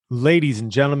Ladies and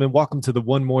gentlemen, welcome to the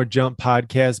One More Jump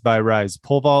podcast by Rise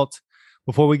Pole Vault.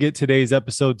 Before we get today's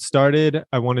episode started,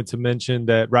 I wanted to mention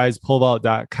that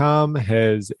risepolevault.com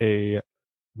has a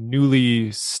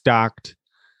newly stocked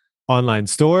online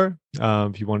store.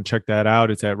 If you want to check that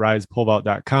out, it's at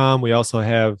risepolevault.com. We also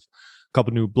have a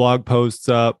couple new blog posts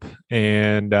up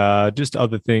and just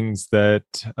other things that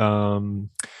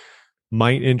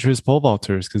might interest pole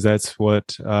vaulters, because that's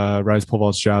what Rise Pole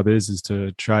Vault's job is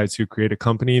to try to create a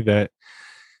company that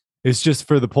is just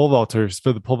for the pole vaulters,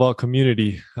 for the pole vault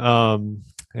community. So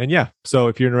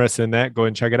if you're interested in that, go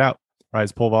and check it out,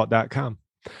 risepolevault.com.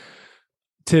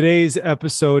 Today's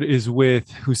episode is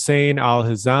with Hussein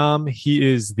Al-Hazam. He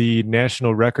is the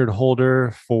national record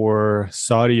holder for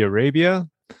Saudi Arabia.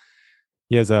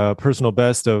 He has a personal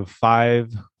best of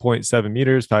 5.7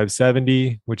 meters,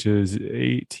 570, which is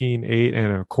 18.8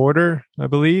 and a quarter, I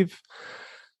believe.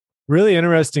 Really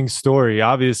interesting story.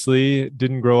 Obviously,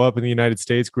 didn't grow up in the United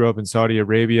States, grew up in Saudi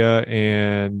Arabia,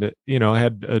 and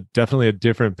had definitely a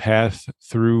different path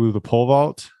through the pole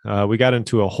vault. We got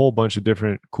into a whole bunch of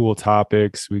different cool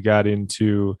topics. We got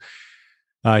into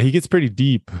he gets pretty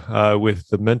deep with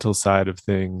the mental side of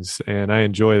things, and I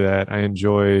enjoy that. I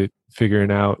enjoy figuring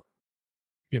out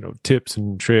tips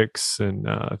and tricks and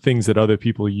things that other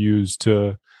people use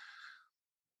to,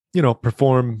 help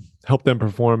them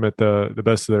perform at the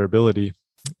best of their ability.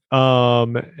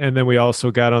 And then we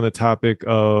also got on the topic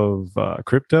of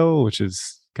crypto, which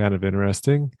is kind of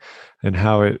interesting, and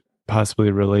how it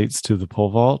possibly relates to the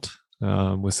pole vault,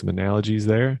 with some analogies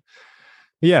there.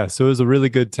 Yeah, so it was a really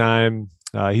good time.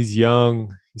 He's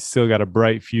young. He's still got a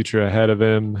bright future ahead of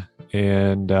him,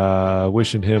 and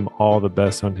wishing him all the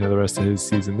best on the rest of his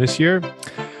season this year.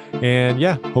 And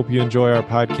yeah, hope you enjoy our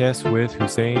podcast with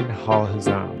Hussein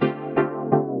Al-Hazam.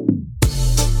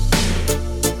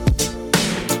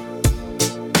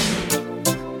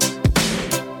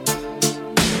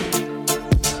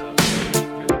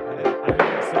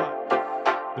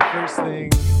 The first thing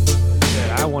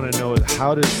that I want to know is,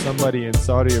 how does somebody in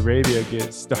Saudi Arabia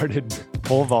get started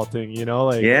pole vaulting?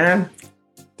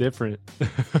 Different.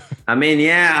 I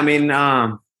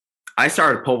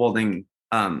started pole vaulting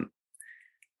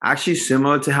actually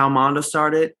similar to how Mondo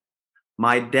started.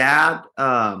 My dad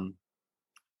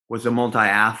was a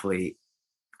multi-athlete,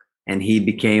 and he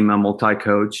became a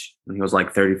multi-coach when he was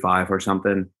like 35 or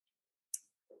something.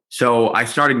 So I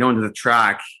started going to the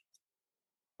track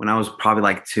when I was probably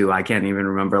like 2. I can't even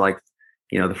remember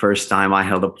the first time I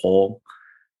held a pole.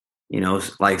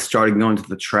 Started going to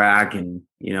the track, and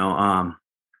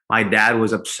my dad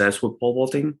was obsessed with pole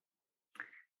vaulting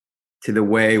to the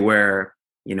way where,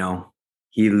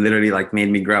 he literally made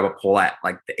me grab a pole at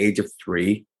the age of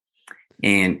 3.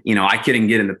 And, I couldn't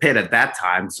get in the pit at that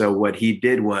time. So what he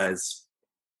did was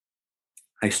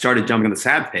I started jumping in the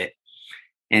sand pit,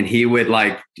 and he would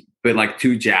put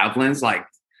 2 javelins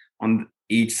on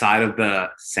each side of the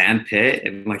sand pit.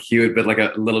 And he would put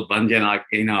a little bungee, and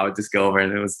I would just go over,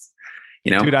 and it was,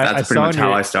 dude, that's pretty much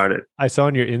how I started. I saw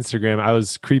on your Instagram, I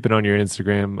was creeping on your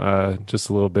Instagram just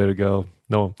a little bit ago.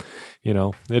 No,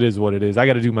 it is what it is. I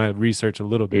got to do my research a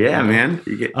little bit. Yeah, man.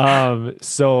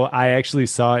 So I actually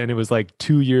saw it, and it was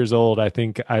 2 years old. I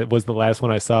think I was the last one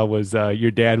I saw was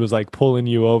your dad was pulling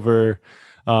you over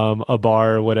a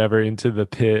bar or whatever into the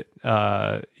pit.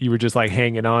 You were just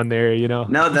hanging on there,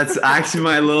 No, that's actually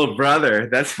my little brother.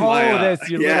 That's that's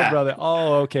your little brother.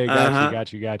 Oh, okay.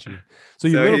 Got you. So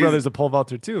your little brother's a pole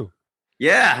vaulter too.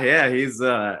 Yeah. He's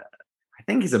I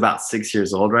think he's about 6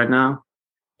 years old right now.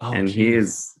 Oh, and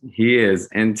geez. he is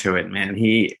into it, man.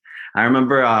 I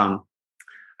remember I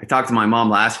talked to my mom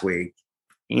last week,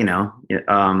 trying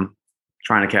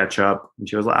to catch up,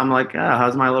 and I'm like,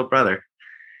 how's my little brother?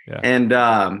 Yeah. And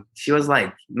she was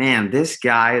like, man, this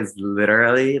guy is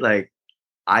literally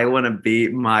I want to be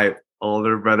my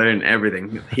older brother and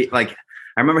everything. I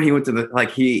remember he went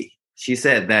to she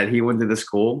said that he went to the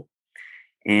school,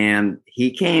 and he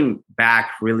came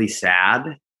back really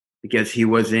sad because he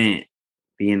wasn't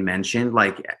being mentioned.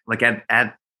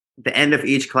 At the end of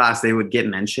each class, they would get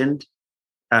mentioned,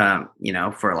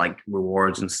 for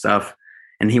rewards and stuff.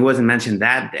 And he wasn't mentioned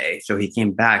that day. So he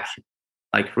came back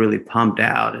really pumped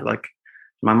out.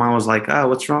 My mom was like, oh,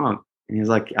 what's wrong? And he was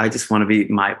like, I just want to be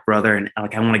my brother. And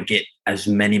I want to get as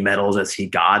many medals as he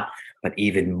got, but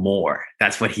even more.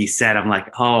 That's what he said. I'm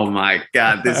like, oh my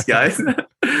God, this guy's.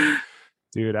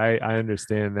 Dude, I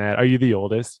understand that. Are you the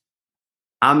oldest?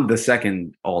 I'm the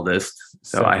second oldest.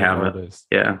 So I have oldest.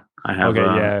 I have. Okay,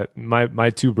 yeah. My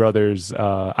 2 brothers,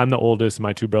 I'm the oldest.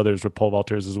 My 2 brothers were pole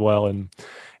vaulters as well. And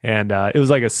And it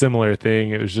was like a similar thing.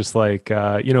 It was just like,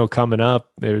 coming up,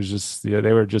 there was just,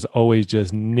 they were just always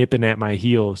just nipping at my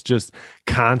heels, just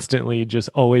constantly, just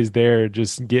always there,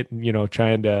 just getting,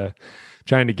 trying to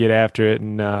get after it.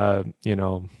 And,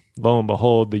 lo and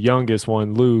behold, the youngest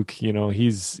one, Luke,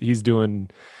 he's doing,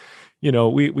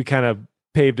 we kind of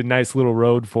paved a nice little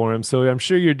road for him. So I'm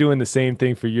sure you're doing the same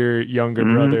thing for your younger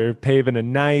brother, paving a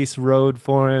nice road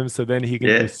for him so then he can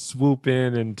just swoop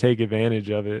in and take advantage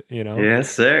of it,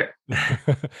 Yes, sir.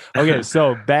 Okay,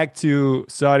 so back to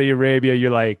Saudi Arabia.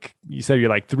 You said you're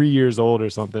like 3 years old or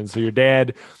something. So your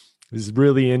dad is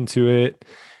really into it.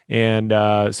 And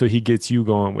so he gets you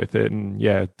going with it. And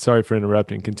yeah, sorry for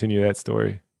interrupting. Continue that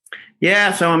story.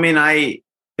 Yeah. So, I mean, I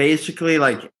basically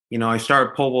I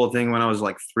started pole vaulting when I was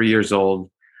like 3 years old.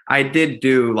 I did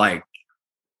do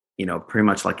pretty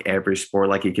much like every sport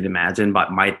like you could imagine,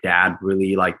 but my dad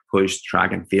really like pushed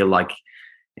track and field like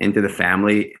into the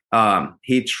family.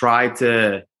 He tried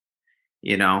to,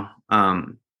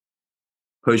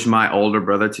 push my older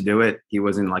brother to do it. He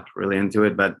wasn't like really into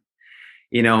it, but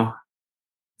you know,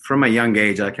 from a young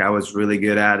age, like I was really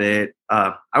good at it.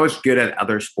 I was good at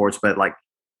other sports, but like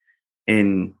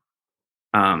in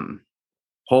pole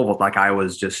vault, like I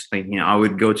was just thinking, I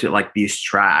would go to like these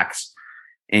tracks,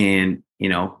 and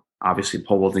obviously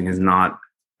pole vaulting is not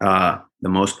the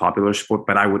most popular sport,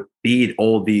 but I would beat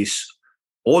all these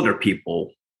older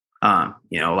people,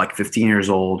 like 15 years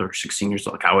old or 16 years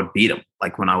old. Like I would beat them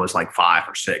like when I was like 5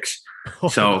 or 6. Oh,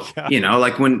 so,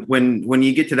 like when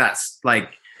you get to that, like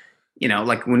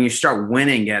when you start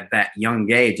winning at that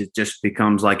young age, it just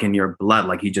becomes like in your blood.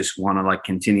 Like you just want to like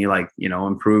continue like,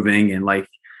 improving and like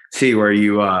see where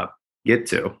you get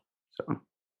to. So.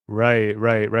 Right.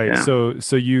 Yeah.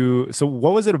 So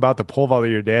what was it about the pole vault that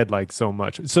your dad liked so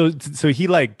much? So he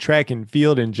liked track and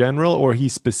field in general, or he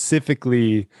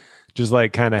specifically just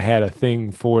like kind of had a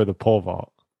thing for the pole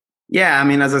vault? Yeah. I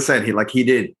mean, as I said, he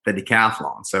did the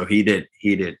decathlon. So he did,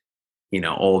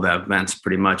 all the events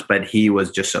pretty much, but he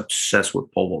was just obsessed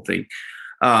with pole vaulting.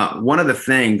 One of the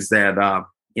things that,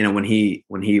 when he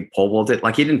pole vaulted,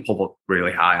 like he didn't pole vault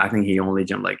really high. I think he only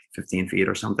jumped like 15 feet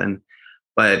or something.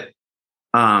 But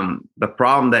the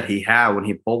problem that he had when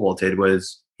he pole vaulted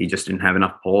was he just didn't have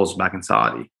enough poles back in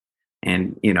Saudi.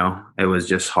 And, it was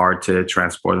just hard to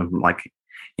transport them from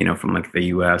from like the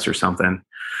US or something.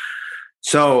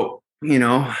 So,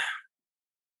 I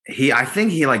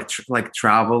think he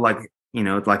traveled like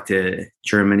to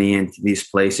Germany and to these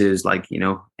places,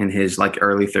 in his like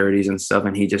early 30s and stuff.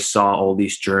 And he just saw all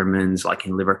these Germans like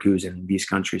in Leverkusen and these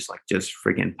countries, like just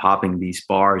freaking popping these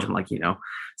bars. And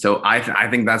so I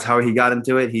think that's how he got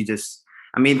into it. He just,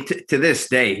 to this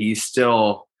day,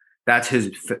 that's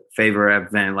his favorite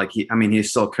event. Like he's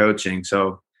still coaching.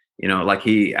 So, like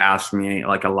he asked me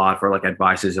like a lot for like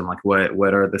advices and like,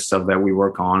 what are the stuff that we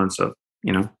work on and stuff,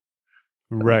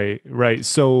 Right.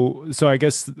 So I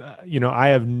guess, I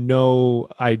have no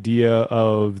idea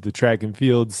of the track and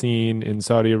field scene in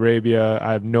Saudi Arabia.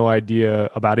 I have no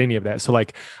idea about any of that. So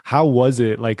like, how was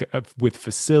it like with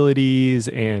facilities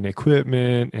and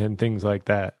equipment and things like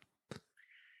that?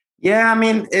 Yeah,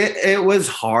 it was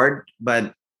hard,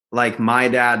 but like my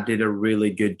dad did a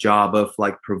really good job of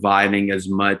like providing as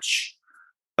much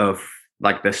of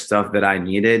like the stuff that I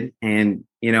needed. And,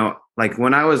 like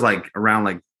when I was like around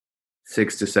like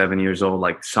 6 to 7 years old,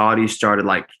 like Saudi started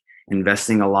like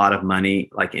investing a lot of money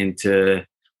like into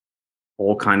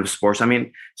all kind of sports.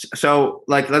 So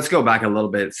like let's go back a little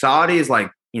bit. Saudi is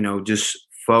like, just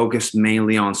focused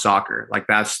mainly on soccer. Like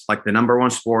that's like the number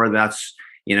one sport. That's,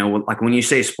 like when you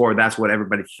say sport, that's what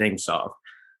everybody thinks of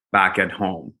back at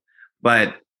home.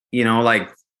 But,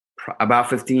 like about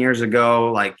 15 years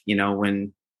ago, like,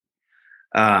 when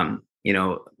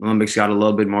Olympics got a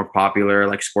little bit more popular,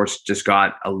 like sports just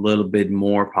got a little bit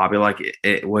more popular. Like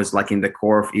it was like in the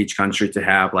core of each country to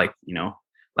have like,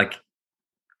 like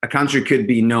a country could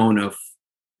be known of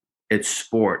its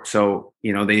sport. So,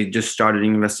 they just started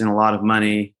investing a lot of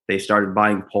money. They started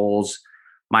buying poles.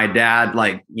 My dad,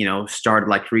 started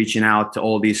like reaching out to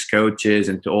all these coaches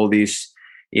and to all these,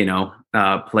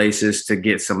 places to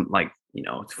get some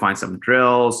to find some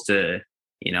drills to,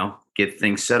 get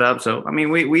things set up. So,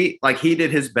 we like he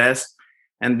did his best,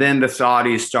 and then the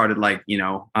Saudis started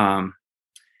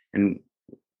and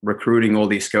recruiting all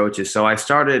these coaches. So I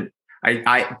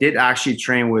did actually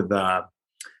train with a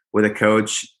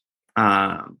coach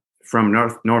from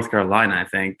North Carolina. I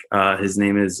think his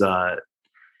name is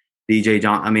David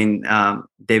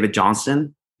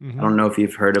Johnston. Mm-hmm. I don't know if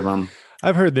you've heard of him.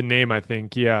 I've heard the name, I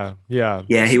think. Yeah. Yeah.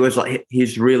 Yeah, he was like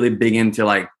he's really big into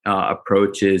like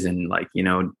approaches and like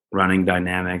running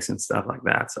dynamics and stuff like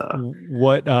that. So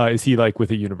What is he like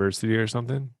with a university or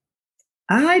something?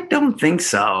 I don't think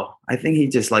so. I think he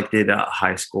just like did a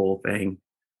high school thing.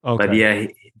 But Okay. yeah,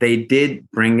 they did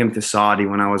bring him to Saudi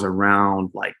when I was around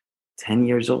like 10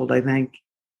 years old, I think.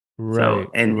 So Right.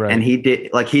 and Right. he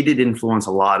did influence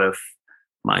a lot of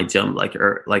my jump like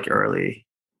early.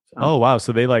 So Oh wow.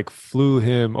 So they like flew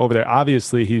him over there.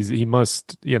 Obviously he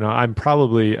must, I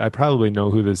probably know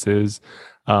who this is.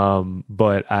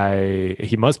 But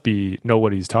he must be know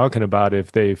what he's talking about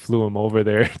if they flew him over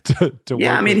there to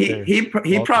yeah, I work mean with their he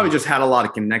probably Walters. just had a lot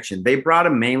of connection. They brought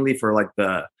him mainly for like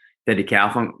the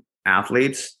decathlon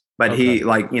athletes, but he Okay.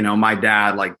 like my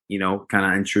dad like kind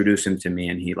of introduced him to me,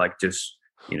 and he like just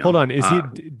you Hold know on. Is he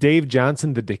Dave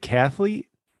Johnson, the decathlete?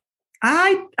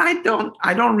 I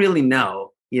don't really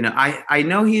know. I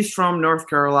know he's from North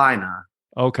Carolina,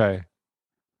 Okay.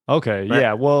 Okay. but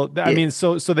Yeah. Well, I it, mean,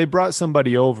 so they brought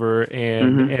somebody over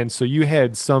mhm. and so you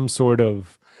had some sort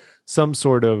of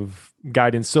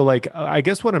guidance. So like I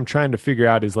guess what I'm trying to figure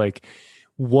out is like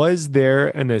was there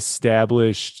an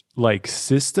established like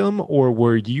system or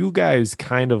were you guys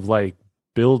kind of like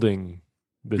building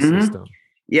the Mhm. system?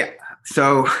 Yeah.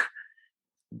 So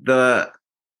the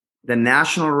the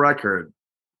national record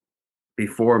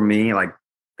before me, like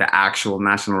the actual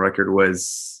national record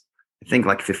was I think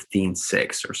like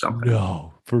 15.6 or something.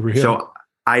 No, for real. So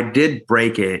I did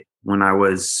break it when I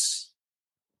was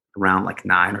around like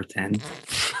 9 or 10,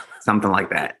 something like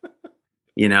that,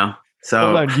 you know? Hold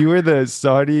So on, you were the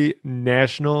Saudi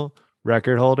national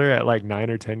record holder at like 9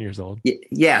 or 10 years old.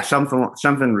 yeah,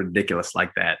 something ridiculous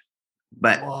like that.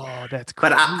 But Whoa, that's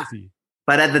but I crazy.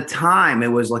 but at the time it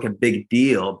was like a big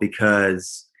deal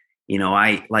because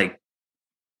I like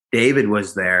David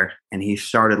was there and he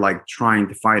started like trying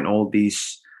to find all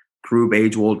these group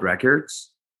age world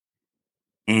records.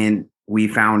 And we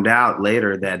found out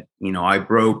later that, I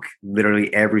broke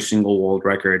literally every single world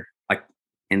record, like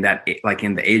in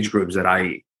the age groups that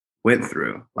I went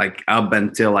through, like up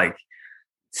until like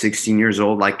 16 years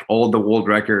old, like all the world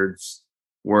records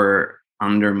were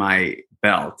under my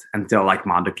belt until like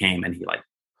Mondo came and he like,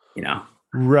 you know,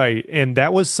 Right. And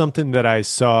that was something that I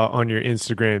saw on your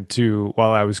Instagram too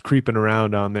while I was creeping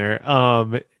around on there.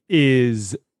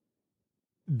 Is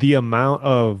the amount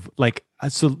of like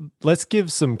so let's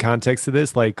give some context to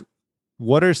this. Like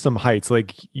what are some heights?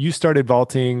 Like you started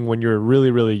vaulting when you were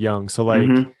really, really young. So like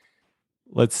mhm,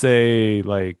 let's say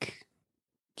like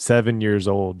 7 years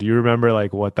old. Do you remember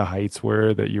like what the heights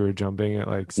were that you were jumping at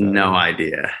like no 7?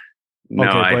 idea. No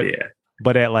Okay, idea.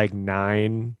 but at like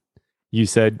 9, you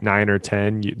said 9 or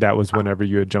 10, that was whenever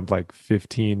you had jumped like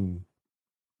 15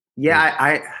 Yeah,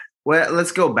 or well,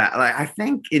 let's go back. Like I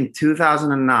think in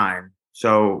 2009,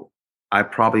 so I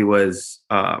probably was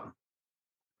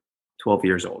 12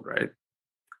 years old, right?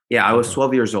 Yeah, I was okay.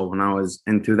 12 years old when I was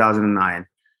in 2009,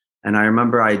 and I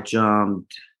remember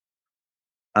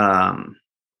um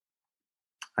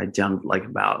I jumped like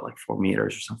about like 4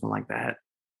 meters or something like that.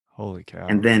 Holy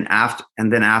And cow. then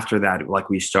after that, like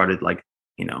we started like,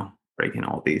 breaking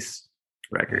all these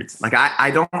records. That's Like I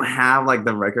don't have like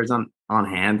the records on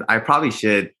hand. I probably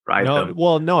should write no, them.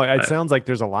 well, no, it But sounds like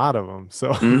there's a lot of them.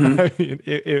 So mhm. I mean,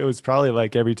 it was probably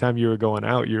like every time you were going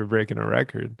out, you were breaking a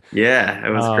record. Yeah,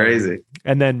 it was crazy.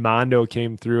 And then Mondo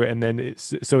came through, and then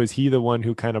so is he the one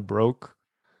who kind of broke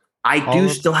I do all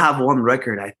of still them? have one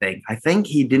record, I think. I think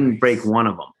he didn't break Nice. one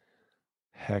of them.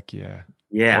 Heck yeah.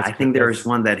 Yeah, I think there was That's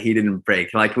one that he didn't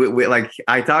break. Like we like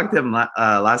I talked to him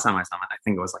last time I saw him. I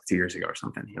think it was like 2 years ago or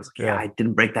something. He was like, "Yeah, yeah. I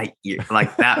didn't break that year,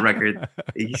 like that record.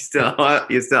 You still have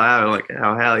it." Like,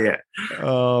 oh hell yeah.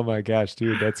 Oh my gosh,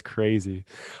 dude, that's crazy.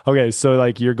 Okay, so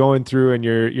like you're going through and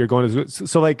you're going to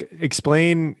so like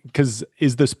explain because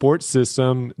is the sports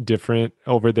system different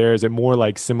over there? Is it more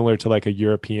like similar to like a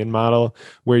European model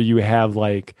where you have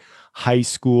like high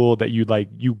school that you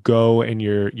go and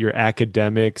your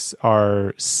academics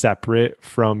are separate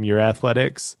from your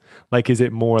athletics? Like is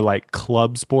it more like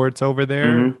club sports over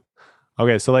there? Hmm.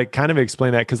 Okay, so like kind of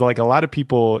explain that because like a lot of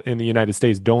people in the United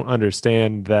States don't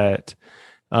understand that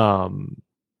um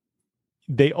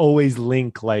they always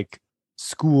link like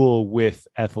school with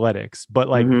athletics, but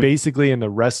like Hmm. basically in the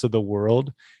rest of the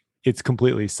world, it's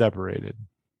completely separated,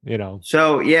 you know?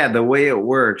 So yeah, the way it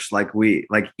works, like we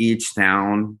like each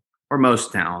town or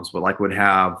most towns, but like would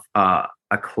have a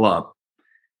club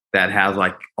that has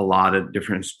like a lot of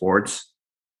different sports.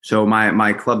 So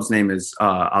my club's name is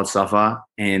Al Safa,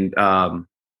 and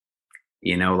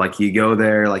like you go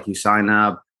there, like you sign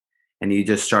up, and you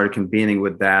just started competing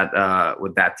with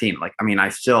that team. Like, I mean, I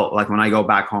still, like, when I go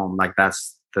back home, like,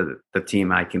 that's the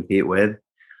team I compete with.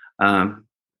 Um,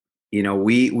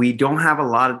 we don't have a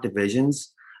lot of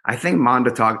divisions. I think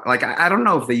Montauk, like, I don't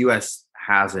know if the US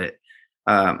has it,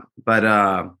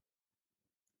 but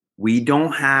we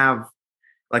don't have,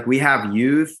 like, we have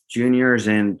youth, juniors,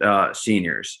 and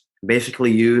seniors.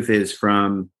 Basically, youth is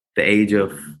from the age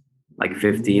of like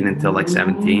 15 until like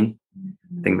 17.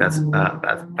 I think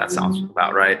that sounds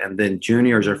about right. And then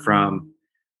juniors are from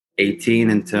 18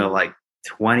 until like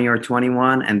 20 or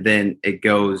 21, and then it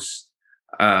goes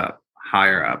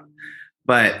higher up.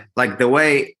 But like the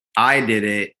way I did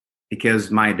it,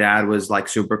 because my dad was like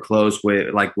super close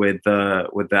with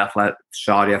the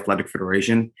Saudi Athletic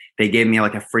Federation, they gave me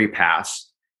like a free pass.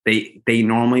 They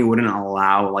normally wouldn't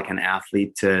allow like an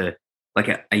athlete to,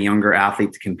 like, a younger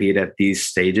athlete to compete at these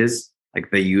stages,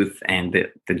 like the youth and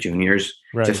the juniors.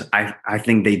 Right. Just I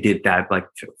think they did that like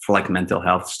for like mental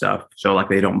health stuff. So like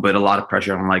they don't put a lot of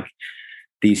pressure on like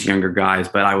these younger guys,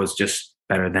 but I was just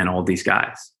better than all these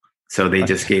guys. So they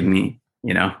just gave me,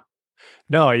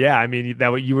 No, yeah. I mean,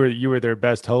 that you were their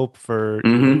best hope for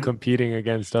competing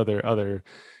against other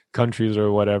countries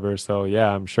or whatever. So yeah,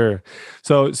 I'm sure.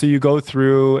 So you go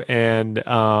through and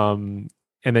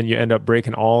then you end up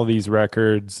breaking all these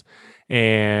records.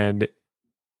 And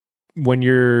when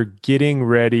you're getting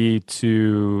ready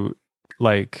to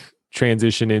like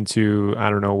transition into, I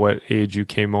don't know what age you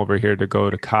came over here to go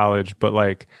to college, but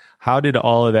like, how did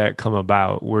all of that come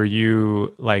about? Were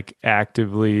you like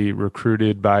actively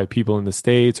recruited by people in the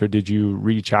States, or did you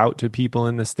reach out to people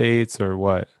in the States, or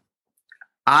what?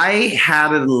 I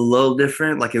had it a little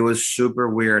different. Like, it was super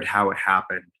weird how it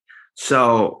happened.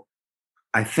 So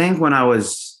I think when I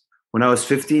was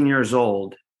 15 years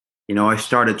old, I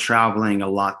started traveling a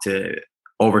lot to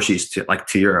overseas, to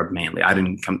Europe mainly. I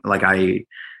didn't come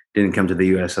to the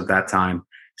US at that time.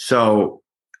 So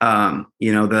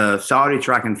the Saudi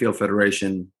Track and Field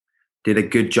Federation did a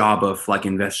good job of like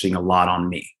investing a lot on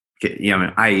me.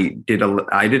 I did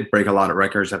break a lot of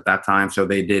records at that time, so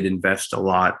they did invest a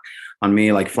lot on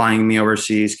me, like flying me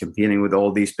overseas, competing with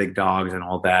all these big dogs and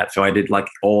all that. So I did like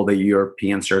all the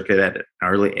European circuit at an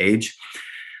early age.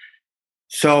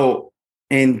 So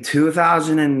in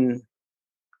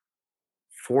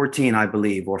 2014, I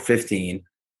believe, or 15,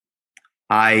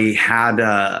 I had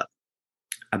a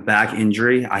back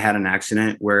injury. I had an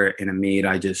accident where in a meet,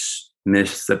 I just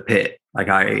missed the pit. Like,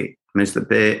 I missed the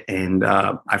pit, and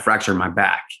I fractured my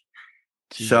back.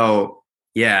 Jeez. So,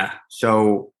 yeah.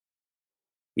 So,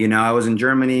 I was in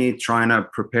Germany trying to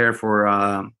prepare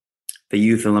for the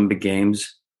Youth Olympic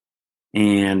Games.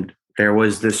 And there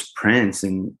was this prince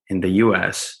in the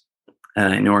US,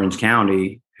 in Orange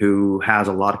County, who has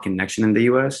a lot of connection in the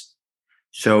US.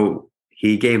 So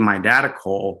he gave my dad a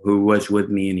call, who was with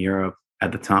me in Europe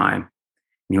at the time.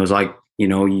 And he was like, you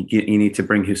need to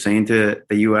bring Hussein to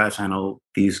the US. I know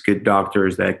these good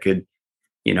doctors that could,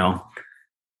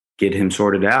 get him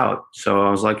sorted out. So I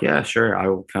was like, yeah, sure, I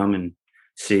will come and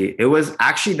see. It was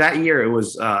actually that year, I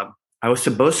was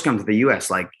supposed to come to the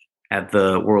US, like at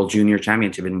the World Junior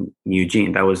Championship in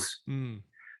Eugene. That was when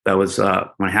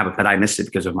it happened, but I missed it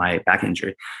because of my back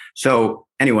injury. So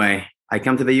anyway, I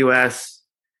come to the US.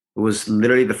 It was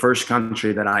literally the first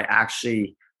country that I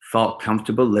actually felt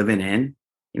comfortable living in,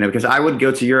 because I would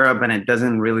go to Europe and it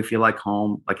doesn't really feel like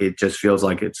home. Like, it just feels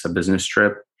like it's a business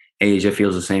trip. Asia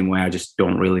feels the same way. I just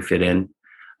don't really fit in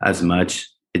as much.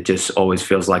 It just always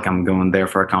feels like I'm going there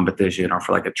for a competition or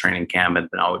for like a training camp, and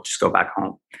then I would just go back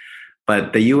home.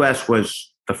 But the US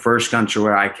was the first country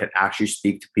where I could actually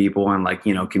speak to people and like,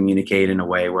 communicate in a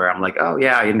way where I'm like, oh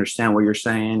yeah, I understand what you're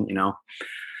saying,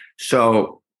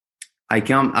 So I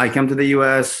come to the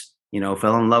US,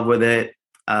 fell in love with it,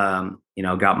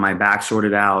 got my back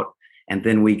sorted out. And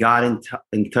then we got in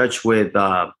touch with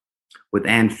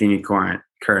Anthony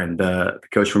Curran, the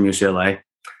coach from UCLA.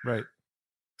 Right.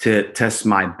 To test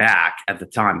my back at the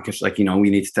time, because we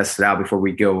need to test it out before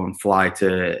we go and fly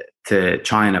to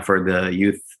China for the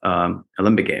Youth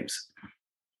Olympic Games.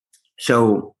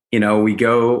 So we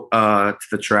go to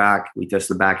the track, we test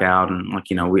the back out, and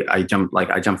I jump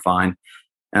fine.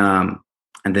 And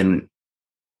then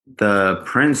the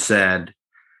prince said,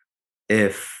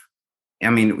 you're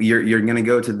going to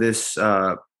go to this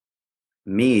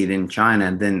meet in China,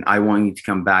 and then I want you to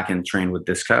come back and train with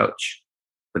this coach,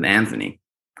 with Anthony.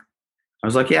 I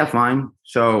was like, yeah, fine.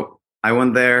 So I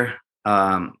went there,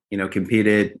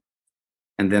 competed,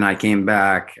 and then I came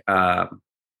back and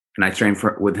I trained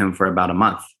with him for about a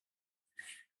month.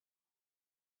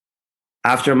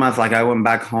 After a month, I went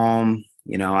back home.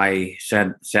 I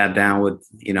sat down with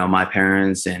my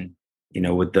parents, and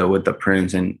with the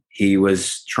Prince, and he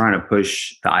was trying to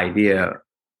push the idea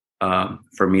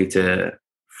for me to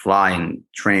fly and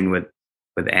train with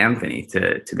Anthony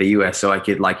to the US, so I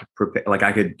could like prepare, like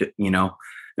I could,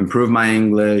 improve my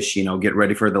English, get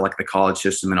ready for the college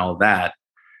system and all that.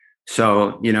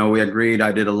 So, we agreed.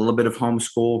 I did a little bit of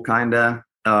homeschool kind of,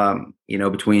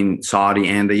 between Saudi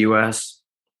and the US.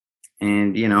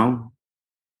 And,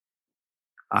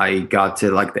 I got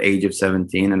to like the age of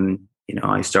 17, and,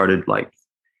 I started like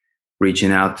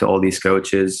reaching out to all these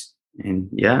coaches, and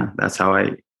yeah, that's how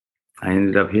I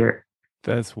ended up here.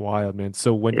 That's wild, man.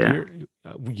 So when Yeah.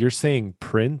 you're saying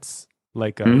prince,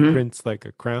 like a Hmm. prince, like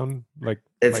a crown,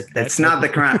 It's like that it's type not of the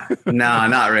crown. No,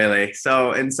 not really.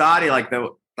 So in Saudi,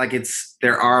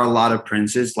 there are a lot of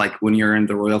princes. Like when you're in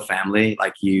the royal family,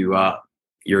 like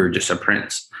you're just a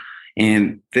prince.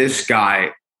 And this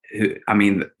guy,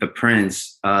 the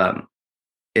prince,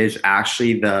 is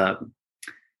actually the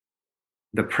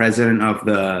president of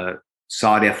the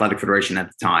Saudi Athletic Federation at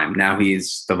the time. Now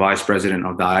he's the vice president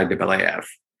of the IAAF.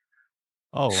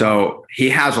 Oh, wow. So he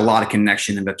has a lot of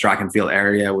connection in the track and field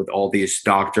area with all these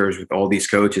doctors, with all these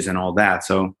coaches and all that.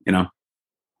 So,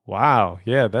 Wow.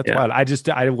 Yeah, that's yeah. wild.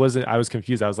 I was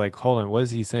confused. I was like, hold on, what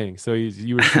is he saying? So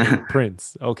you were saying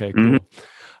Prince. Okay, Mhm.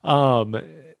 cool. Um,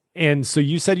 and so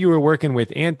you said you were working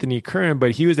with Anthony Curran,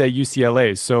 but he was at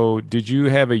UCLA. So did you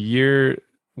have a year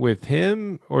with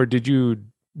him, or did you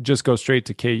just go straight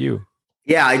to KU?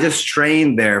 Yeah, I just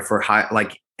trained there for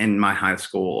like in my high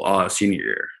school senior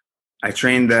year. I You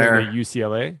trained trained at there.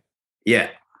 UCLA? Yeah,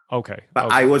 Okay. but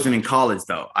I Okay. wasn't in college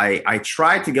though. I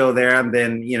tried to go there, and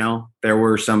then there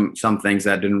were some things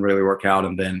that didn't really work out,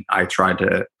 and then I tried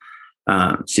to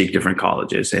seek different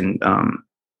colleges, and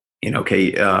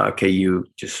KU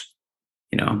just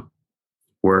you know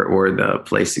were the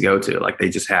place to go to. Like they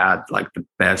just had like the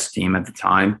best team at the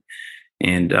time,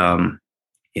 and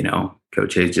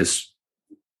Coach Hayes just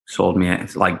sold me.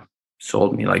 It's like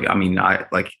sold me. Like I mean, I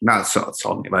like not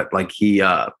sold me, but like he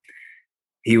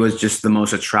was just the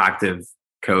most attractive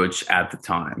coach at the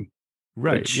time,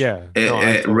 Right. which Yeah. it, No, I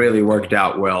it totally really get worked that.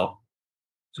 out well.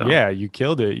 So Yeah, you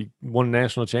killed it. You won a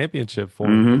national championship for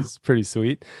him. hmm It's pretty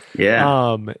sweet.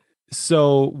 yeah. Um,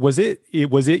 so was it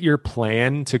your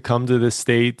plan to come to the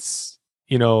States,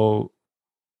 you know,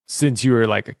 since you were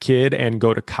like a kid and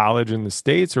go to college in the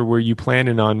States, or were you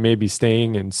planning on maybe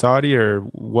staying in Saudi, or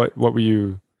what were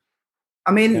you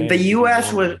I mean, planning to do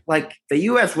normally? The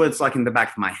US was like in the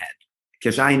back of my head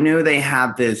because I knew they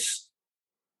had this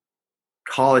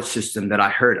college system that I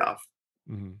heard of.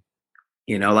 Mhm.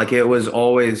 Like it was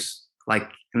always like,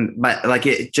 but like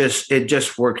it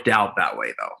just worked out that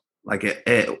way though. Like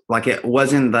it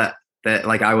wasn't that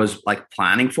like I was like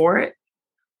planning for it,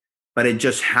 but it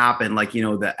just happened. Like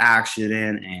the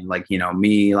accident and like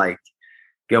me like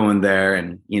going there,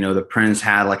 and the Prince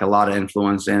had like a lot of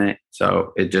influence in it,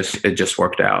 so it just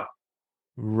worked out.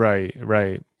 Right,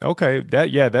 right. Okay.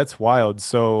 That's wild.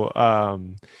 So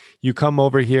you come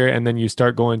over here and then you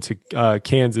start going to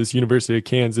Kansas, University of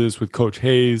Kansas with Coach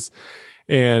Hayes.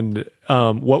 And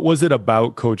what was it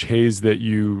about Coach Hayes that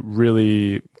you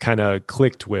really kind of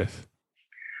clicked with?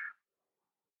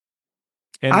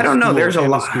 I don't know. There's a And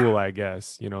the lot. school, I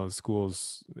guess, the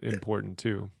school's important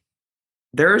too.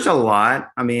 There's a lot.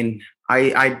 I mean,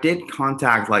 I did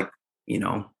contact like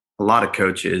a lot of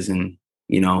coaches, and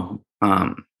you know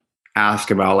ask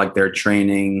about like their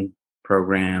training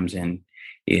programs, and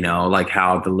like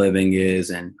how the living is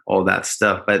and all that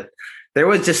stuff. But there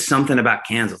was just something about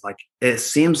Kansas. Like it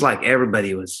seems like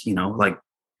everybody was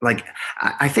like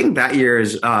I think that year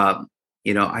is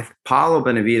Paulo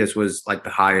Benavides was like the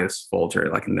highest vaulter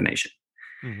like in the nation.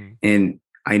 Hmm. And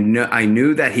I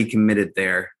knew that he committed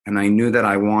there, and I knew that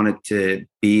I wanted to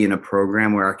be in a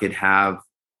program where I could have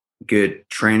good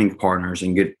training partners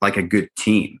and a good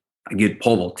team, a good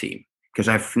pole vault team. Because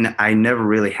I never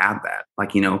really had that.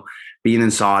 Like being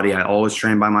in Saudi, I always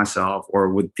trained by myself or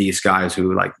with these guys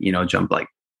who like jump like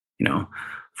you know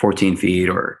 14 feet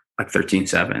or like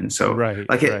 13.7. So Right,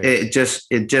 like it, right.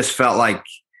 it just felt like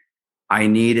I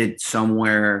needed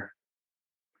somewhere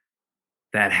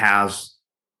that has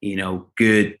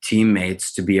good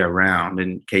teammates to be around,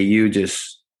 and KU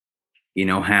just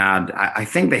had I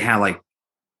think they had like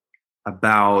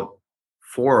about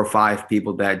 4 or 5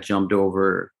 people that jumped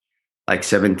over like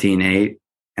 17.8,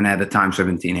 and at the time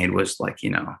 17.8 was like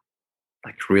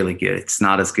like really good. It's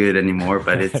not as good anymore,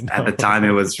 but it's at the No, time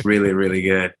it was really really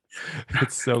good.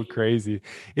 it's so crazy.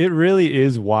 It really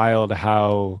is wild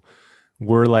how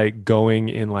we're like going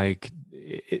in like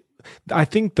I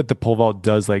think that the pole vault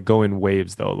does like go in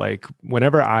waves though. Like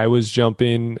whenever I was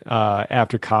jumping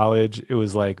after college, it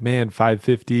was like, man,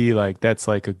 550, like that's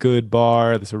like a good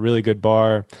bar. That's a really good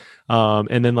bar.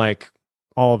 And then like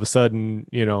all of a sudden,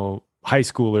 high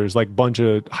schoolers, like bunch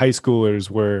of high schoolers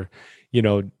were,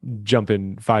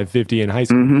 jumping 550 in high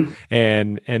school. Hmm.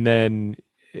 And then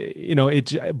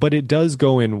but it does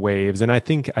go in waves. And I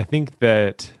think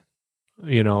that,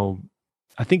 you know,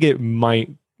 I think it might,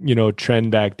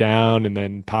 trend back down and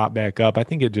then pop back up. I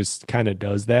think it just kind of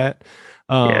does that.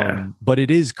 Yeah. But it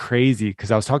is crazy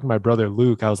because I was talking to my brother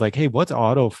Luke. I was like, "Hey, what's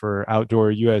auto for outdoor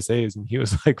USA's?" And he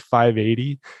was like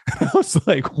 580. I was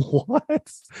like,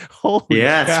 "What? Holy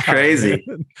Yeah, it's cow, crazy.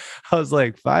 man." I was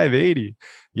like 580.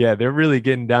 Yeah, they're really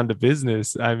getting down to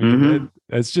business. I mean, Hmm.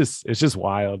 it's just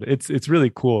wild. It's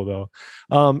really cool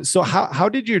though. So how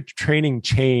did your training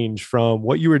change from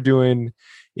what you were doing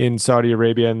in Saudi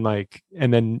Arabia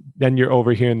and then you're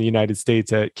over here in the United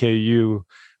States at KU,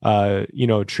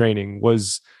 training?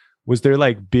 Was there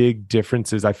like big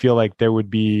differences? I feel like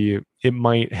it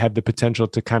might have the potential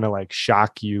to kind of like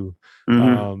shock you,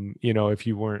 Hmm. if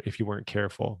you weren't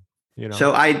careful, you know?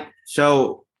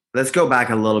 So let's go back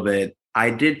a little bit. I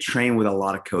did train with a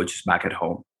lot of coaches back at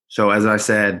home. So as I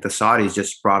said, the Saudis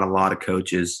just brought a lot of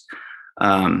coaches.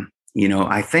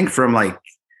 I think from like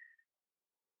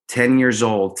 10 years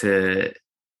old to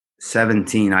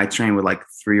 17, I trained with like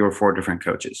 3 or 4 different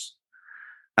coaches.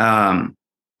 Um,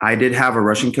 I did have a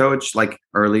Russian coach like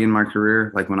early in my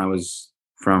career, like when I was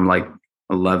from like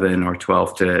 11 or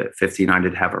 12 to 15, I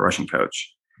did have a Russian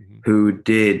coach Mhm. who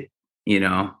did, you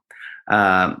know,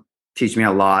 teach me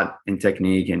a lot in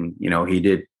technique. And,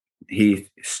 he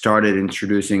started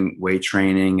introducing weight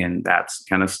training and that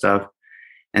kind of stuff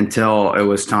until it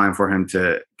was time for him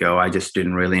to go. I just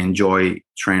didn't really enjoy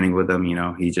training with him.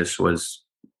 He just was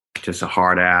just a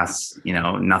hard ass,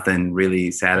 nothing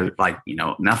really sad. Like,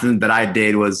 nothing that I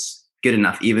did was good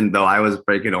enough, even though I was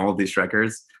breaking all these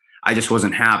records. I just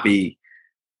wasn't happy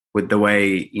with the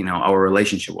way, our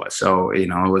relationship was. So, it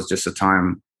was just a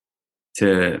time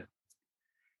to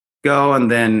go. And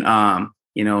then,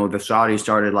 the Saudis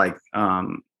started like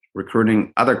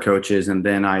recruiting other coaches. And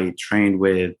then I trained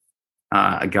with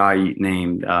a guy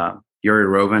named Yuri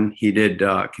Rovan. He did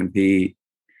compete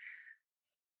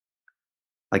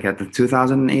like at the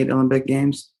 2008 Olympic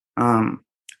Games.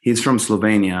 He's from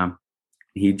Slovenia.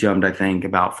 He jumped, I think,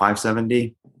 about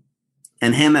 570.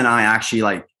 And him and I actually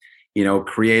like,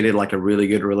 created like a really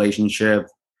good relationship.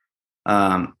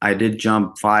 I did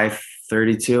jump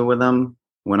 532 with him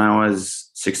when I was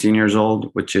 16 years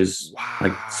old, which is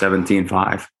like Wow.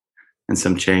 17.5 and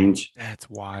some change. That's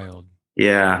wild.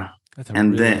 Yeah. That's a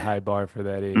And really then, high bar for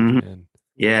that age, mhm. man.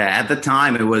 Yeah, at the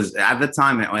time it was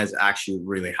actually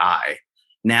really high.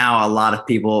 Now a lot of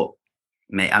people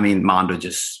Mondo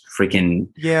just freaking.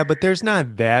 Yeah, but there's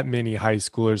not that many high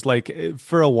schoolers. Like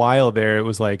for a while there, it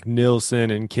was like Nilsson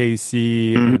and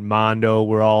KC Mhm. and Mondo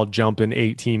were all jumping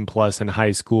 18 plus in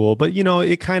high school. But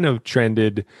it kind of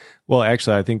trended. Well,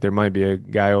 actually, I think there might be a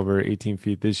guy over 18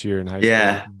 feet this year in high school.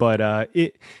 Yeah. But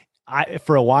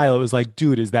for a while, it was like,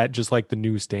 dude, is that just like the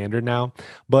new standard now?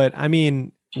 But I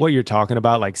mean, what you're talking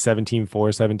about, like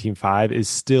 17.4, 17.5, is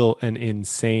still an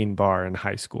insane bar in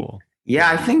high school. Yeah,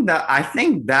 You I know?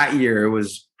 think that year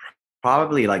was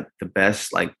probably like the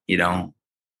best, like, Oh,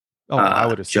 I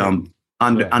would jump assume.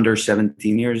 under Yeah. under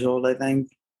 17 years old, I think.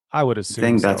 I would I assume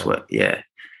think that's so. what, yeah.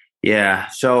 Yeah.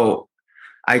 So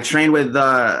I trained with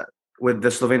the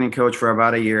Slovenian coach for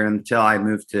about a year until I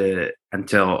moved to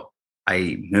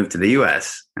the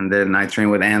US. And then I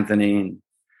trained with Anthony. And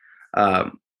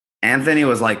um, Anthony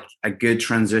was like a good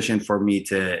transition for me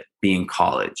to be in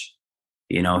college.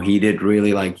 He did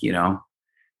really like,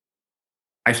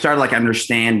 I started like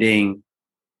understanding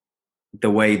the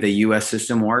way the US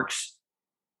system works,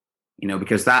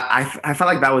 because I felt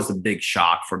like that was the big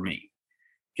shock for me.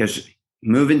 Because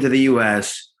moving to the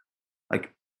US,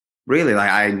 like really, like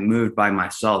I moved by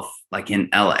myself, like in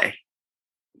LA,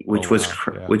 Oh, which was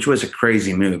wow. Yeah. which was a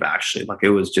crazy move actually. Like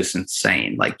it was just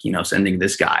insane. Like, sending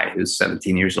this guy who's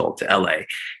 17 years old to LA,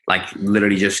 like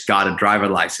literally just got a driver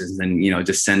license and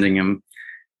just sending him.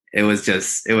 It was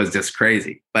just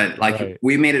crazy. But like Right.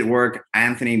 we made it work.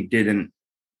 Anthony did an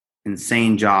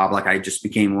insane job. Like I just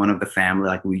became one of the family.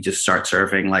 Like we just start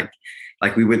surfing. Like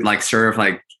we would like surf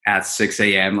like at 6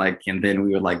 a.m. Like, and then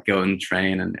we would like go and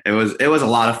train. And it was a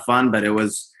lot of fun, but it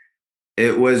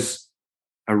was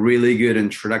a really good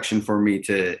introduction for me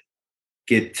to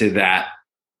get to that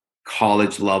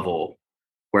college level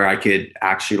where I could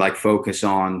actually like focus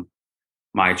on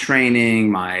my training,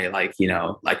 my like,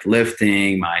 like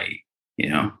lifting, my, you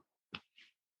know.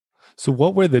 So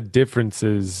what were the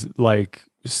differences, like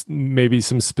maybe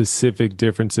some specific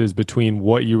differences between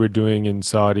what you were doing in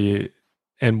Saudi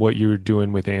and what you were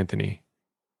doing with Anthony?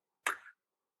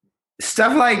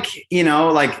 Stuff like,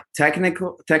 like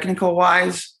technical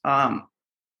wise.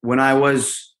 When I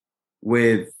was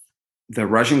with the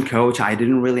Russian coach, I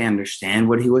didn't really understand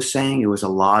what he was saying. It was a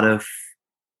lot of,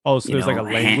 Oh, so there's like a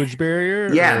language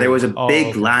barrier, yeah, there was a oh, big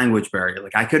okay. language barrier.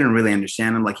 Like I couldn't really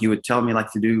understand him. Like he would tell me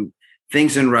like to do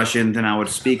things in Russian, then I would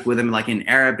speak with him like in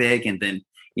Arabic, and then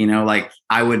like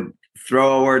I would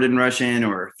throw a word in Russian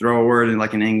or throw a word in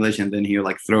like in English, and then he would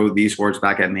like throw these words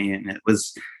back at me, and it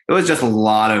was just a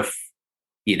lot of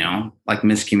like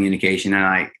miscommunication, and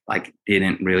I like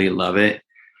didn't really love it.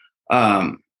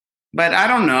 But I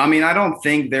don't know. I mean, I don't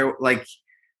think there like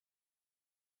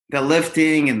the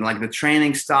lifting and like the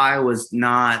training style was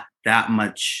not that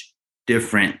much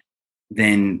different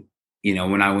than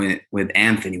when I went with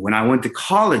Anthony. When I went to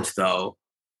college, though,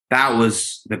 that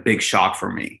was the big shock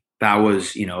for me. That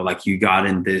was like you got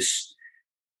in this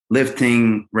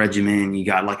lifting regimen, you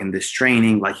got like in this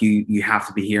training, like you have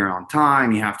to be here on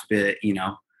time, you have to be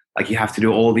like you have to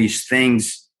do all these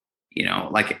things,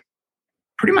 like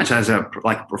pretty much as a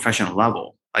like professional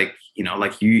level. Like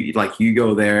like you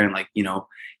go there and like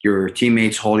your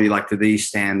teammates hold you like to these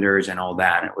standards and all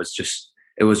that. And it was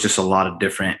just a lot of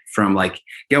different from like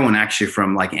going actually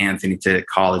from like Anthony to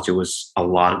college. It was a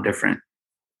lot of different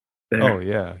there. Oh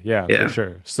yeah, yeah, for Yeah.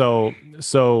 sure. So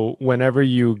whenever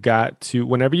you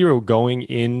were going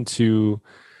into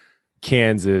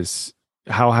Kansas,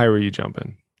 how high were you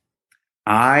jumping?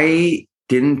 I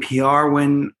didn't PR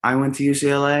when I went to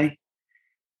UCLA.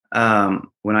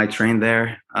 When I trained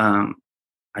there,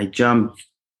 I jumped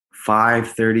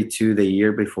 532 the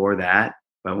year before that.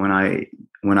 But when I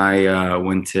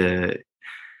went to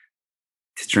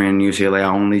train UCLA, I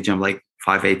only jumped like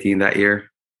 518 that year.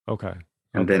 Okay.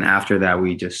 And then Okay. after that,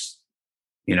 we just,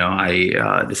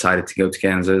 I decided to go to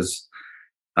Kansas.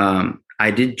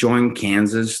 I did join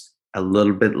Kansas a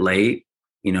little bit late.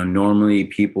 Normally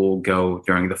people go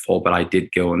during the fall, but I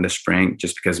did go in the spring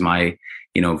just because my,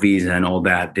 visa and all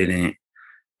that didn't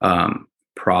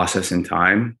process in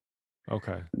time.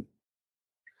 Okay. Yeah.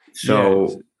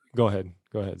 So, Go ahead.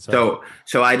 Go ahead. Sorry.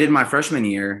 so I did my freshman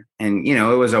year, and it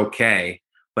was okay.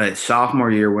 But sophomore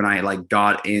year, when I like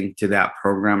got into that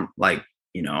program, like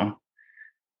you know,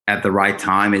 at the right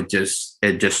time, it just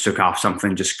took off.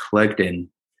 Something just clicked, and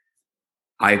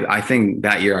I think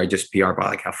that year I just PR by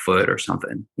like a foot or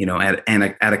something,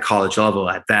 at a college level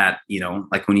at that,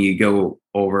 like when you go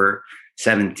over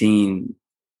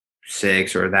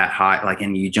 17.6 or that high, like,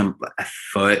 and you jump a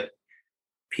foot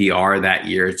PR that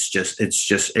year, it's just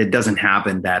it doesn't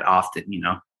happen that often.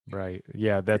 Right.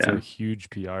 Yeah, that's a Yeah. huge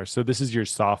PR. So this is your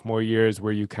sophomore years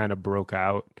where you kind of broke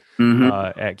out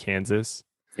Mm-hmm. at Kansas.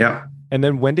 Yeah. And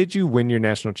then when did you win your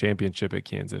national championship at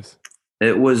Kansas?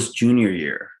 It was junior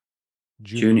year.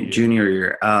 Junior Junior year. junior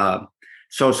year.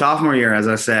 So sophomore year, as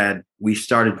I said, we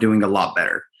started doing a lot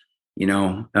better. You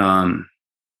know, I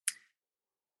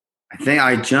think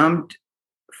I jumped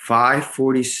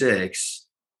 546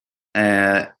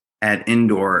 at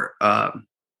indoor at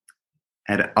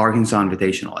Arkansas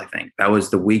Invitational. I think that was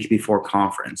the week before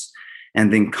conference,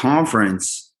 and then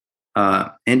conference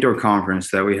indoor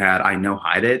conference that we had. I no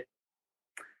hide it,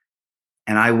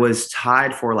 and I was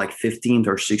tied for like 15th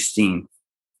or 16th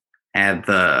at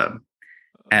the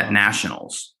at Oh,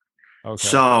 nationals. okay.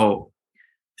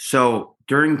 So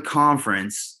during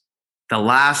conference, the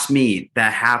last meet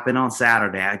that happened on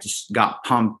Saturday, I just got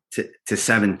pumped to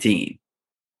 17,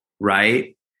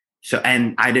 right? So,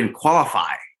 and I didn't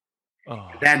qualify. Oh,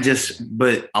 That just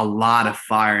put a lot of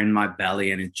fire in my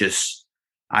belly. And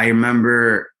I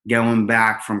remember going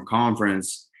back from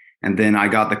conference, and then I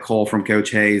got the call from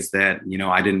Coach Hayes that,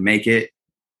 I didn't make it.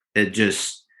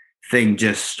 Thing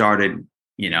just started,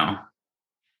 you know,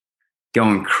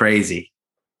 going crazy.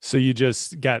 so you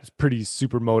just got pretty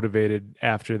super motivated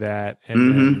after that,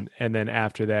 and Hmm. then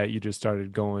after that you just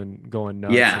started going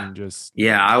nuts Yeah. and just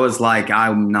Yeah. I was like,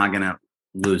 I'm not going to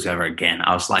lose ever again.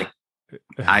 I was like,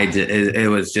 it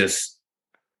was just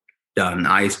done.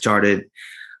 I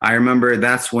remember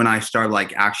that's when I started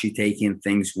like actually taking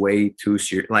things way too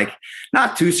serious, like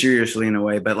not too seriously in a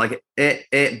way, but like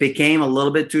it became a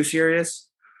little bit too serious.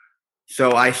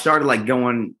 So I started like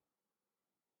going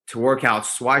to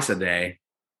workouts twice a day,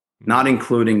 not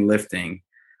including lifting.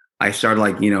 I started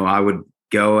like, I would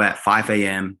go at 5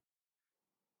 a.m.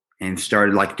 and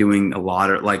started like doing a lot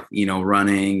of like,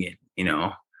 running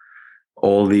and,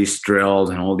 all these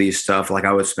drills and all these stuff. Like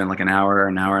I would spend like an hour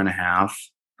and a half,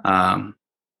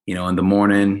 in the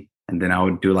morning. And then I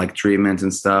would do like treatments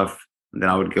and stuff. and then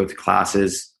I would go to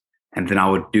classes, and then I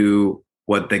would do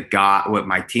what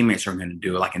my teammates are going to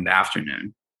do, like in the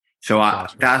afternoon. So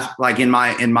that's like in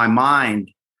my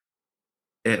mind,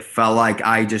 it felt like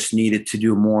I just needed to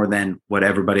do more than what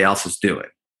everybody else is doing.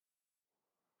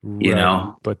 Right. You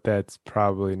know, but that's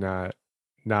probably not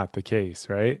the case,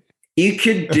 right? You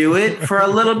could do it for a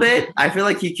little bit. I feel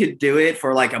like you could do it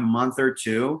for like a month or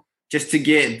two just to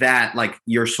get that, like,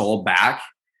 your soul back,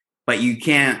 but you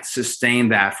can't sustain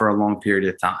that for a long period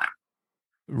of time.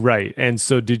 Right. And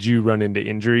so did you run into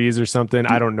injuries or something?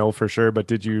 I don't know for sure, but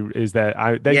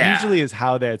usually is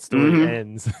how that story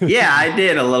ends. Yeah, I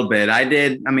did a little bit. I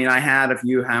had a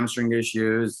few hamstring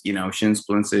issues, shin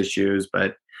splints issues,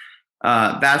 but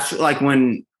that's like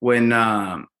when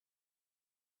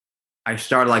I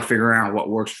started like figuring out what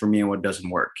works for me and what doesn't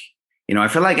work. I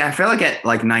feel like at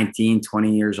like 19,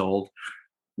 20 years old,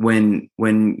 when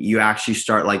you actually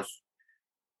start like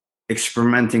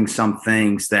experimenting some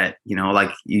things that,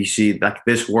 like you see like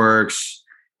this works,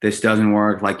 this doesn't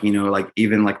work. Like, like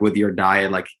even like with your diet,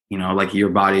 like, like your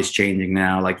body is changing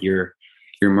now, like you're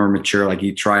more mature. Like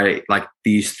you try like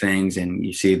these things and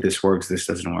you see this works, this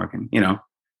doesn't work. And,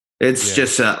 it's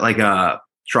just like a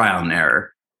trial and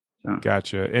error. So.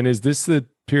 Gotcha. And is this the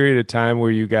period of time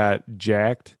where you got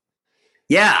jacked?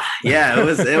 Yeah.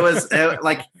 It was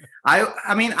like,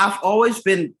 I've always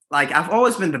been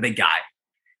the big guy,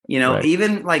 right.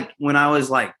 Even like when I was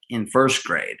like in first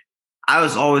grade, I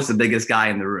was always the biggest guy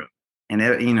in the room. And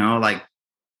like,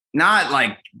 not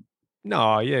like,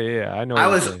 no, yeah. I know. I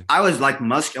was like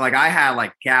muscular. Like I had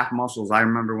like calf muscles. I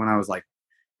remember when I was like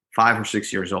 5 or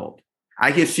 6 years old.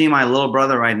 I can see my little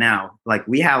brother right now. Like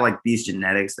we have like these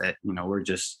genetics that, we're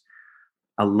just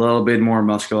a little bit more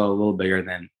muscular, a little bigger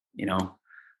than,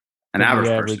 an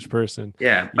average person.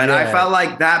 Yeah. But yeah. I felt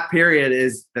like that period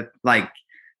is that like,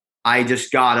 I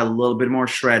just got a little bit more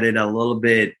shredded, a little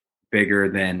bit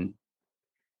bigger than,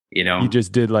 You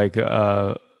just did like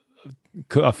a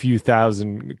few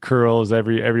thousand curls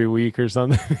every week or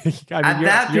something. At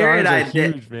that period, I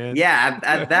did. Huge, man. Yeah,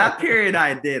 at that period,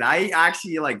 I did. I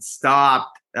actually like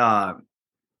stopped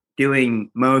doing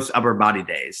most upper body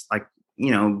days. Like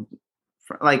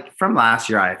like from last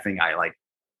year, I think I like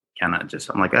kind of just.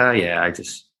 I'm like, oh yeah, I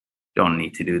just don't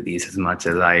need to do these as much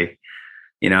as I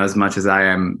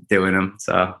am doing them.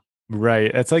 So.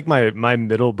 Right. It's like my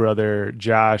middle brother,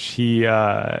 Josh,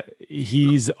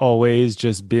 he's always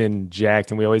just been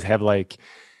jacked, and we always have like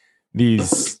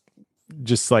these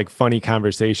just like funny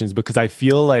conversations, because I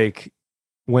feel like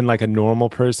when like a normal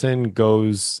person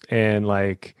goes and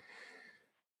like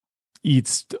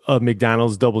eats a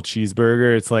McDonald's double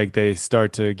cheeseburger, it's like they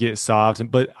start to get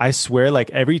soft. But I swear, like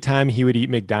every time he would eat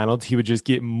McDonald's, he would just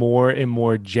get more and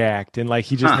more jacked. And like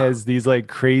he just has these like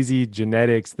crazy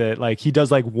genetics that like he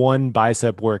does like one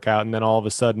bicep workout and then all of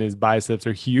a sudden his biceps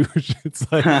are huge.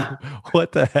 It's like,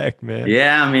 what the heck, man?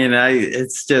 Yeah, I mean,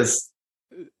 it's just.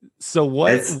 So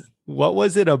what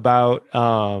was it about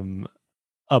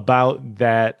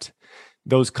that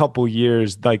those couple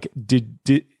years? Like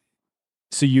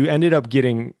so you ended up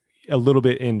getting a little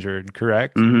bit injured,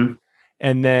 correct? Mm-hmm.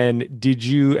 And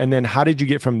then how did you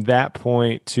get from that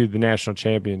point to the national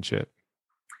championship?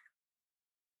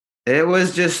 It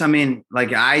was just,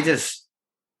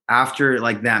 after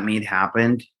like that meet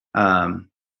happened, when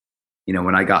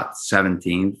I got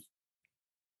 17th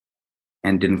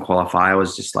and didn't qualify, I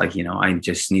was just like, I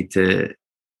just need to,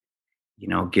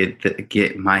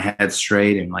 get my head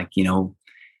straight and like,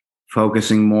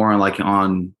 focusing more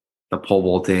on the pole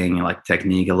vaulting and like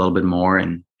technique a little bit more.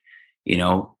 And,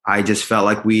 I just felt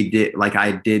like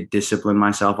I did discipline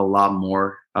myself a lot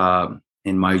more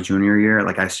in my junior year.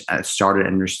 Like I started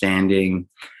understanding,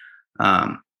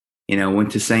 when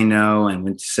to say no and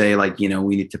when to say like, we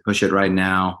need to push it right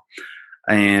now.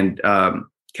 And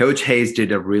Coach Hayes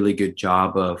did a really good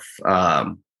job of,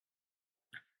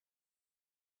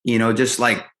 just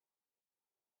like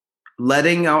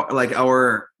letting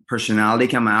our personality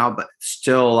come out, but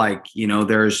still like,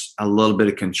 there's a little bit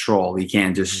of control. You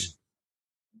can't just,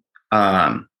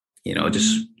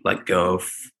 just let go of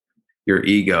your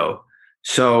ego.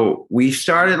 So we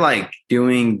started like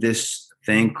doing this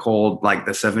thing called like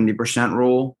the 70%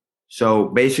 rule. So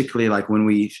basically like when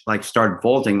we like started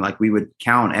vaulting, like we would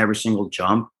count every single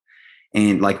jump,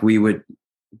 and like we would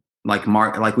like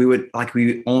mark, like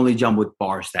we only jump with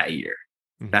bars that year.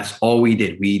 That's all we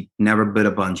did. We never built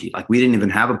a bungee. Like we didn't even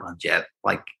have a bungee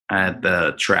at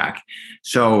the track.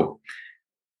 So,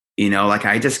 like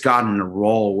I just got in a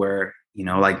role where,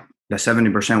 like the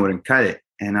 70% wouldn't cut it.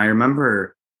 And I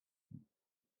remember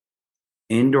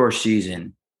indoor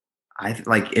season,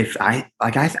 like if I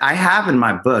have in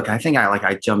my book, I think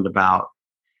I jumped about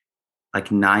like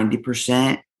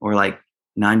 90% or like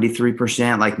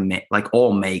 93%, like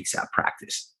all makes at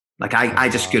practice. Like I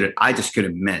just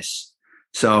couldn't miss.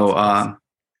 So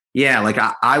yeah, like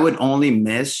I would only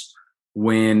miss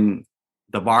when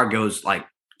the bar goes like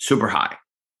super high.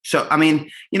 So I mean,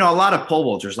 you know, a lot of pole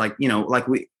vaulters, like, you know, like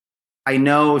I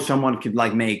know someone could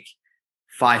like make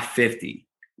 550,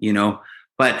 you know,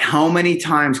 but how many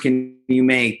times can you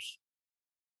make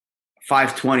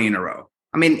 520 in a row?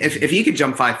 I mean, if you could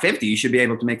jump 550, you should be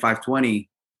able to make 520,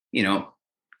 you know,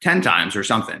 10 times or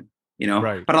something, you know.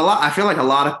 Right. But I feel like a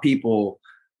lot of people,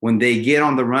 when they get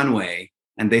on the runway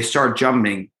and they start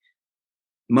jumping,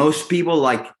 most people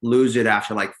like lose it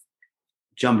after like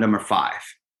jump number 5,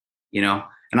 you know.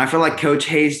 And I feel like Coach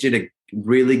Hayes did a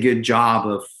really good job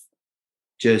of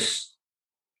just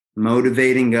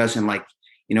motivating us and like,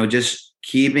 you know, just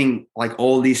keeping like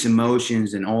all these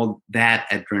emotions and all that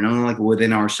adrenaline like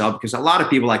within ourselves, because a lot of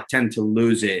people like tend to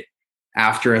lose it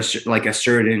after a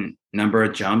certain number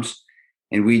of jumps.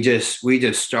 And we just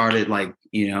started like,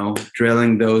 you know,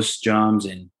 drilling those jumps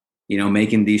and, you know,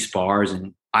 making these bars.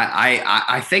 And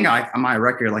I think on my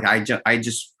record, like I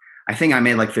think I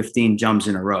made like 15 jumps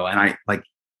in a row. And I like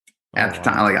at the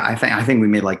time, like I think we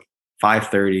made like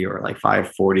 530 or like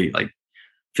 540, like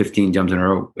 15 jumps in a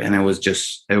row. And I was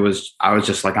just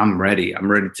like, I'm ready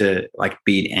to like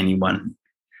beat anyone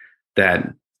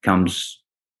that comes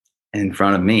in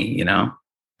front of me, you know?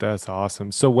 That's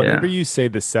awesome. So whenever you say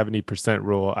the 70%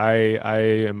 rule, I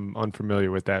am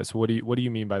unfamiliar with that. So what do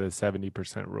you mean by the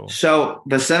 70% rule? So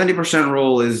the 70%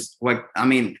 rule is what, I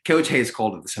mean, Coach Hayes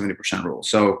called it the 70% rule.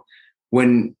 So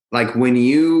when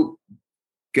you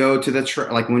go to the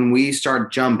like when we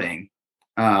start jumping,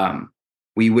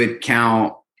 we would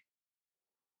count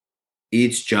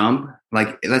each jump.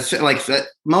 Like let's say like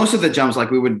most of the jumps,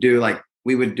 like we would do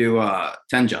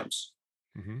 10 jumps.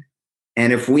 Mm-hmm.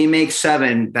 And if we make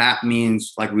 7, that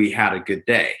means like we had a good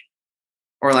day,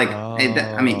 or like,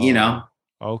 I mean, you know,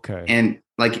 okay. And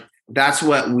like, that's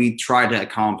what we try to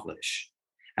accomplish.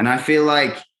 And I feel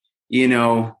like, you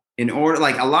know, in order,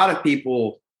 like a lot of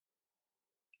people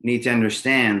need to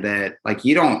understand that like,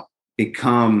 you don't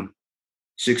become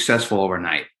successful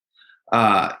overnight.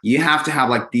 You have to have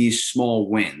like these small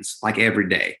wins, like every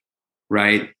day.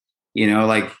 Right. You know,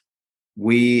 like,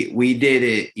 we did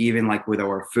it even like with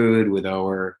our food, with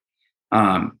our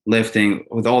lifting,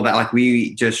 with all that. Like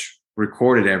we just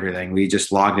recorded everything. We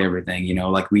just logged everything, you know,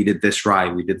 like we did this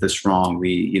right, we did this wrong.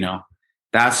 We, you know,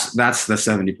 that's the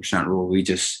 70% rule. We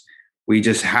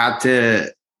just had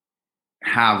to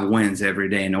have wins every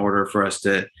day in order for us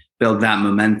to build that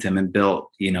momentum and build,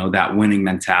 you know, that winning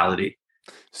mentality.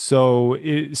 So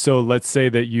let's say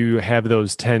that you have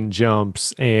those 10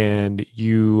 jumps and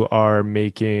you are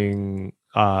making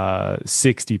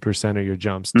 60% of your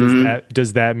jumps.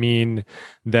 Does that mean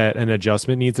that an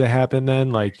adjustment needs to happen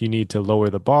then? Like you need to lower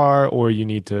the bar, or you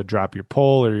need to drop your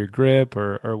pull or your grip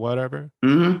or whatever?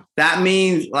 Mm-hmm. That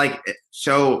means like,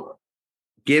 so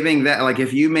giving that, like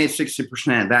if you made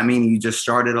 60%, that means you just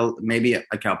started maybe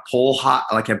like a pull hot,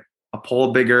 like a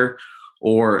pull bigger,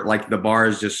 or like the bar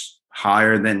is just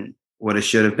higher than what it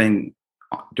should have been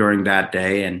during that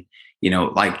day. And, you know,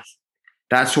 like,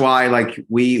 that's why like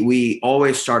we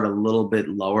always start a little bit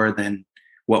lower than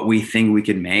what we think we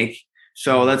can make.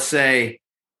 So let's say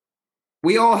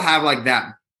we all have like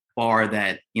that bar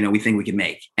that, you know, we think we can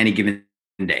make any given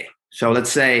day. So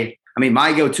let's say, I mean,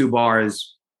 my go-to bar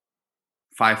is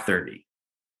 530.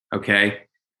 Okay.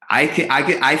 I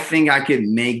think I could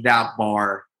make that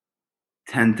bar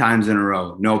 10 times in a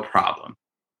row. No problem.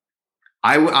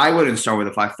 I wouldn't start with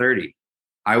a 530.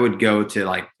 I would go to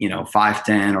like, you know,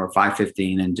 510 or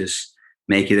 515 and just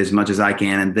make it as much as I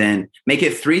can, and then make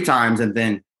it 3 times. And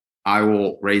then I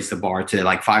will raise the bar to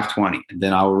like 520. And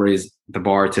then I will raise the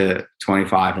bar to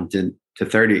 25 and to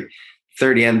 30.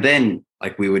 And then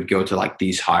like we would go to like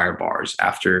these higher bars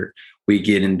after we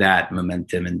get in that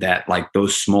momentum, and that like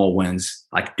those small wins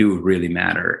like do really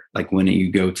matter. Like when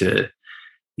you go to,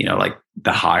 you know, like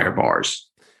the higher bars.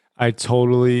 I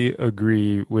totally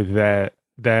agree with that.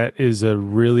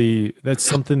 That's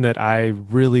something that I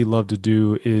really love to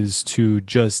do, is to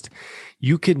just,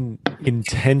 you can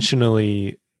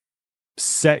intentionally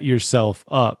set yourself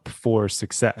up for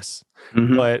success.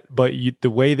 Mm-hmm. But the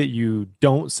way that you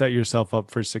don't set yourself up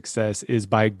for success is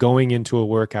by going into a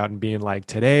workout and being like,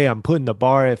 today I'm putting the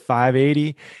bar at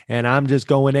 580 and I'm just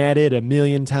going at it a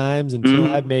million times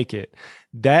until I make it.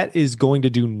 That is going to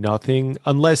do nothing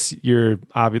unless you're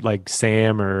like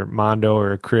Sam or Mondo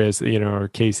or Chris, you know, or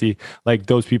Casey. Like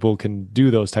those people can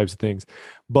do those types of things.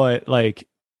 But like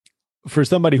for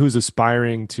somebody who's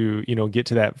aspiring to, get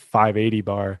to that 580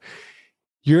 bar,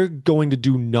 you're going to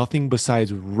do nothing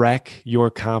besides wreck your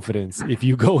confidence if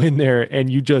you go in there and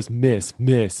you just miss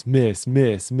Yeah.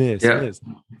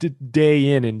 day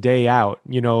in and day out.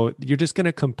 You're just going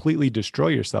to completely destroy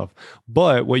yourself.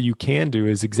 But what you can do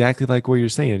is exactly like what you're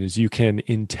saying, is you can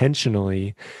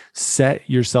intentionally set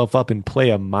yourself up and play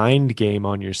a mind game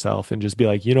on yourself and just be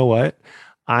like, you know what?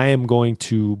 I am going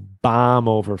to bomb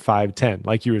over 510,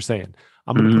 like you were saying.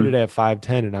 I'm going to put it at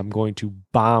 510 and I'm going to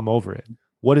bomb over it.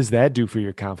 What does that do for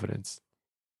your confidence?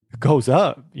 It goes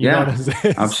up. You know what I'm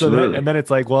saying? Absolutely. And then it's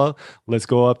like, well, let's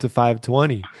go up to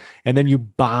 520. And then you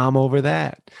bomb over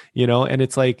that, and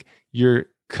it's like you're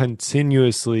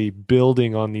continuously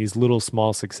building on these little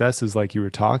small successes like you were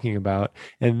talking about.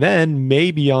 And then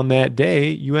maybe on that day,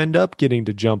 you end up getting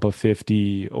to jump a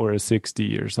 50 or a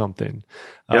 60 or something.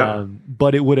 Yeah.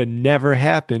 But it would have never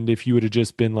happened if you would have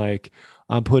just been like,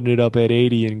 I'm putting it up at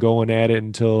 80 and going at it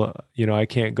until, I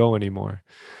can't go anymore.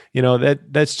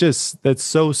 That's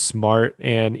so smart.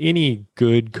 And any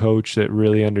good coach that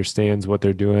really understands what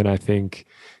they're doing, I think,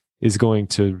 is going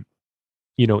to,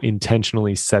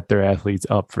 intentionally set their athletes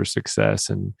up for success.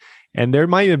 And there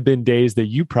might have been days that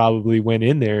you probably went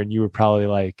in there and you were probably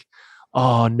like,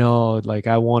 oh no, like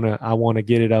I want to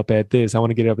get it up at this. I want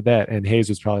to get it up at that. And Hayes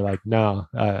was probably like, no,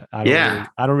 I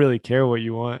don't really care what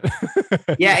you want.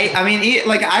 Yeah. I mean,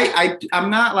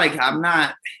 I'm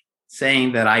not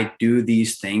saying that I do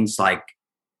these things like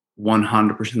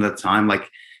 100% of the time. Like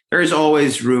there's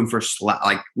always room for slack.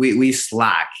 Like we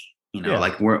slack,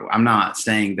 like I'm not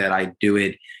saying that I do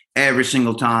it every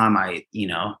single time. I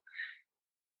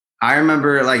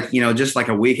remember just like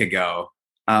a week ago,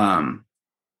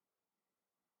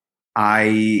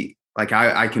 I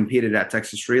competed at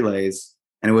Texas Relays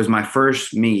and it was my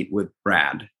first meet with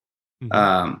Brad.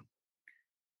 Mm-hmm.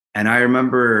 And I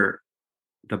remember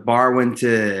the bar went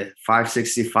to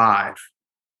 565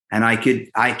 and I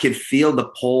could feel the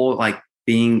pole like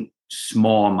being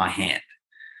small in my hand.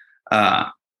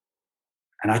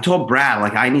 And I told Brad,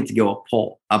 like, I need to go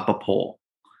up a pole.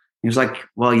 He was like,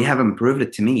 well, you haven't proved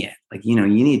it to me yet. Like, you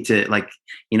need to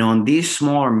in these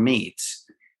smaller meets,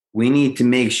 we need to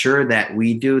make sure that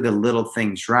we do the little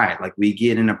things right. Like we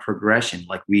get in a progression,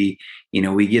 like we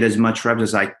get as much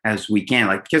reps as we can.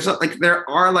 Like, because like there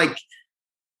are like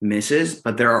misses,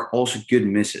 but there are also good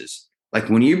misses. Like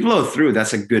when you blow through,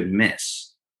 that's a good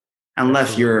miss.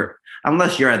 Unless you're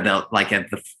at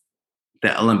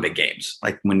the Olympic Games,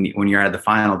 like when you're at the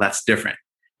final, that's different.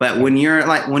 But when you're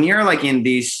like in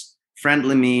these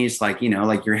friendly meets, like,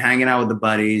 like you're hanging out with the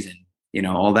buddies and,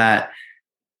 all that,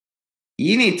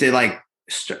 you need to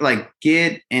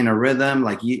get in a rhythm.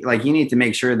 Like you need to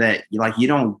make sure that you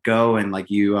don't go and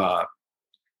you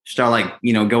start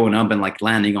going up and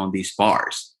landing on these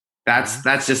bars.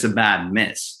 That's just a bad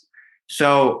miss.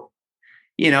 So,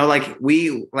 I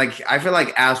feel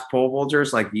like as pole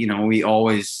vaulters, we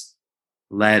always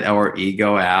let our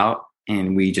ego out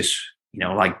and we just,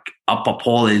 up a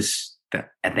pole is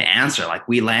at the answer. Like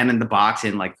we land in the box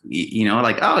and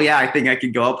oh yeah, I think I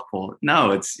could go up a pole.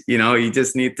 No, it's, you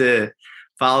just need to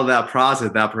follow that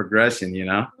process, that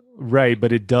progression, Right.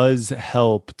 But it does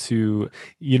help to,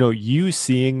 you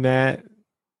seeing that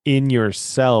in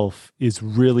yourself is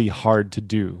really hard to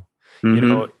do.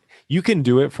 Mm-hmm. You can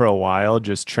do it for a while,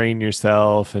 just train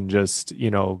yourself and just,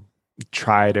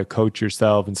 try to coach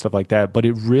yourself and stuff like that. But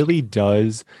it really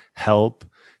does help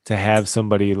to have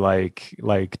somebody like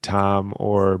Tom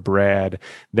or Brad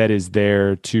that is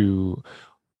there to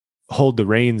hold the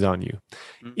reins on you.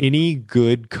 Mm-hmm. Any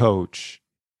good coach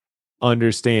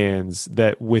understands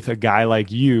that with a guy like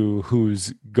you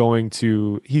who's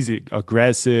he's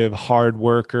aggressive, hard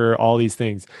worker, all these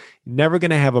things, never going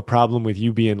to have a problem with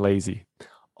you being lazy.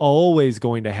 Always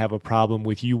going to have a problem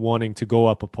with you wanting to go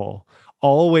up a pole.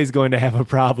 Always going to have a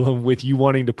problem with you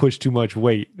wanting to push too much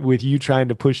weight, with you trying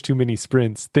to push too many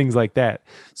sprints, things like that.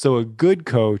 So a good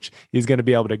coach is going to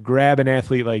be able to grab an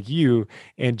athlete like you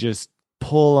and just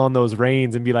pull on those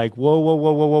reins and be like, whoa, whoa,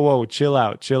 whoa, whoa, whoa, whoa, chill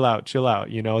out, chill out, chill out.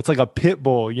 It's like a pit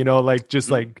bull, like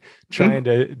trying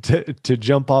to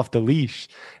jump off the leash.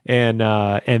 And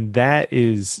that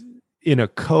is, in a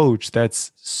coach,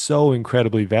 that's so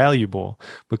incredibly valuable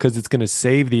because it's going to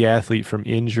save the athlete from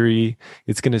injury.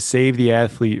 It's going to save the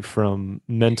athlete from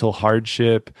mental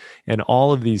hardship and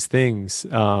all of these things.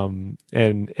 And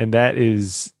that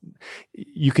is,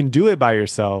 you can do it by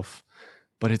yourself,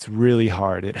 but it's really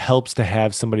hard. It helps to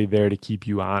have somebody there to keep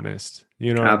you honest.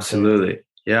 Absolutely.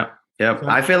 Yeah. Yep.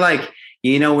 I feel like,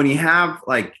 when you have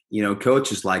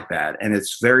coaches like that, and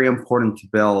it's very important to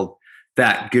build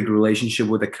that good relationship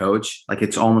with a coach. Like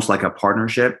it's almost like a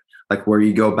partnership. like where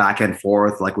you go back and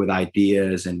forth, like with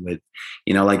ideas and with,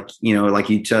 like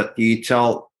you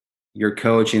tell your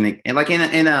coach and like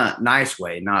in a nice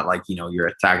way, not like, you're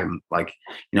attacking, like,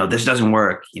 this doesn't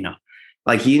work,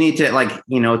 like you need to like,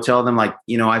 tell them like,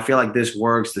 I feel like this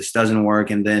works, this doesn't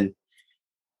work. And then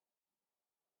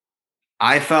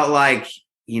I felt like,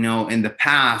 in the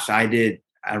past, I did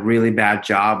a really bad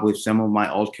job with some of my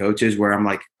old coaches where I'm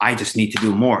like, I just need to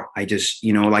do more. I just,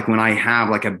 like when I have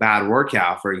like a bad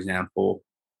workout, for example,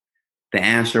 the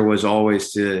answer was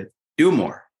always to do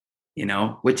more,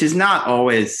 which is not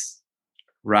always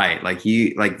right. Like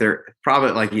they're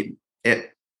probably like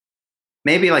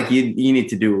maybe like you need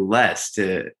to do less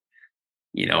to,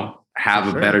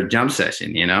 have a better jump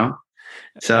session.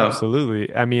 So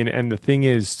absolutely. I mean, and the thing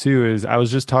is too, is I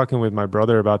was just talking with my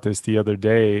brother about this the other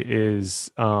day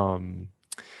is,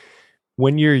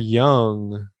 when you're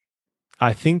young,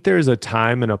 I think there's a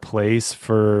time and a place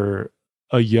for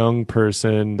a young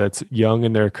person that's young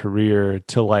in their career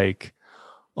to like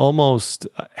almost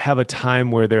have a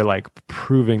time where they're like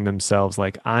proving themselves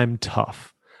like, I'm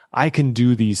tough. I can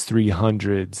do these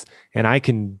 300s and I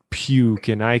can puke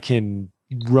and I can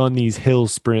run these hill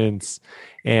sprints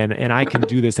and I can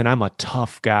do this and I'm a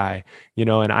tough guy,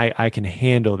 and I can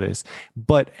handle this.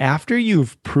 But after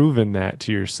you've proven that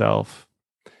to yourself,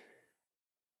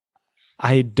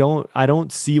 I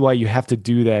don't see why you have to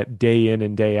do that day in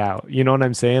and day out. You know what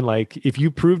I'm saying? Like if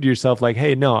you prove to yourself like,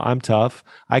 hey, no, I'm tough.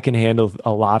 I can handle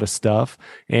a lot of stuff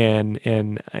and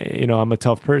I'm a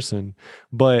tough person.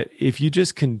 But if you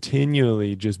just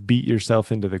continually just beat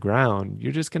yourself into the ground,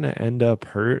 you're just going to end up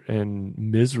hurt and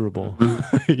miserable.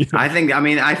 Mm-hmm. I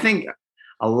think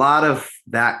a lot of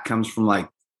that comes from like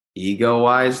ego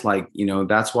wise, like,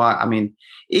 that's why,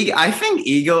 I think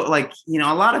ego, like,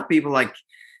 a lot of people like,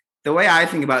 the way I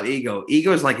think about ego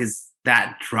is like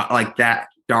that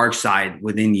dark side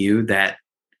within you that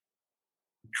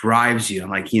drives you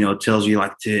and like, tells you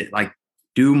like to like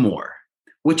do more,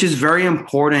 which is very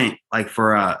important, like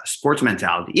for a sports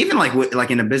mentality, even like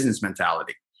in a business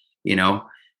mentality,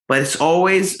 but it's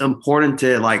always important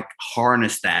to like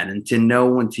harness that and to know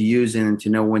when to use it and to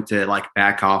know when to like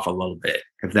back off a little bit,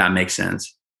 if that makes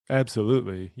sense.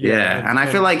 Absolutely. Yeah. And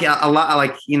I feel like a lot,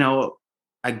 like,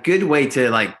 a good way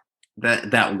to like,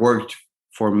 that worked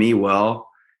for me well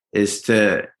is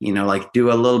to like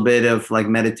do a little bit of like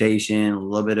meditation, a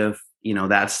little bit of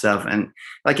that stuff, and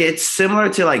like it's similar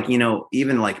to like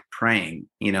even like praying.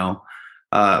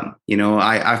 I've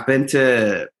been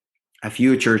to a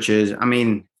few churches.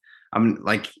 I'm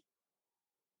like,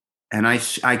 and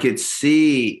I could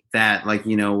see that like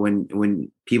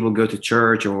when people go to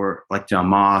church or like to a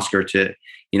mosque or to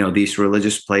these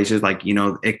religious places, like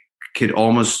it could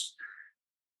almost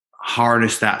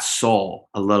harness that soul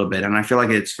a little bit. And I feel like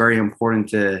it's very important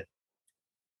to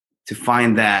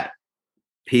find that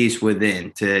peace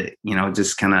within, to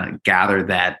just kind of gather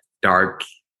that dark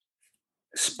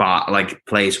spot, like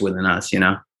place within us.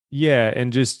 Yeah,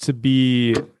 and just to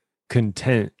be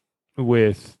content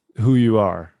with who you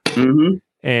are. Mm-hmm.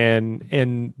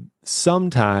 And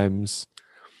sometimes,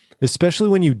 especially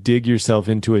when you dig yourself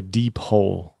into a deep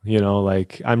hole,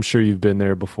 like I'm sure you've been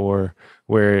there before,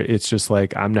 where it's just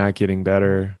like, I'm not getting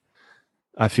better.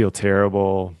 I feel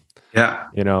terrible. Yeah.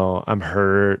 I'm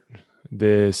hurt,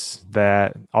 this,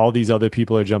 that, all these other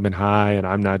people are jumping high and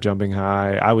I'm not jumping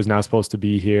high. I was not supposed to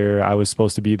be here. I was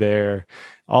supposed to be there.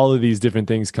 All of these different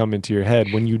things come into your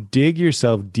head. When you dig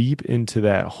yourself deep into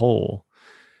that hole,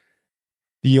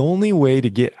 the only way to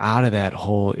get out of that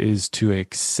hole is to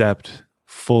accept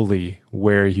fully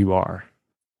where you are.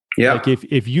 Yeah. Like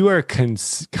if you are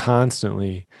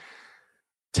constantly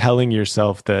telling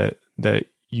yourself that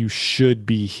you should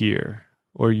be here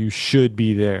or you should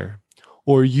be there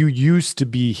or you used to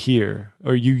be here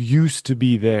or you used to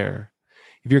be there,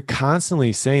 if you're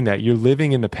constantly saying that, you're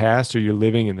living in the past or you're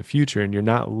living in the future and you're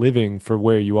not living for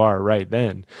where you are right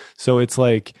then. So it's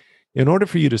like, in order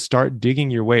for you to start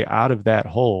digging your way out of that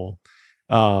hole,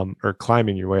 or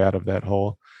climbing your way out of that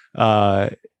hole,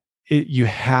 you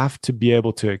have to be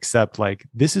able to accept like,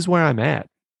 this is where I'm at.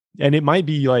 And it might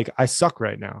be like, I suck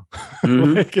right now.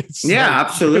 Mm-hmm. Like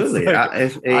absolutely.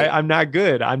 I'm not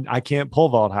good. I can't pole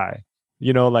vault high.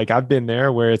 Like I've been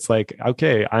there where it's like,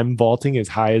 okay, I'm vaulting as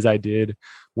high as I did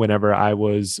whenever I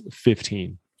was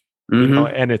 15.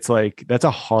 Mm-hmm. And it's like, that's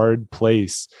a hard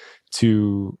place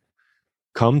to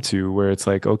come to, where it's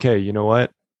like, okay, you know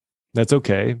what? That's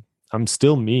okay. I'm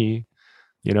still me.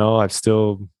 I've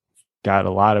still got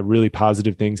a lot of really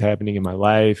positive things happening in my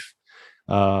life.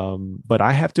 But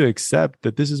I have to accept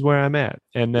that this is where I'm at.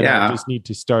 And then I just need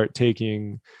to start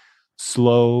taking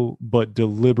slow but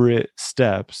deliberate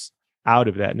steps out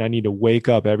of that. And I need to wake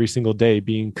up every single day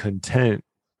being content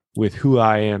with who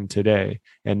I am today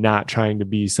and not trying to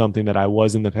be something that I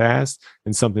was in the past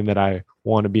and something that I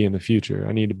want to be in the future.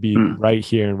 I need to be right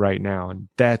here and right now. And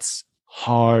that's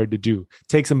hard to do. It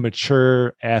takes a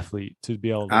mature athlete to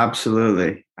be able to.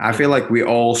 Absolutely. I feel like we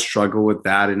all struggle with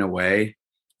that in a way,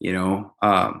 you know,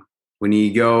 when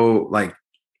you go like,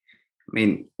 I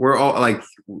mean, we're all like,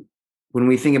 when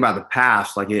we think about the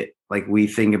past, like we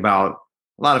think about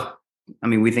a lot of, I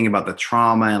mean, we think about the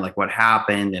trauma and like what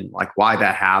happened and like why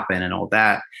that happened and all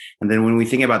that. And then when we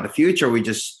think about the future, we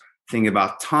just think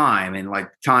about time, and like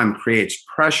time creates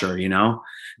pressure, you know?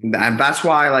 And that's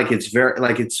why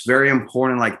it's very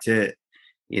important, like to,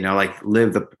 you know, like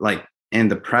live like in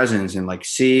the presence and like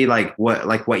see like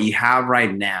what you have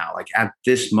right now, like at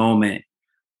this moment,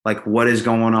 like what is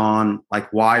going on,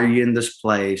 like why are you in this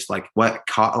place, like what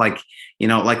you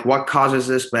know, like what causes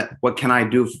this, but what can I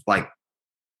do like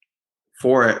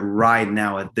for it right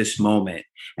now at this moment.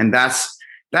 And that's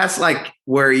like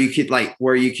where you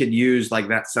could use like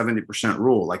that 70%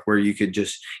 rule, like where you could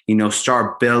just, you know,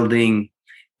 start building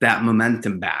that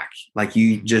momentum back. Like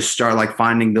you just start like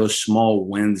finding those small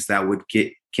wins that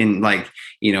can like,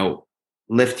 you know,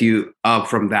 lift you up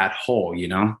from that hole, you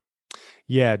know?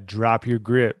 Yeah, drop your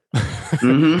grip.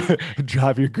 Mm-hmm.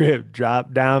 Drop your grip,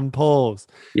 drop down pulls,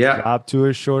 Yeah. drop to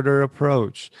a shorter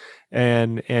approach,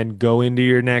 and go into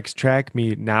your next track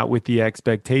meet not with the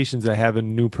expectations of having a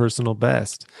new personal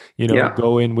best. You know, Yeah.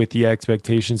 go in with the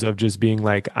expectations of just being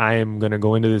like, I am going to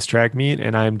go into this track meet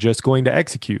and I'm just going to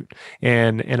execute,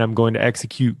 and I'm going to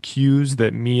execute cues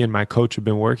that me and my coach have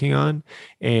been working on,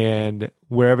 and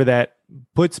wherever that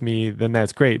puts me, then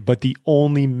that's great. But the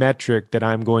only metric that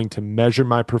I'm going to measure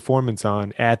my performance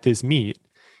on at this meet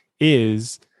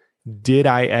is, did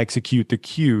I execute the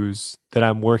cues that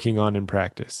I'm working on in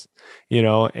practice? You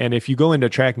know, and if you go into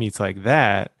track meets like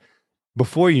that,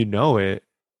 before you know it,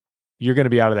 you're going to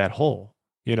be out of that hole,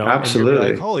 you know, and you're like,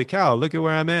 Absolutely. holy cow, look at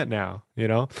where I'm at now, you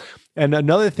know? And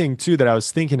another thing too that I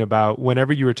was thinking about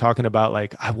whenever you were talking about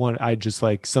like, I just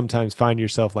like sometimes find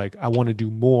yourself like, I want to do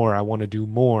more. I want to do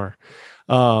more.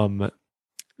 Um,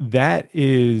 that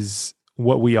is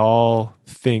what we all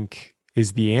think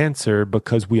is the answer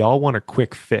because we all want a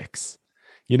quick fix.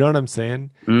 You know what I'm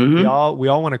saying? Mm-hmm. We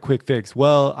all want a quick fix.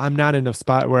 Well, I'm not in a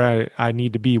spot where I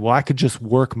need to be. Well, I could just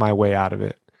work my way out of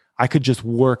it. I could just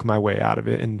work my way out of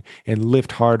it and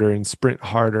lift harder and sprint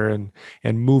harder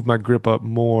and move my grip up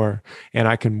more, and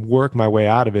I can work my way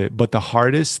out of it. But the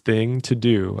hardest thing to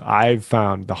do, I've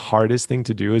found the hardest thing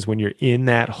to do is when you're in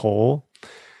that hole,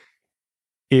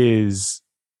 is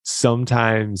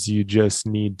sometimes you just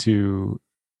need to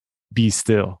be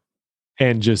still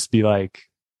and just be like,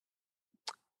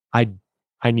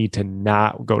 I need to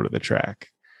not go to the track,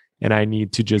 and I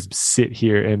need to just sit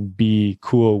here and be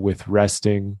cool with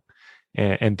resting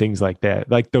and things like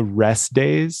that. Like the rest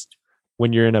days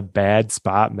when you're in a bad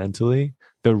spot mentally,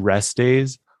 the rest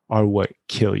days are what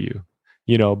kill you,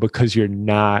 you know, because you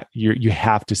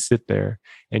have to sit there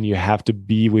and you have to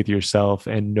be with yourself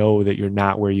and know that you're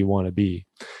not where you want to be.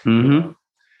 You Mm-hmm. know,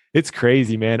 it's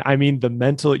crazy, man. I mean, the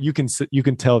mental, you can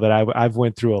tell that I've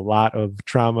went through a lot of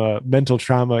mental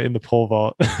trauma in the pole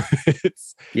vault.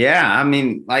 Yeah. I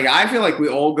mean, like, I feel like we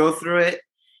all go through it.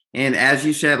 And as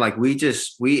you said, like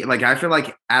I feel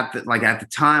like at the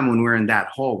time when we're in that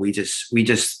hole,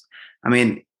 I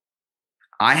mean,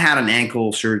 I had an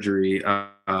ankle surgery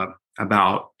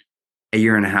about a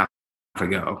year and a half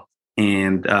ago,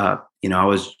 and you know, I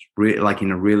was like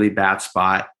in a really bad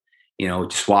spot. You know,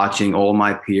 just watching all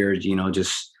my peers, you know,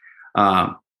 just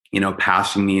you know,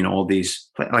 passing me and all these,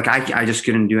 like I just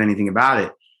couldn't do anything about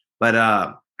it. But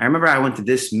I remember I went to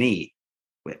this meet.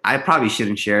 I probably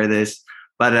shouldn't share this,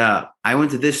 but I went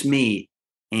to this meet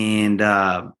and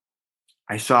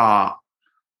I saw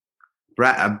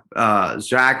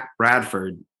Zach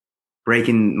Bradford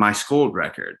breaking my school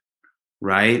record,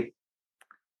 right?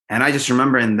 And I just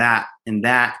remember in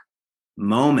that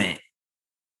moment,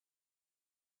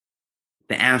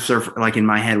 the answer like in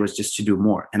my head was just to do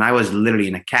more. And I was literally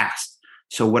in a cast.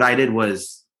 So what I did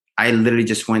was I literally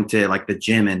just went to like the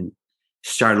gym and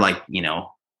started like, you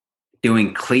know,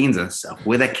 doing cleans and stuff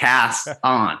with a cast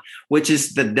on, which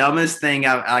is the dumbest thing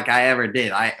I ever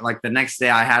did. I like the next day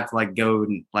I had to like go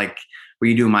and like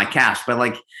redo my cast, but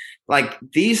like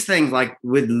these things like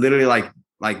would literally like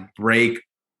break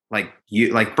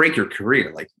break your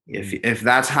career. Like if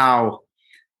that's how,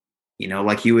 you know,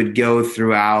 like you would go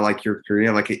throughout like your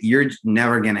career, like you're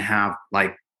never gonna have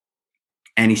like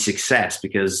any success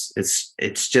because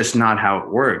it's just not how it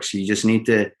works. You just need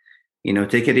to, you know,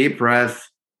 take a deep breath,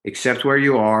 accept where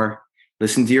you are,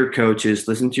 listen to your coaches,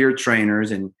 listen to your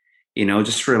trainers, and,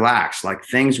 just relax. Like,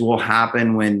 things will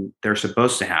happen when they're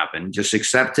supposed to happen. Just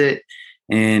accept it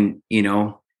and,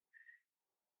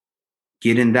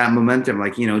 get in that momentum.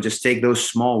 Like, just take those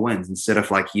small wins instead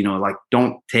of like,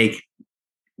 don't take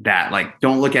that, like,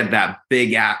 don't look at that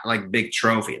big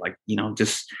trophy. Like,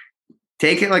 just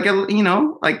take it like like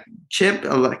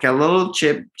like a little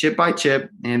chip by chip,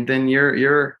 and then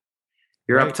you're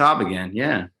Right. up top again.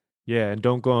 Yeah. Yeah. And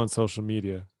don't go on social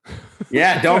media.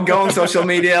 Yeah. Don't go on social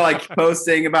media, like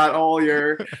posting about all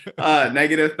your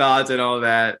negative thoughts and all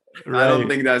that. Right. I don't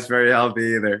think that's very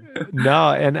healthy either.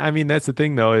 No. And I mean, that's the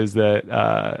thing though, is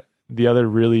that the other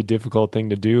really difficult thing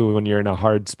to do when you're in a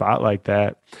hard spot like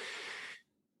that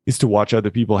is to watch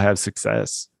other people have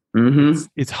success. Mm-hmm.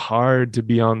 It's hard to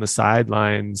be on the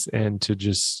sidelines and to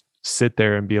just sit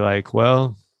there and be like,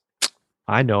 well,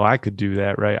 I know I could do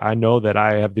that, right? I know that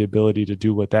I have the ability to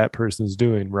do what that person's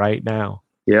doing right now.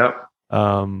 Yep.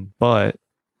 But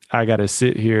I got to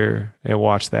sit here and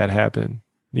watch that happen,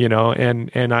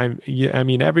 and I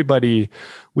mean, everybody,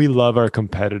 we love our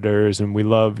competitors and we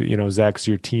love, Zach's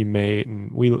your teammate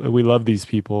and we love these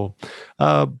people.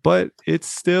 But it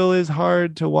still is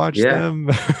hard to watch them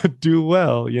do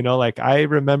well. Like I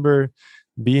remember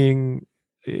being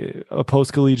a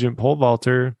post-collegiate pole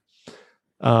vaulter,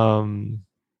 and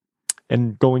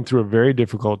going through a very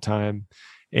difficult time,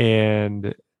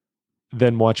 and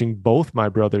then watching both my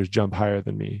brothers jump higher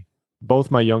than me.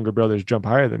 Both my younger brothers jump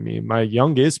higher than me. My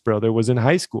youngest brother was in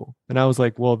high school, and I was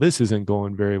like, "Well, this isn't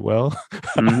going very well."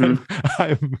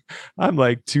 Mm-hmm. I'm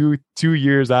like two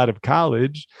years out of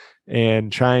college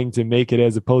and trying to make it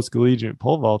as a post-collegiate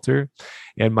pole vaulter,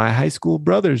 and my high school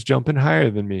brother's jumping higher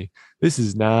than me. This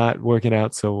is not working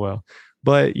out so well.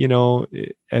 But,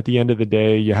 at the end of the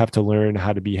day, you have to learn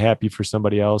how to be happy for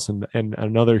somebody else. And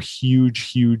another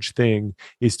huge thing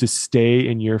is to stay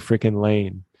in your freaking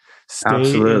lane.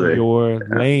 Stay in your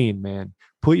lane, man.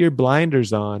 Put your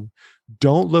blinders on.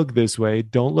 Don't look this way.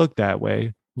 Don't look that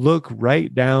way. Look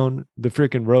right down the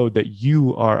freaking road that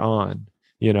you are on,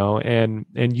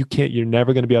 and you're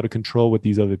never going to be able to control what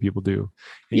these other people do.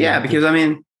 Yeah. Because I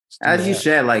mean, as you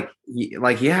said, like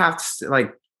you have to,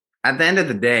 like, at the end of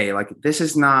the day, like, this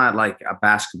is not like a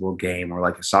basketball game or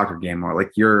like a soccer game, or like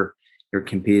you're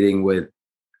competing with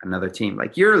another team.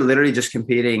 Like, you're literally just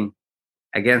competing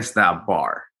against that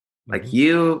bar, like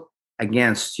you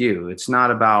against you. It's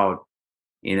not about,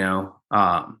 the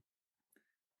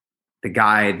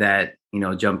guy that,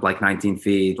 jumped like 19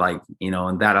 feet, like,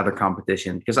 in that other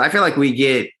competition. Because I feel like we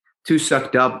get too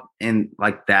sucked up in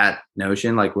like that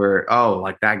notion, like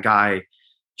like that guy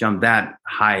jump that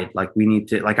height, like I need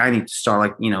to start,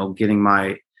 like, getting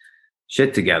my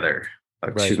shit together.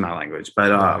 Excuse my language, but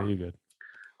you're good.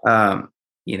 I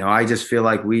just feel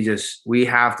like we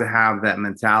have to have that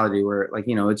mentality where, like,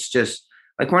 it's just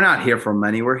like, we're not here for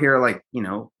money. We're here, like,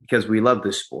 because we love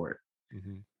this sport.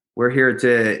 Mm-hmm. We're here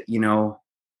to,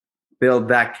 build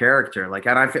that character. Like,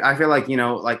 and I feel like,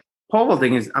 like, pole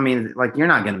vaulting is, I mean, like, you're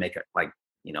not going to make it like,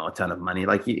 a ton of money.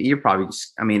 Like, you probably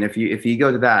just, I mean, if you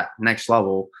go to that next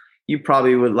level, you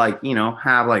probably would, like,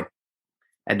 have like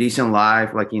a decent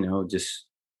life, like, just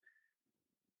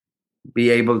be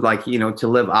able, like, to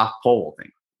live off pole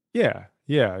vaulting. Yeah.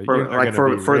 For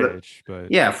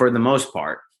the most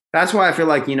part. That's why I feel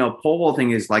like, pole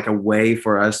vaulting is like a way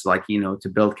for us, like, to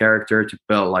build character, to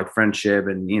build like friendship,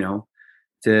 and,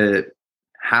 to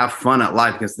have fun at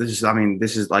life. Because this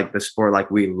is like the sport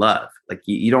like we love. Like,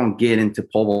 you don't get into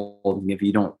pole vaulting if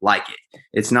you don't like it.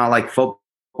 It's not like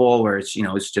football where it's,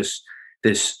 it's just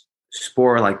this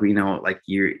sport, like, like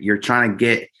you're trying to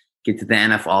get to the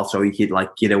NFL so you could,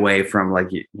 like, get away from, like,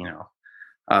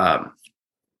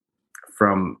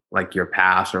 from like your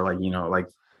past, or like, like,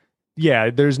 yeah,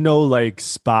 there's no like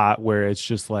spot where it's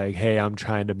just like, hey, I'm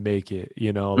trying to make it,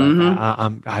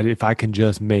 like if I can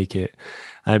just make it.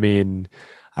 I mean,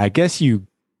 I guess you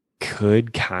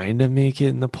could kind of make it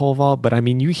in the pole vault, but I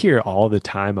mean, you hear all the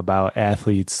time about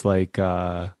athletes like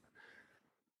this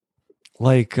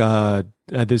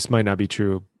might not be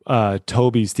true.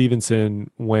 Toby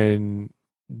Stevenson, when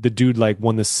the dude like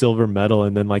won the silver medal,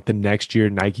 and then like the next year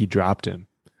Nike dropped him.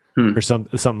 Or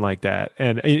something like that.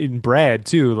 And in Brad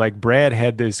too, like Brad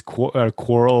had this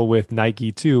quarrel with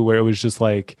Nike too, where it was just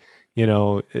like,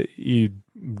 you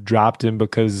dropped him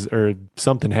because, or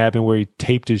something happened where he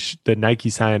taped the Nike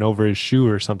sign over his shoe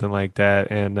or something like that.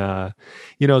 And,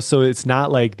 so it's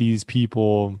not like these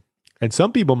people, and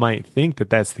some people might think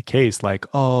that that's the case. Like,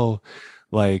 oh,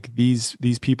 like these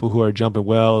people who are jumping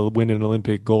well, winning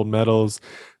Olympic gold medals,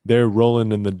 they're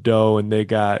rolling in the dough and they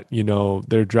got,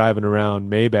 they're driving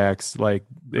around Maybachs. Like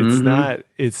Mm-hmm.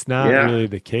 it's not Yeah. really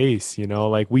the case,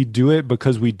 like we do it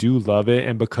because we do love it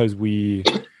and because we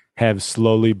have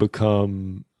slowly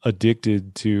become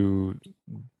addicted to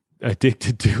it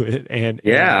Yeah, and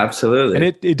absolutely.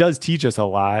 it does teach us a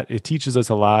lot. It teaches us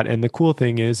a lot. And the cool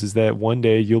thing is that one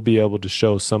day you'll be able to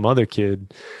show some other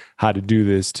kid how to do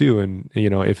this too. And,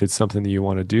 if it's something that you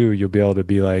want to do, you'll be able to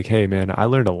be like, hey, man, I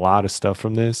learned a lot of stuff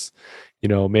from this.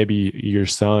 Maybe your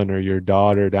son or your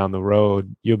daughter down the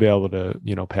road, you'll be able to,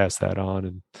 pass that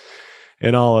on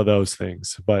and all of those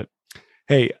things. But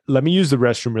hey, let me use the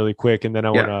restroom really quick and then I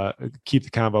want Yeah. to keep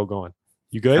the convo going.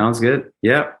 You good? Sounds good.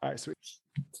 Yep. All right, sweet.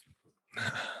 All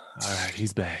right,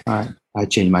 he's back. All right. I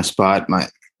changed my spot. My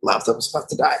laptop was about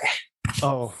to die.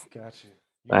 Oh, got you.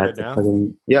 You I had good to now? put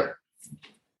in. Yep.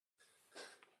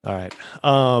 All right.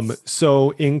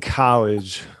 So in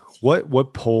college,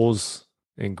 what pulls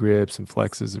and grips and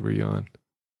flexes were you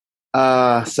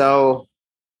on? So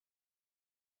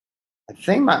I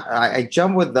think I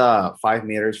jump with 5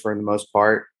 meters for the most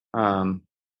part.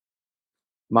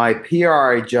 My PR,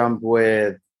 I jumped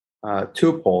with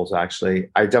two poles actually.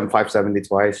 I jumped 570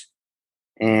 twice,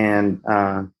 and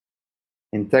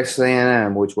in Texas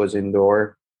A&M, which was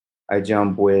indoor, I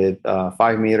jumped with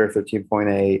 5 meter,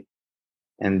 13.8,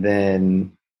 and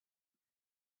then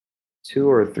 2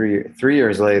 or 3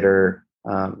 years later,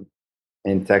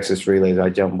 in Texas relays, I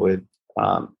jumped with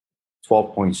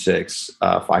 12.6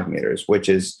 5 meters, which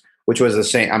was the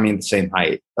same. I mean, the same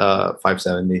height,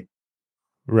 570.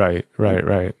 Right, right,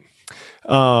 right.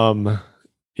 Um,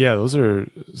 yeah, those are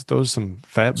some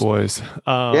fat boys.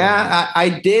 Yeah,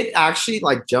 I did actually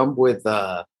like jump with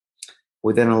an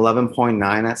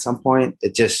 11.9 at some point.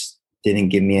 It just didn't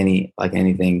give me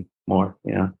anything more.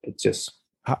 It just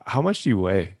How much do you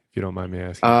weigh, if you don't mind me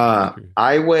asking?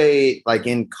 I weighed like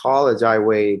in college. I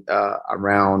weighed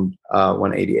around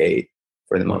 188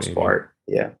 for the most 180. part.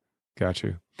 Yeah. Got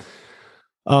you.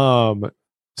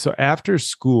 So after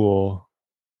school,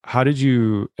 how did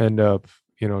you end up,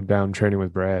 down training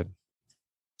with Brad?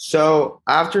 So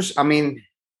after, I mean,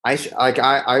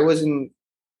 I was in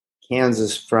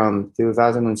Kansas from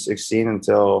 2016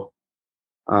 until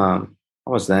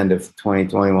almost the end of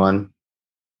 2021, which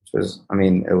was, I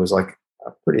mean, it was like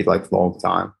a pretty like long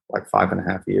time, like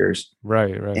 5.5 years,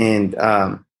 Right, right. and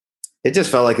it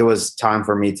just felt like it was time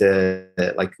for me to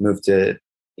like move to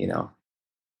you know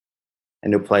a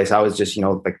new place. I was just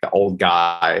like the old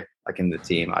guy like in the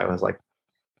team. I was like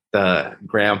the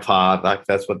grandpa, like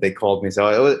that's what they called me.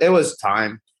 So it was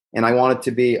time, and I wanted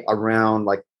to be around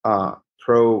like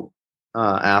pro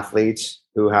athletes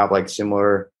who have like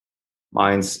similar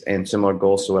minds and similar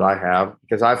goals to what I have,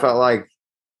 because I felt like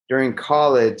during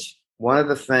college one of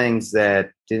the things that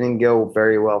didn't go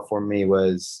very well for me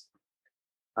was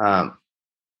um,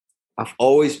 I've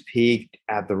always peaked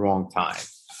at the wrong time,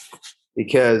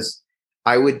 because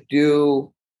I would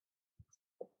do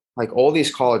like all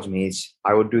these college meets.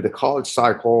 I would do the college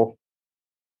cycle,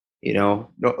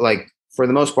 like for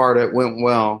the most part, it went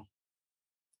well.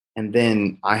 And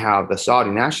then I have the Saudi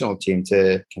national team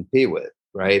to compete with,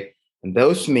 right? And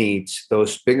those meets,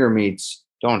 those bigger meets,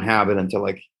 don't have it until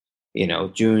like,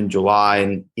 June, July,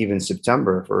 and even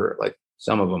September for like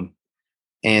some of them.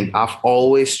 And I've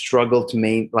always struggled to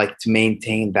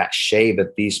maintain that shape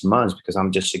at these months because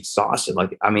I'm just exhausted.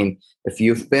 Like, I mean, if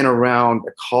you've been around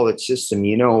a college system,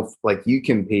 like you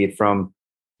compete from,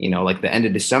 like the end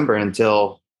of December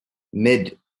until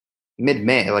mid mid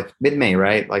May, like mid May,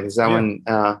 right? Like, is that Yeah, when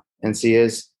NC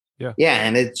is? yeah. Yeah,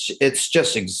 and it's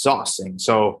just exhausting.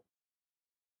 So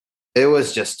it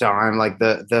was just time. Like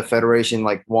the federation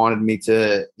like wanted me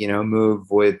to move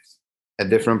with a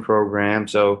different program.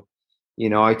 So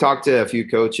I talked to a few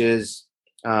coaches.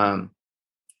 Um,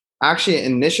 Actually,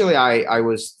 initially, I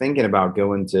was thinking about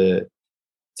going to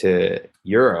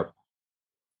Europe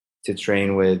to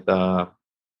train with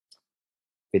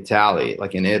Vitali,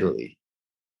 like in Italy.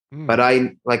 But Mm.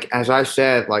 I like, as I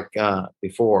said like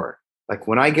before, like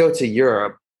when I go to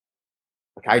Europe,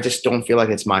 like I just don't feel like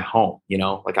it's my home.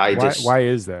 Like Why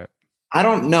is that? I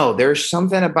don't know. There's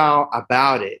something about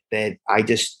it that I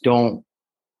just don't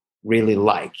really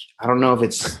like. I don't know if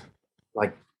it's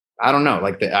like I don't know,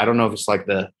 like I don't know if it's like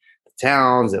the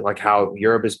towns that like how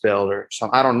Europe is built or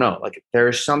something. I don't know. Like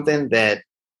there's something that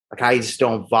like I just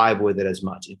don't vibe with it as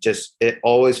much. It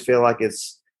always feel like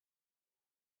it's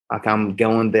like I'm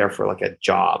going there for like a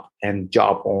job and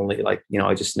job only. Like,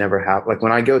 I just never have like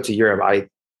when I go to Europe, I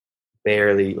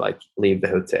barely like leave the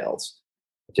hotels.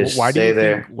 Just stay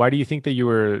there. Why do you think that you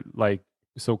were like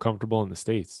so comfortable in the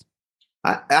States?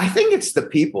 I think it's the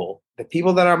people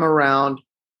that I'm around.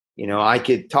 You know, I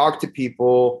could talk to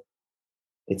people.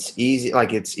 It's easy,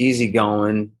 like it's easy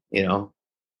going, you know.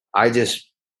 I just,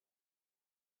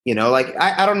 you know, like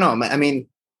I don't know. I mean,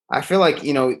 I feel like,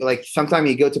 you know, like sometimes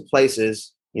you go to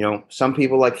places, you know, some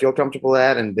people like feel comfortable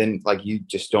at, and then like you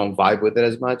just don't vibe with it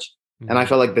as much. And I Mhm.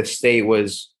 felt like the state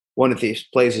was one of these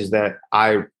places that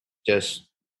I just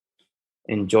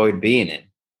enjoyed being in,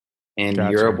 and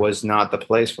Europe Gotcha. was not the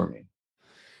place for me.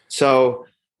 So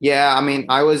yeah, I mean,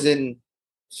 I was in.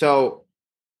 So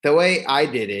the way I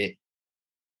did it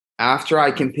after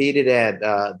I competed at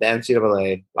the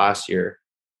NCAA last year,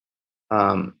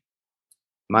 um,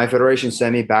 my federation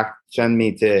sent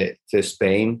me to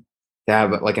Spain to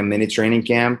have like a mini training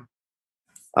camp.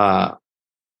 Uh,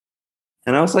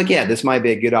 and I was like, yeah, this might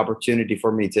be a good opportunity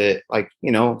for me to like,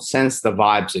 you know, sense the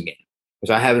vibes again.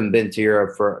 Because I haven't been to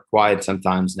Europe for quite some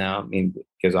times now. I mean,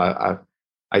 because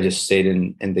I just stayed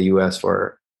in the US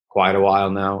for quite a while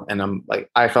now. And I'm like,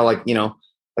 I felt like, you know,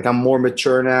 like I'm more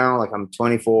mature now, like I'm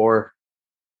 24.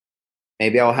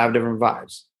 Maybe I'll have different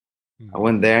vibes. I Mhm.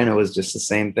 went there and it was just the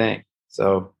same thing.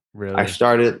 So I Really?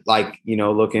 started like, you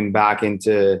know, looking back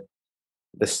into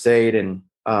the state, and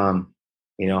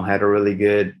you know, had a really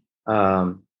good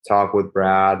talk with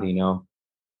Brad. You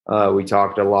know, we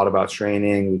talked a lot about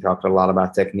training, we talked a lot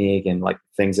about technique and like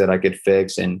things that I could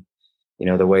fix, and you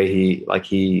know, the way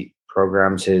he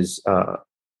programs his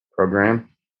program.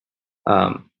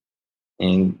 Um,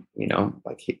 and you know,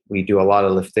 like we do a lot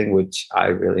of lifting, which I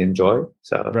really enjoy.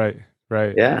 So Right.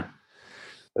 Right. yeah,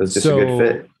 it was just a good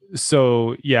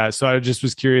So fit. yeah, so I just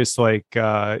was curious, like,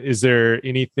 is there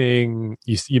anything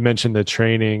you mentioned the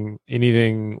training,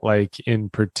 anything like in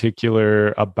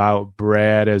particular about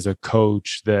Brad as a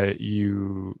coach that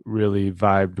you really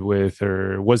vibed with,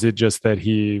 or was it just that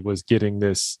he was getting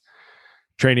this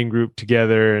training group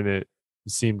together and it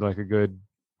seemed like a good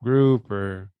group,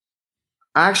 or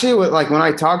Actually, like when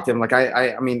I talked to him, like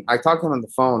I mean, I talked to him on the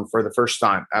phone for the first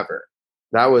time ever.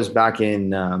 That was back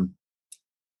in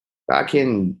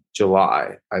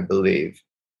July, I believe.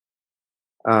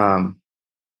 Um,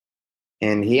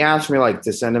 and he asked me like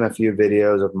to send him a few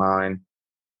videos of mine,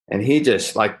 and he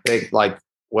just like picked like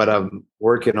what I'm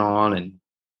working on, and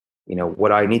you know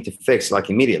what I need to fix like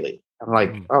immediately. I'm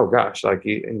like, Mm, oh gosh, like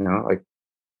you know, like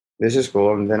this is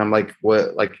cool. And then I'm like,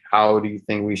 what, like, how do you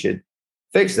think we should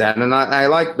fix that? And I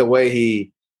like the way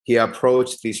he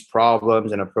approached these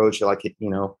problems and approached like, you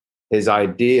know, his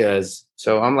ideas.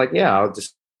 So I'm like, yeah, I'll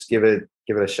just give it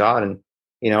a shot. And,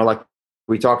 you know, like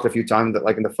we talked a few times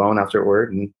like in the phone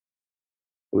afterward, and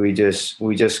we just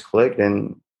clicked,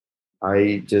 and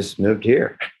I just moved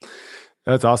here.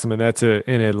 that's awesome. And that's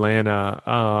in Atlanta.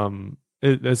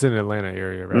 That's in Atlanta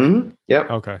area, right?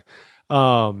 Yep. Okay.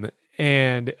 Um,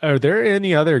 and are there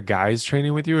any other guys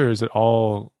training with you, or is it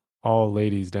all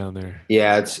ladies down there?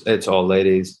 Yeah, it's all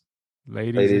ladies,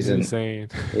 Ladies ladies, and and Hussein.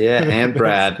 yeah, and That's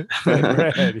Brad. and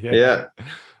Brad, yeah. Yeah.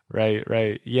 Right,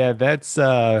 right. Yeah, that's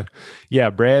yeah,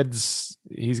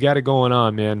 he's got it going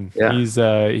on, man. Yeah.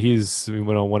 He's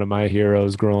one of my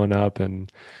heroes growing up,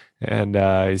 and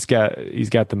he's got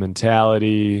the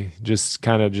mentality, just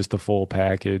kind of just the full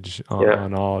package Yeah.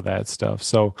 on all of that stuff.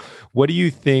 So, what do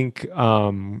you think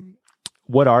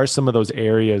what are some of those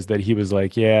areas that he was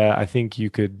like, yeah, I think you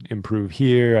could improve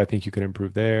here, I think you could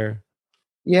improve there?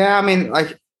 Yeah, I mean,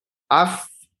 like I've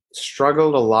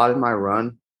struggled a lot in my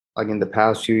run, like in the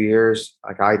past few years.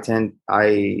 Like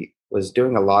I was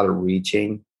doing a lot of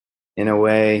reaching in a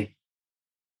way,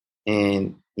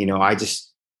 and you know, I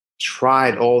just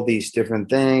tried all these different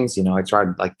things. You know, I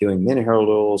tried like doing mini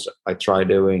hurdles. I tried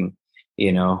doing,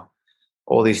 you know,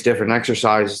 all these different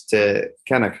exercises to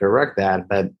kind of correct that,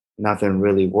 but nothing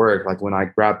really worked. Like when I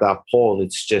grabbed that pole,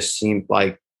 it just seemed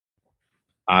like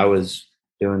I was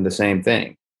doing the same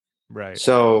thing. Right.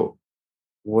 So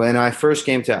when I first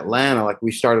came to Atlanta, like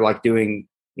we started like doing,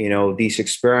 you know, these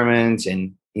experiments,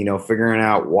 and, you know, figuring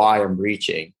out why I'm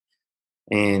reaching.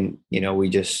 And, you know, we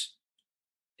just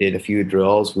did a few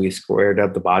drills. We squared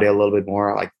up the body a little bit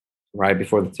more, like right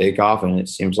before the takeoff. And it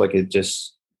seems like it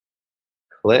just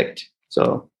clicked.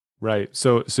 So Right.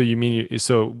 So you mean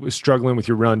so struggling with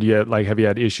your run, do you like have you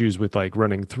had issues with like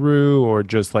running through or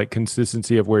just like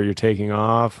consistency of where you're taking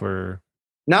off or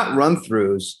not run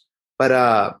throughs, but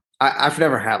I've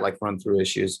never had like run through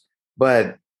issues,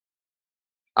 but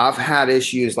I've had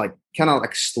issues like kind of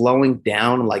like slowing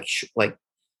down, like like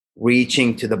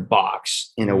reaching to the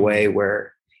box in a way Mm,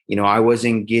 where, you know, I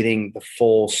wasn't getting the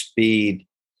full speed,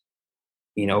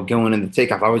 you know, going in the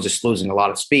takeoff. I was just losing a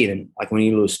lot of speed. And like when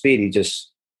you lose speed, you just,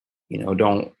 you know,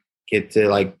 don't get to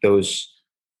like those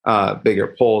bigger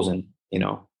pulls and, you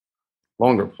know,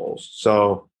 longer pulls.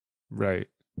 So right.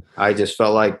 I just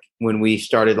felt like when we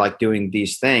started like doing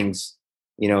these things,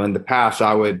 you know, in the past,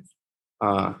 I would,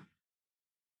 like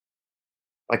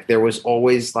there was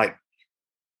always like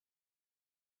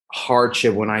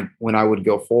hardship when I would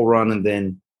go full run and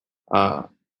then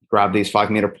grab these 5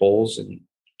 meter poles and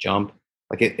jump.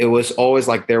 Like it was always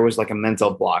like there was like a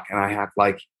mental block, and I had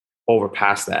like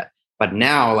overpass that. But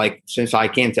now, like since I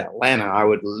came to Atlanta, I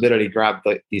would literally grab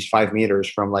these 5 meters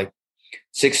from like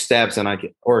 6 steps, and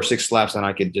 6 lefts, and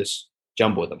I could just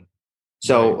jump with them.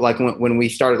 So like when we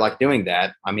started like doing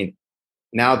that, I mean,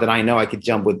 now that I know I could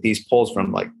jump with these poles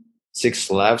from like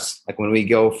 6 lefts, like when we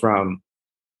go from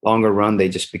longer run, they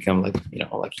just become like, you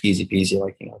know, like easy peasy,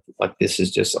 like, you know, like this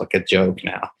is just like a joke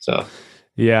now. So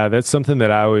yeah, that's something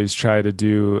that I always try to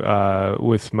do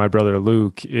with my brother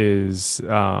Luke is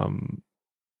I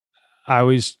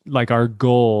always like, our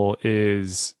goal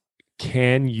is,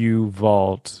 can you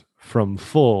vault from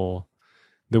full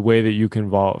the way that you can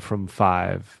vault from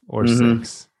 5 or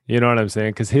 6? You know what I'm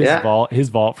saying? Because his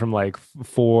vault from like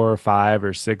 4 or 5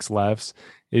 or 6 lefts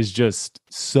is just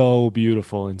so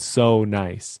beautiful and so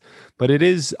nice. But it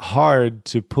is hard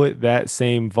to put that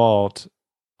same vault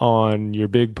on your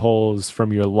big poles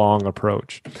from your long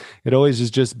approach. It always has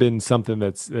just been something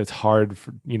that's hard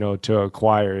for, you know, to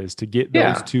acquire, is to get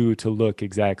those two to look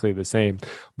exactly the same.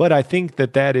 But I think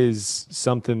that is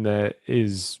something that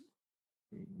is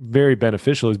very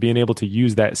beneficial, is being able to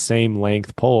use that same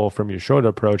length pole from your short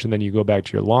approach, and then you go back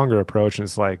to your longer approach and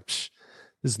it's like, this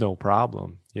is no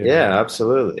problem. Yeah,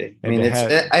 absolutely. I mean,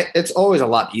 it's always a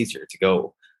lot easier to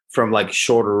go from like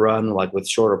shorter run, like with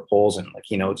shorter poles, and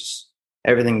like, you know, just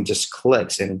everything just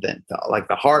clicks. And then like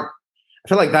the heart, I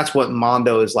feel like that's what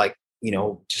Mondo is like, you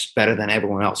know, just better than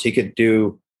everyone else. He could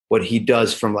do what he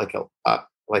does from like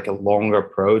a longer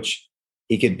approach.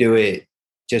 He could do it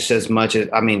just as much as,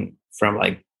 I mean, from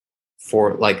like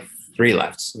 3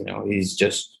 lefts, you know, he's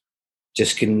just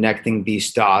connecting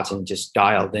these dots and just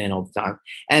dialed in all the time.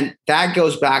 And that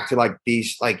goes back to like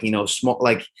these, like, you know, small,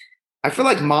 like, I feel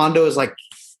like Mondo, like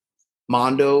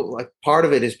part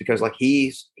of it is because like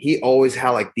he always had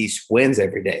like these wins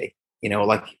every day, you know,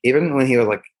 like even when he was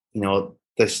like, you know,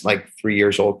 this like 3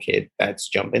 years old kid that's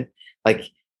jumping, like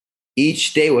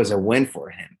each day was a win for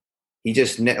him. He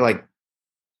just like,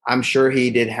 I'm sure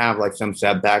he did have like some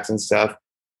setbacks and stuff,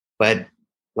 but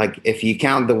like if you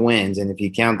count the wins and if you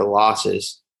count the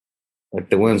losses, like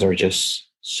the wins are just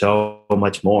so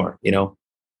much more, you know?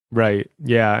 Right.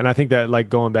 Yeah. And I think that, like,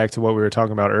 going back to what we were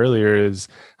talking about earlier, is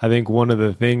I think one of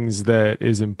the things that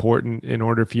is important in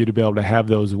order for you to be able to have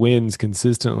those wins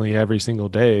consistently every single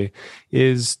day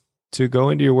is to go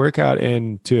into your workout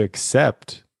and to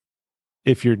accept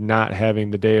if you're not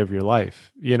having the day of your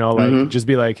life, you know, like just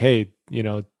be like, hey, you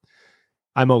know,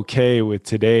 I'm okay with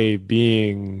today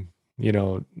being, you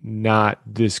know, not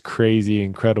this crazy,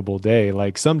 incredible day.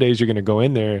 Like some days you're going to go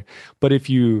in there, but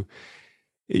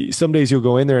some days you'll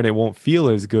go in there and it won't feel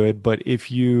as good. But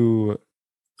if you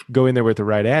go in there with the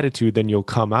right attitude, then you'll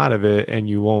come out of it and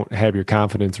you won't have your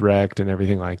confidence wrecked and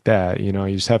everything like that. You know,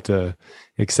 you just have to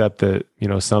accept that, you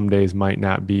know, some days might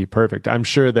not be perfect. I'm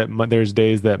sure that there's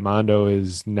days that Mondo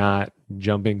is not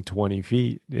jumping 20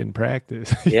 feet in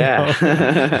practice. Yeah.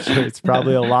 It's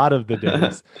probably a lot of the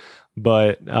days,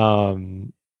 but,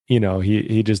 you know,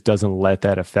 he just doesn't let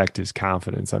that affect his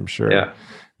confidence, I'm sure. Yeah.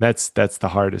 That's the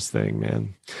hardest thing,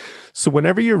 man. So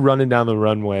whenever you're running down the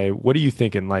runway, what are you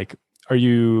thinking? Like, are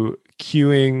you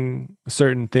cueing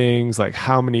certain things? Like,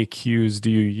 how many cues do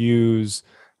you use?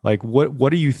 Like,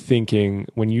 what are you thinking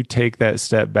when you take that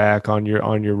step back on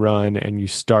your run and you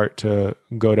start to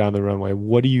go down the runway?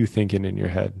 What are you thinking in your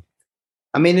head?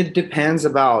 I mean, it depends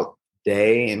about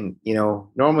day. And, you know,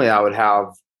 normally I would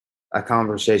have a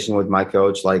conversation with my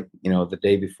coach, like, you know, the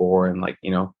day before, and like,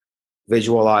 you know,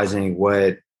 visualizing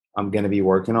what I'm going to be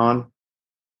working on.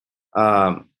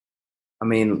 I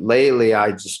mean, lately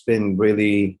I just been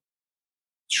really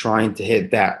trying to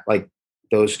hit that, like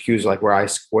those cues, like where I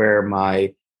square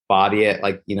my body at,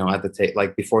 like, you know, at the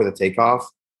like before the takeoff,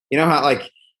 you know how, like, I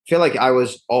feel like I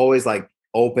was always like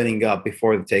opening up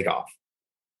before the takeoff,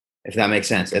 if that makes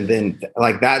sense. And then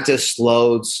like that just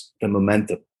slows the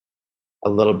momentum a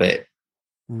little bit.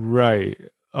 Right.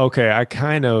 Okay. I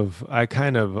kind of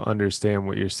understand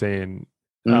what you're saying.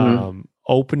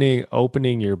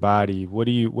 Opening your body. What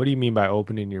do you mean by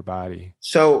opening your body?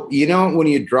 So, you know, when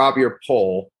you drop your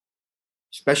pole,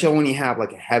 especially when you have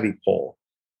like a heavy pole,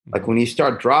 like when you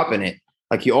start dropping it,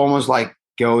 like you almost like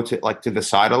go to like to the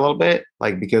side a little bit,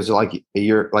 like because like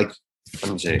you're like,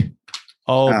 let me see.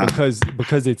 Oh,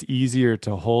 because it's easier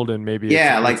to hold, and maybe you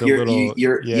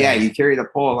carry the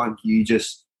pole, like you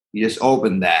just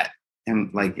open that,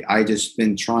 and like I just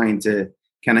been trying to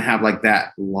kind of have like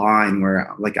that line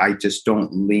where like I just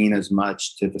don't lean as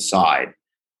much to the side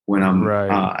when I'm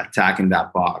attacking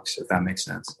that box, if that makes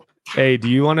sense. Hey, do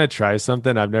you want to try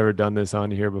something? I've never done this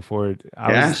on here before.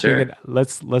 I was thinking,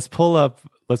 let's pull up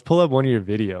one of your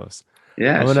videos.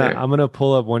 Yeah, I'm gonna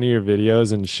pull up one of your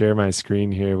videos and share my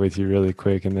screen here with you really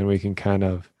quick, and then we can kind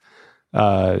of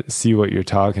see what you're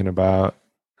talking about.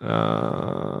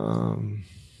 All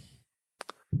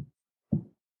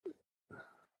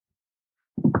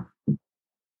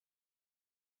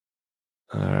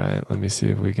right, let me see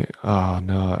if we can. Oh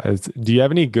no, do you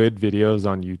have any good videos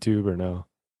on YouTube or no?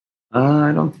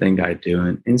 I don't think I do.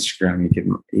 On Instagram,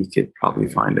 you could probably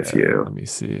find a few. Let me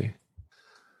see.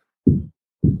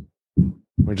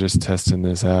 We're just testing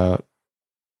this out.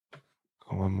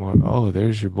 One more. Oh,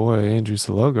 there's your boy Andrew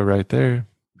Saloga right there.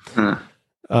 Huh.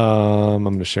 I'm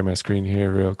gonna share my screen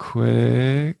here real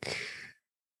quick.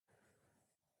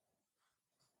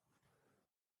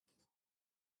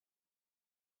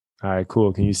 All right,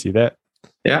 cool. Can you see that?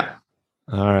 Yeah.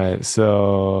 All right.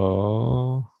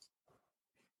 So,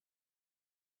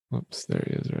 whoops, there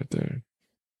he is right there.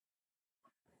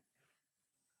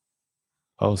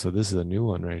 Oh, so this is a new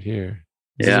one right here.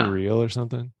 Is this a reel or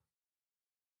something?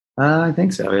 I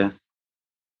think so, yeah.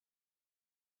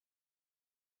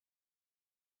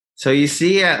 So you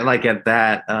see at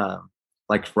that,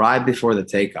 like right before the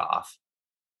takeoff,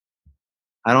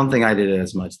 I don't think I did it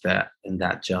as much in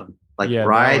that jump. Like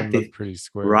pretty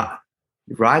square.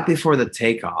 Right before the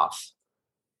takeoff,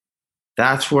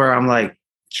 that's where I'm like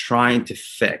trying to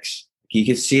fix. You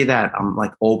can see that I'm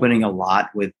like opening a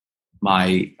lot with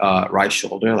my right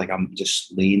shoulder. Like I'm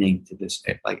just leaning to this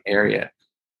like area.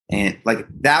 And like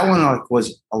that one like,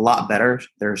 was a lot better.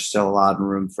 There's still a lot of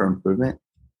room for improvement.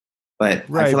 But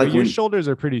right, I feel like your shoulders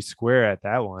are pretty square at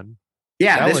that one.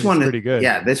 Yeah, this one is pretty good.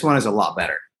 Yeah, this one is a lot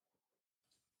better.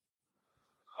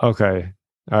 Okay.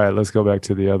 All right, let's go back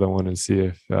to the other one and see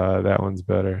if that one's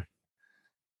better.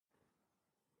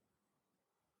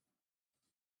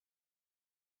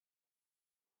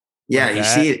 Yeah, like you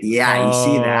see it. Yeah, you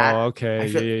see that.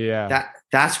 Okay. Yeah.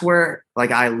 That's where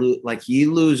like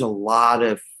you lose a lot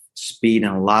of speed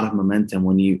and a lot of momentum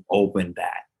when you open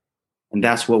that. And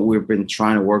that's what we've been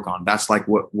trying to work on. That's like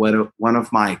what one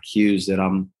of my cues that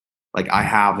I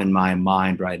have in my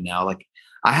mind right now. Like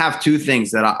I have two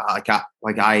things that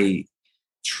I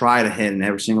try to hit in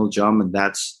every single jump, and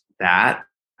that's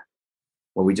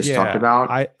what we just talked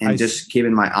about, just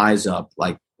keeping my eyes up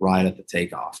like right at the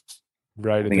takeoff.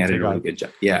 Right. I think I did a really good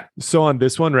job. Yeah. So on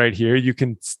this one right here,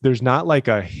 there's not like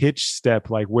a hitch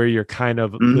step, like where you're kind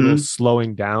of little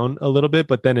slowing down a little bit.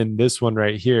 But then in this one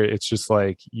right here, it's just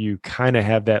like you kind of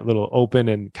have that little open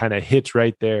and kind of hitch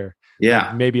right there. Yeah.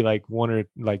 Like maybe like one or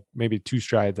like maybe two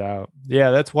strides out.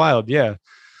 Yeah. That's wild. Yeah.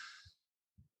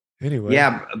 Anyway.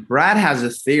 Yeah. Brad has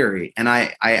a theory, and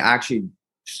I actually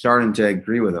starting to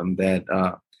agree with him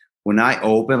that when I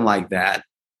open like that,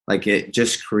 like it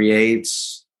just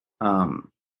creates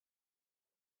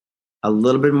a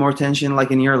little bit more tension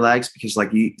like in your legs, because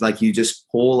you just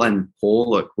pull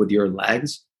with your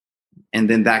legs, and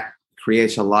then that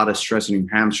creates a lot of stress in your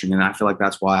hamstring. And I feel like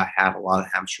that's why I have a lot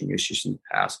of hamstring issues in the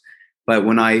past. But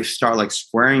when I start like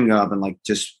squaring up and like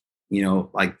just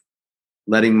like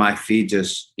letting my feet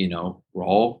just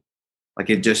roll,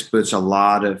 like it just puts a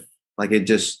lot of like it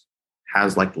just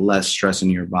has like less stress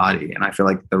in your body. And I feel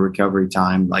like the recovery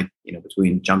time like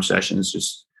between jump sessions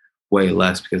just way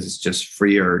less, because it's just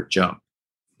freer jump.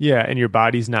 Yeah, and your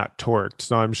body's not torqued.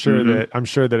 So I'm sure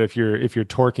that if you're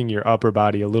torquing your upper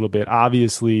body a little bit,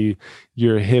 obviously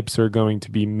your hips are going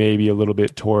to be maybe a little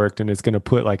bit torqued, and it's going to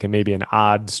put like maybe an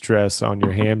odd stress on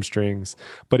your hamstrings.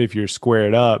 But if you're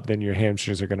squared up, then your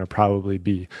hamstrings are going to probably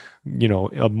be,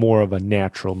 more of a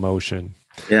natural motion.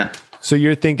 Yeah. So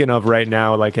you're thinking of right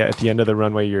now, like at the end of the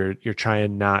runway, you're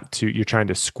trying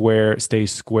to stay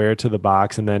square to the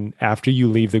box. And then after you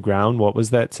leave the ground, what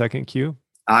was that second cue?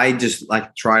 I just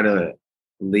like try to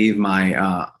leave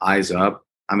my eyes up.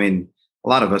 I mean, a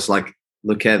lot of us like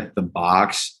look at the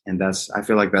box, and I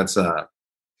feel like that's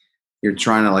you're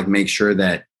trying to like make sure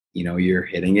that, you're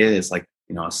hitting it. It's like,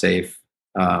 a safe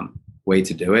way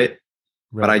to do it.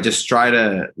 Right. But I just try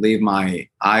to leave my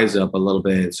eyes up a little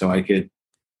bit so I could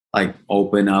like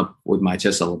open up with my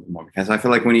chest a little bit more, because I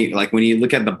feel like when you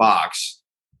look at the box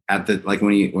at the, like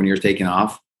when you're taking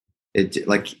off,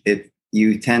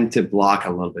 you tend to block a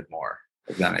little bit more.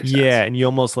 If that makes Yeah, sense. and you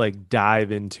almost like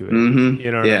dive into it. Mm-hmm.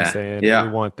 You know what I'm Yeah. saying? And you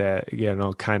Yeah. want that,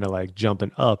 kind of like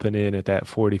jumping up and in at that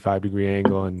 45-degree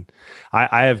angle. And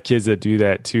I have kids that do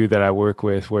that too that I work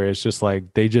with, where it's just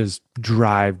like they just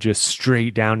drive just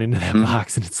straight down into that Mm-hmm.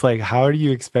 box. And it's like, how do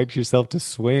you expect yourself to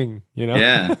swing? You know?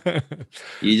 Yeah.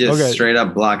 You just Okay. straight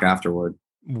up block afterward.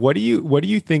 What do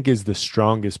you think is the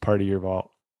strongest part of your vault?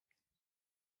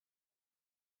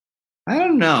 I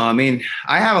don't know. I mean,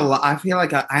 I have a lot. I feel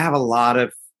like I have a lot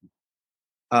of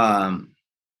um,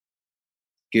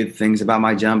 good things about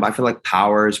my jump. I feel like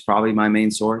power is probably my main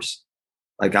source.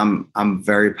 Like I'm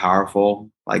very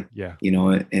powerful. Like Yeah,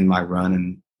 in my run,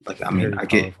 and like I mean, very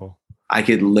powerful. I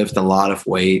could lift a lot of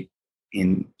weight,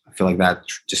 and I feel like that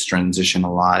just transition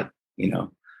a lot. You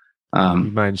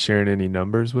mind sharing any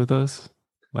numbers with us?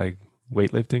 Like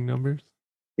weightlifting numbers?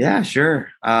 Yeah, sure.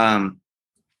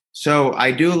 So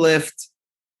I do lift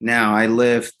now. I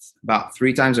lift about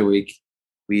 3 times a week.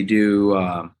 We do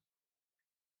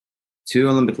 2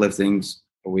 Olympic liftings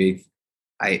a week.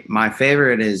 My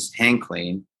favorite is hang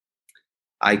clean.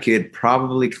 I could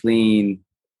probably clean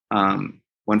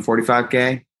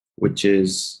 145K, which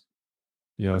is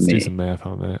Yeah, let's do some math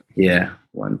on that.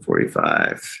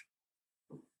 145.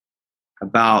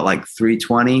 About like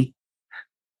 320.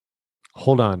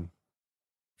 Hold on.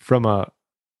 From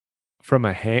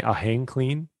a hang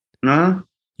clean, No,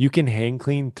 you can hang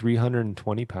clean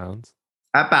 320 pounds.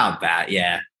 about that.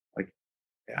 Yeah. Like,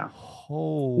 yeah.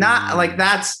 Holy, Not like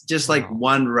that's just like wow.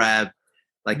 one rep,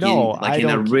 like No, I in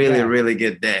a don't. really, Yeah, really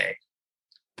good day.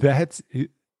 that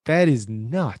is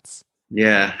nuts.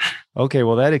 Yeah. Okay,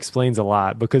 well that explains a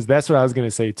lot, because that's what I was going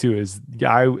to say too, is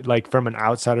I like, from an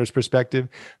outsider's perspective,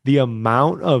 the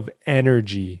amount of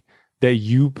energy that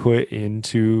you put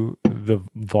into the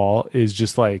vault is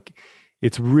just like,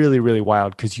 it's really, really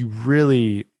wild, because you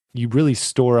really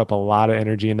store up a lot of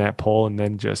energy in that pole, and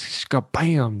then just go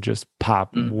bam, just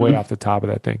pop way off the top of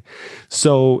that thing.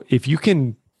 So if you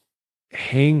can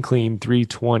hang clean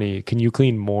 320, can you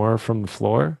clean more from the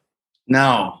floor?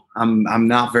 No, I'm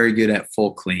not very good at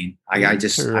full clean.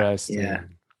 Interesting. Yeah.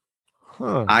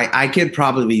 Huh. I could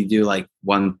probably do like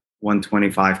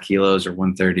 125 kilos or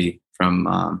 130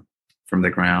 from the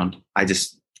ground. I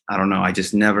don't know. I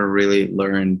just never really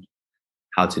learned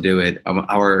how to do it.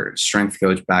 Our strength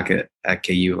coach back at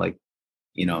KU, like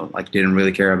didn't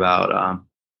really care about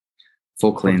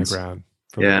full cleans. From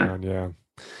the ground, yeah.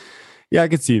 Yeah, I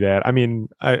could see that. I mean,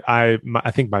 I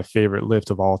think my favorite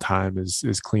lift of all time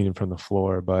is cleaning from the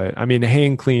floor. But I mean,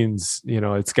 hang cleans,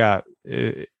 there's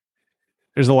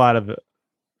a lot of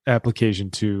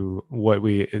application to what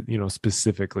we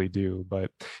specifically do.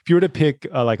 But if you were to pick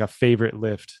like a favorite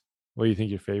lift, what do you think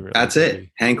your favorite? That's it.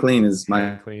 Hang clean is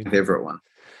my favorite one.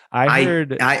 I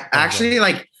heard. I actually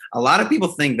like, a lot of people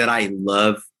think that I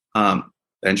love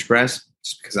bench press,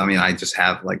 just because I just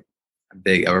have like a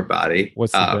big upper body.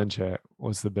 What's the bench at?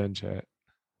 What's the bench at?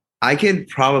 I could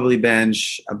probably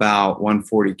bench about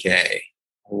 140K.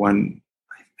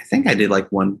 I think I did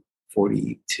like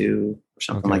 142 or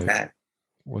something like that.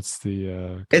 What's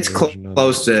the it's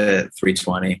close to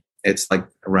 320. It's like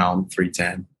around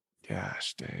 310.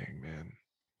 Gosh dang, man.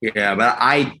 Yeah, but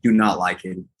I do not like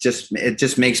it. It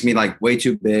just makes me like way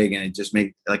too big, and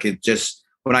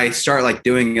when I start like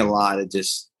doing it a lot,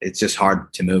 it's just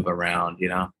hard to move around,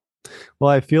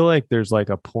 Well, I feel like there's like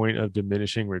a point of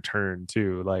diminishing return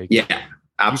too. Like, yeah,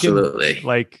 absolutely.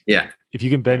 If you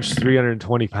can bench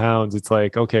 320 pounds, it's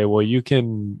like, okay, well, you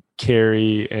can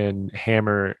carry and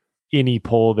hammer any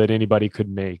pole that anybody could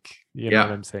make. You know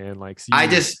what I'm saying? Like, so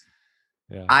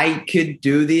I could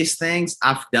do these things.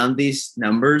 I've done these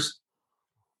numbers,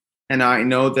 and I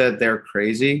know that they're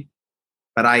crazy,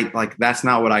 but that's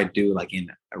not what I do like in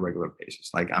a regular basis.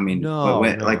 Like, I mean,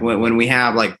 when we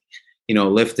have like,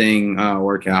 lifting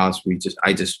workouts,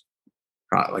 I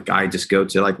just go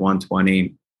to like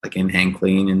 120, like in hang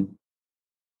clean, and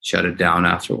shut it down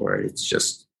afterward. It's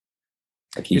just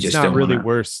like, it's not really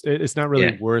worth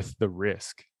the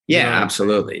risk. Yeah,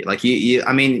 absolutely. Like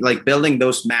I mean, like building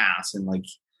those mass, and like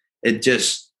it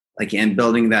just like, and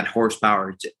building that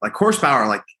horsepower,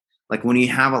 like when you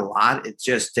have a lot, it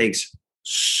just takes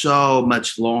so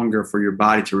much longer for your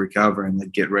body to recover and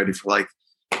like get ready for like,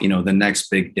 the next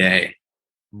big day.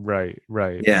 Right.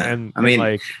 Yeah. And I mean,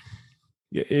 like,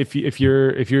 if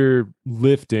you're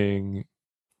lifting,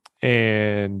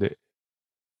 and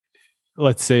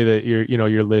let's say that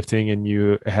you're lifting and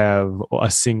you have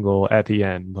a single at the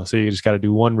end, so you just got to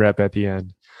do one rep at the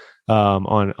end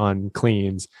on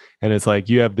cleans, and it's like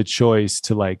you have the choice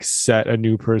to like set a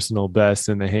new personal best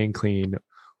in the hang clean,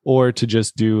 or to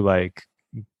just do like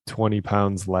 20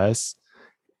 pounds less.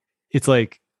 It's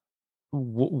like,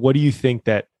 what do you think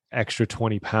that extra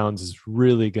 20 pounds is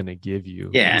really going to give you?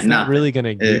 Yeah, it's not really going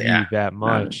to give you that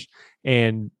much.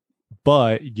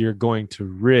 But you're going to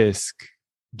risk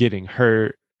getting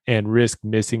hurt and risk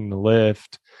missing the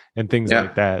lift and things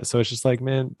like that. So it's just like,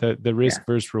 man, the risk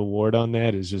versus reward on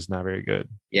that is just not very good.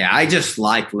 Yeah, I just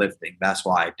like lifting. That's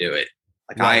why I do it.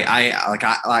 Like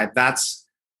I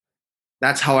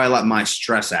that's how I let my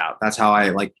stress out. That's how I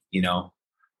let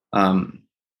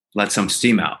some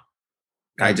steam out.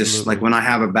 I just like when I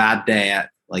have a bad day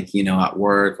at at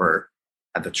work or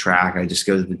at the track, I just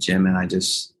go to the gym and I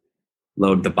just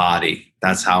load the body.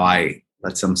 That's how I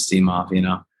let some steam off,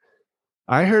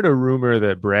 I heard a rumor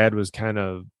that Brad was kind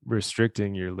of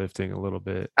restricting your lifting a little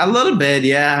bit. A little bit,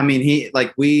 yeah. I mean,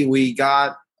 we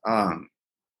got a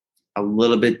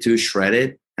little bit too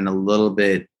shredded and a little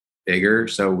bit bigger,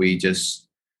 so we just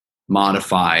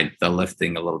modified the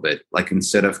lifting a little bit. Like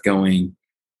instead of going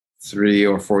 3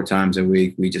 or 4 times a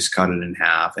week, we just cut it in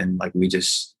half, and we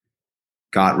just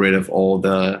got rid of all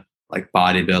the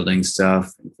bodybuilding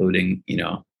stuff, including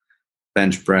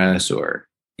bench press or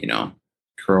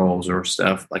curls or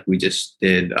stuff. Like we just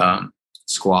did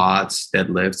squats,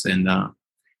 deadlifts, and not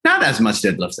as much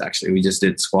deadlifts actually. We just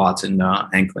did squats and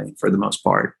hang clean for the most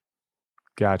part.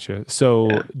 Gotcha.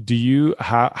 So do you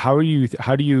how do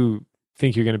you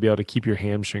think you're going to be able to keep your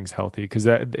hamstrings healthy? Because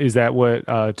is that what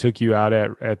took you out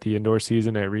at the indoor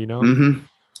season at Reno? Mm-hmm.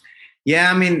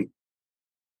 Yeah, I mean,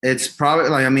 it's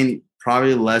probably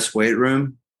probably less weight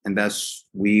room, and that's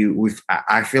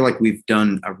I feel like we've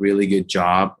done a really good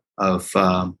job of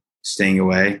staying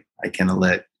away. I kind of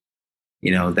let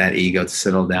that ego to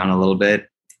settle down a little bit,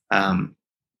 and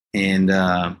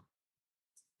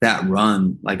that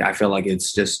run, I feel like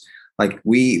it's just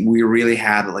we really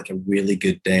had a really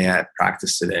good day at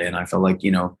practice today, and I felt like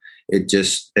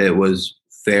it was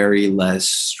very less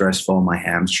stressful on my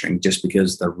hamstring just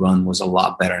because the run was a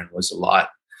lot better and was a lot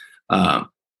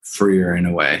freer in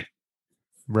a way.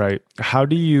 Right. How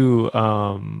do you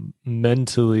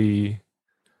mentally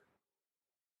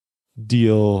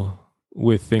deal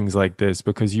with things like this?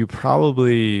 Because you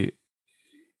probably,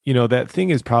 that thing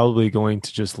is probably going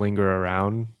to just linger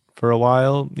around for a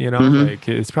while,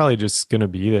 Mm-hmm. it's probably just going to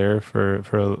be there for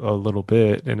a little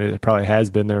bit, and it probably has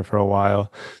been there for a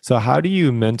while. So how do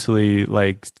you mentally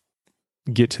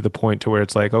get to the point to where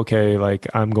it's okay,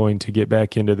 I'm going to get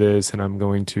back into this, and I'm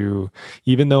going to,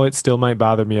 even though it still might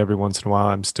bother me every once in a while,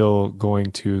 I'm still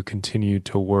going to continue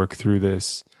to work through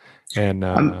this and,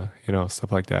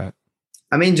 stuff like that.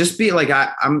 I mean, just be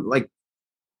I'm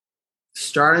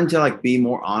starting to be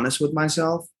more honest with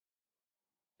myself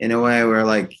in a way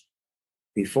where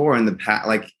before in the past,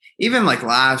 even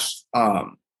last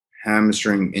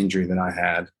hamstring injury that I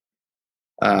had,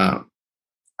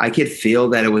 I could feel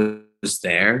that it was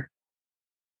there,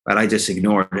 but I just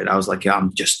ignored it. I was like, yeah,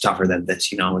 I'm just tougher than this,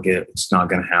 it's not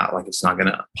gonna happen, it's not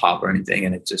gonna pop or anything,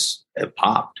 and it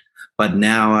popped. But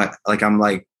now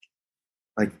I'm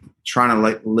trying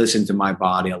to listen to my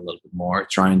body a little bit more,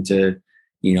 trying to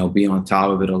be on top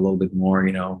of it a little bit more,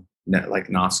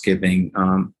 not skipping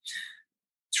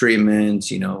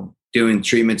treatments, doing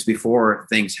treatments before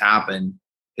things happen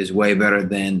is way better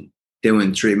than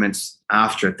doing treatments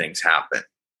after things happen,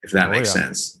 if that makes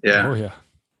sense. Yeah. Oh yeah.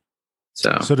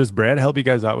 So does Brad help you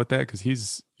guys out with that? Because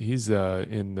he's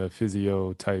in the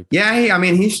physio type. Yeah,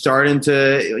 he's starting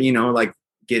to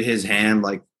get his hand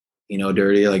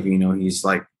dirty. He's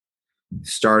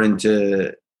starting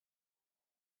to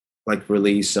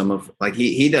release some of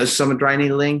he does some dry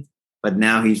needling, but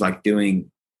now he's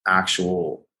doing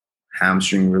actual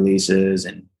hamstring releases,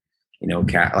 and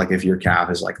if your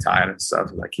calf is tight and stuff,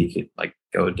 he could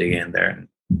go dig in there, and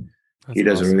that's he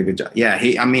does awesome. A really good job. Yeah,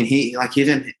 he's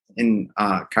in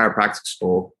chiropractic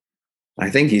school. I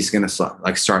think he's gonna start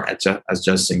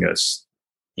adjusting us,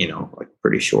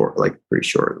 pretty shortly.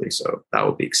 So that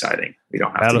will be exciting. We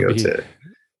don't have to go to.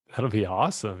 That'll be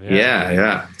awesome.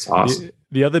 Yeah, it's awesome.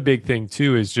 The other big thing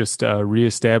too is just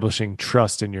reestablishing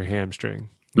trust in your hamstring.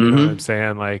 You know what I'm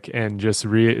saying? And just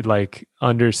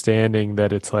understanding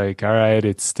that it's all right,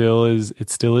 it still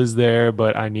is there,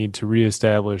 but I need to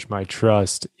reestablish my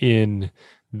trust in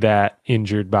that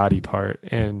injured body part.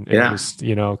 And just,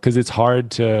 because it's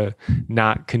hard to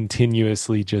not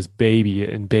continuously just baby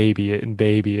it.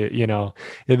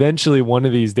 Eventually one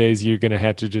of these days you're going to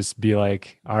have to just be all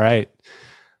right,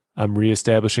 I'm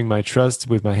reestablishing my trust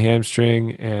with my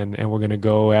hamstring, and we're going to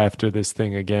go after this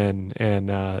thing again. And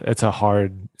it's a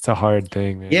hard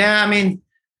thing, man. Yeah. I mean,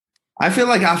 I feel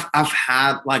like I've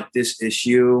had this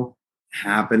issue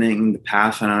happening in the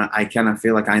past, and I kind of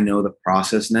feel like I know the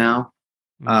process now.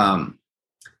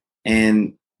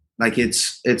 And like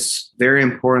it's very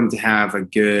important to have a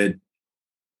good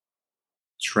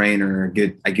trainer,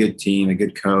 a good team, a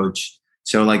good coach.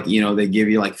 So like, they give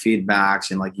you like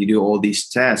feedbacks and like you do all these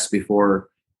tests before,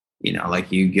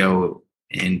 like you go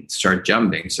and start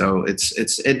jumping. So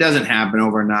it doesn't happen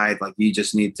overnight. Like you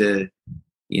just need to,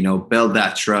 build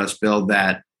that trust, build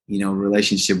that,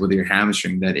 relationship with your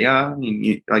hamstring that,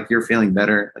 like you're feeling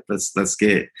better. Like let's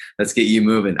get you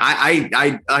moving.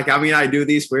 I do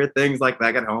these weird things like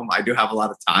back at home. I do have a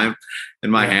lot of time in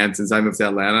my hands since I moved to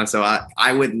Atlanta. So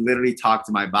I would literally talk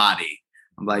to my body.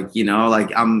 I'm like,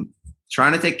 like I'm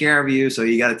trying to take care of you, so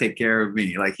you got to take care of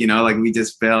me. Like, like we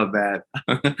just felt that.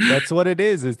 That's what it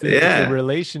is. It's a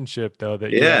relationship though,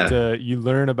 that you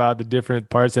learn about the different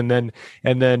parts. And then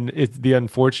it's the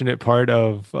unfortunate part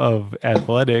of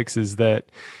athletics is that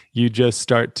you just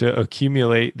start to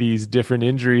accumulate these different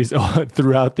injuries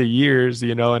throughout the years,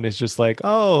 and it's just like,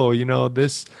 oh,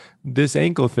 this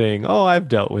ankle thing. Oh, I've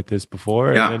dealt with this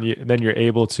before. Yeah. And then you're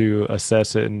able to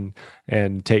assess it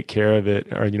and take care of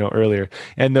it, or, earlier.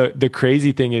 And the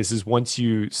crazy thing is once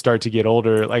you start to get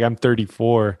older, like I'm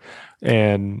 34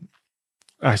 and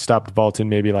I stopped vaulting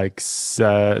maybe like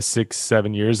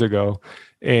 6-7 years ago.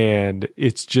 And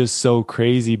it's just so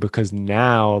crazy because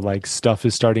now like stuff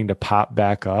is starting to pop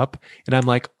back up and I'm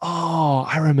like, oh,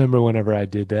 I remember whenever I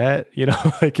did that,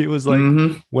 like it was like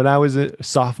when I was a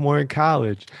sophomore in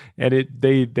college, and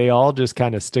they all just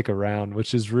kind of stick around,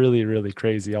 which is really, really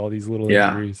crazy. All these little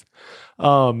injuries.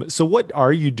 So what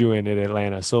are you doing in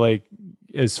Atlanta? So like,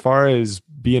 as far as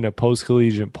being a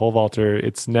post-collegiate pole vaulter,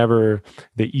 it's never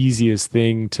the easiest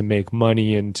thing to make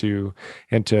money and to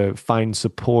find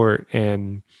support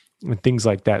and things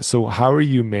like that. So how are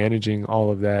you managing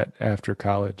all of that after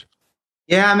college?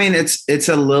 Yeah, I mean, it's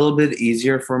a little bit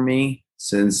easier for me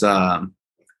since I'm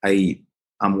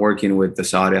working with the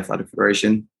Saudi Athletic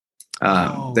Federation.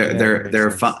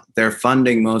 They're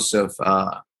funding most of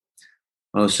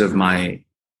my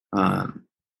awesome.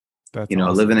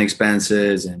 Living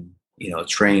expenses and,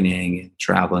 training and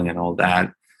traveling and all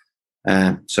that.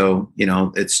 So,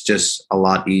 it's just a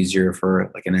lot easier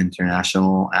for like an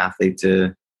international athlete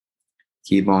to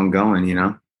keep on going,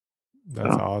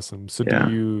 That's awesome. So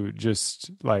do you just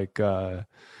like,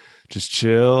 just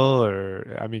chill,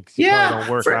 or, I mean, you probably don't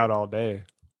work out all day.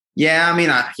 Yeah. I mean,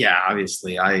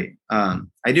 obviously I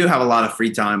do have a lot of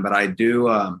free time, but I do,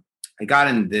 I got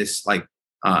in this like,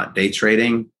 day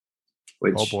trading,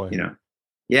 which,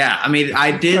 I mean,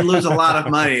 I did lose a lot of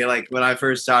money like when I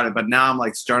first started, but now I'm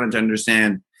like starting to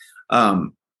understand,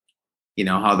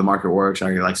 how the market works.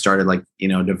 I like started like,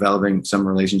 developing some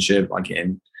relationship like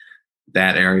in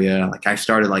that area. Like I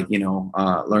started like,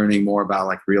 learning more about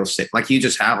like real estate. Like you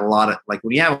just have a lot of, like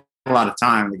when you have a lot of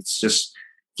time, it's just,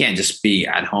 you can't just be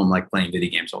at home, like playing video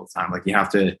games all the time. Like you have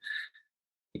to,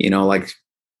 like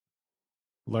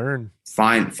learn,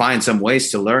 find some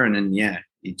ways to learn, and you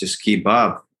just keep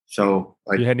up. So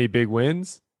like, you had any big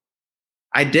wins?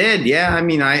 I did. Yeah. I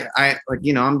mean, I like,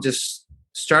 I'm just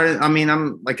started. I mean,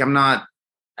 I'm not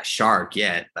a shark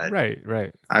yet, but right.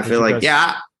 I feel like,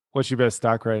 what's your best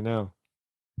stock right now?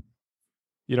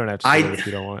 You don't have to say it if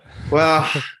you don't want. Well,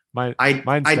 mine's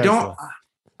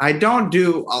I don't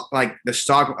do like the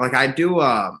stock. Like I do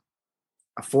a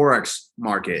Forex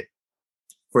market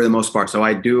for the most part. So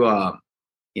I do,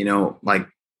 like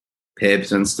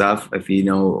pips and stuff, if you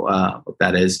know what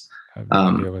that is. I have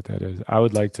no idea what that is. I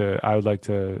would like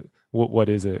to what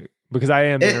is it? Because I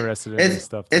am interested in this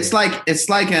stuff too. It's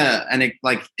like an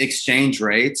like exchange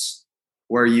rates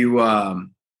where you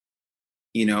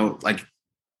like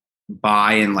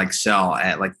buy and like sell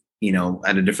at like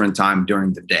at a different time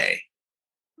during the day.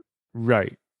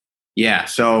 Right. Yeah.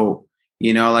 So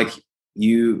like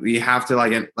you have to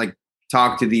like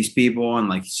talk to these people and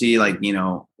like see like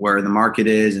where the market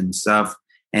is and stuff,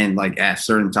 and like at a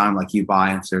certain time like you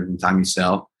buy and a certain time you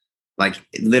sell, like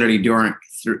literally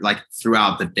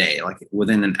throughout the day, like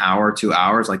within an hour, 2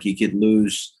 hours, like you could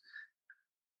lose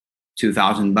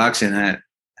 $2,000 in that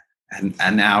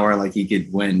an hour, like you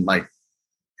could win like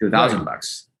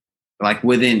 $2,000 like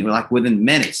within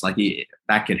minutes, like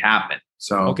that could happen.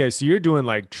 So okay, so you're doing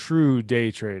like true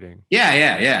day trading.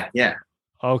 Yeah.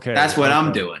 Okay, that's what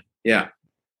I'm doing. Yeah.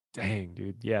 Dang,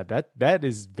 dude. Yeah, that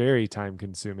is very time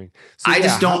consuming. So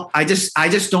I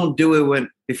just don't do it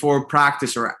before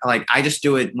practice, or like I just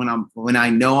do it when I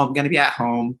know I'm going to be at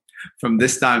home from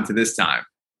this time to this time.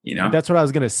 That's what I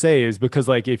was going to say, is because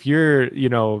like if you're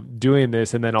doing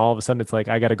this and then all of a sudden it's like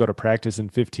I got to go to practice in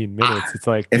 15 minutes, it's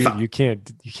like dude, you can't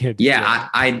do that.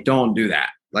 I don't do that.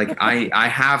 Like I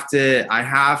have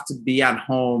to be at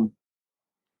home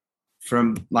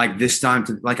from like this time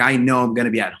to, like I know I'm going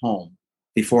to be at home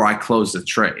before I close the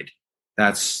trade.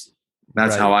 That's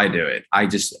right. How I do it.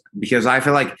 Because I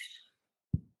feel like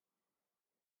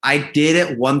I did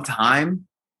it one time,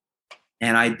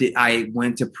 and I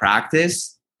went to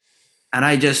practice, and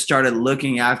I just started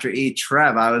looking after each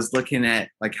rep. I was looking at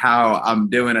like how I'm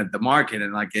doing at the market,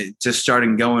 and like it just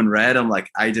started going red. I'm like,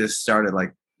 I just started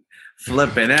like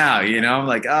flipping out, I'm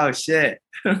like, oh shit.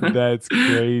 That's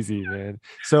crazy, man.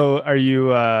 So are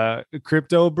you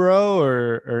crypto bro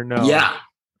or no? Yeah.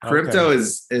 Crypto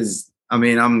is I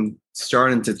mean, I'm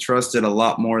starting to trust it a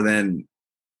lot more than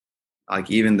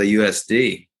like even the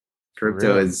USD.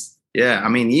 Crypto is, I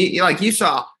mean, you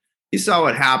saw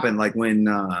what happened like when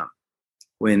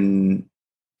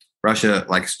Russia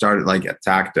like started like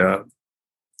attacked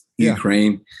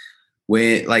Ukraine.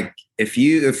 When like if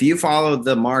you follow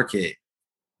the market,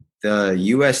 the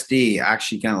USD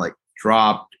actually kind of like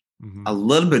dropped a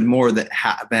little bit more than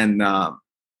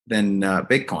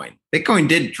Bitcoin. Bitcoin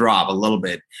did drop a little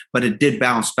bit, but it did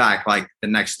bounce back like the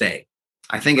next day.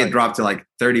 I think it dropped to like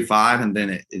 35, and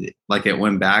then it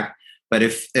went back. But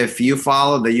if you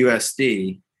follow the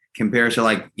USD compared to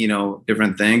like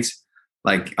different things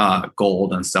like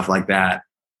gold and stuff like that,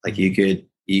 like you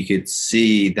could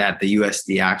see that the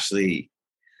USD actually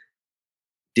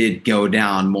did go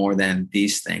down more than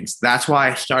these things. That's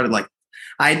why I started like,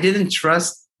 I didn't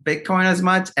trust Bitcoin as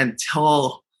much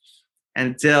until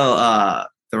the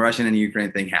Russian and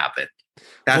Ukraine thing happened.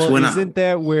 That's when isn't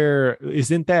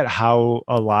that how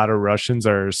a lot of Russians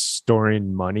are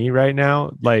storing money right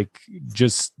now? Like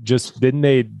just didn't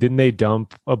they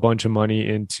dump a bunch of money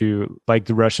into, like,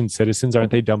 the Russian citizens?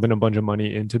 Aren't they dumping a bunch of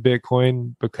money into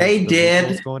Bitcoin because they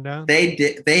did going down? They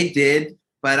did,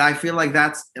 but I feel like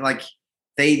that's like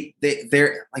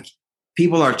they're like,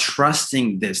 people are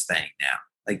trusting this thing now.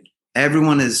 Like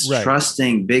everyone is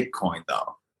trusting Bitcoin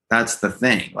though. That's the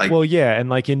thing. Like, well, yeah. And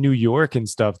like in New York and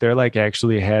stuff, they're like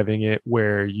actually having it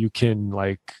where you can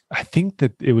like, I think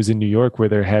that it was in New York where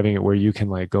they're having it where you can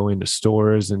like go into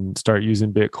stores and start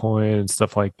using Bitcoin and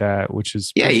stuff like that, which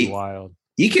is pretty wild.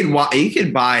 You could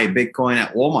buy Bitcoin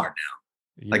at Walmart now.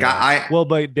 Like well,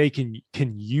 but they can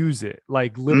use it,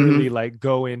 like literally like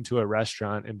go into a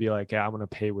restaurant and be like, yeah, I'm going to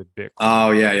pay with Bitcoin. Oh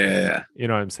yeah. You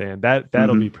know what I'm saying?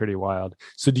 That'll be pretty wild.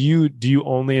 So do you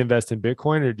only invest in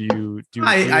Bitcoin, or do you do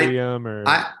Ethereum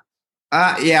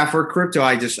for crypto,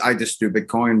 I just do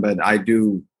Bitcoin, but I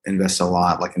do invest a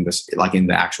lot like in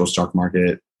the actual stock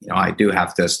market. I do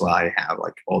have Tesla. I have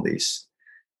like all these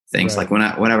things. Like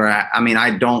whenever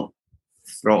I don't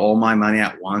throw all my money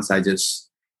at once. I just,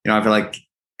 I feel like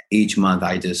each month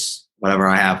I just, whatever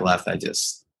I have left, I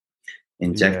just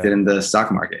inject it in the stock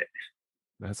market.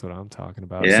 That's what I'm talking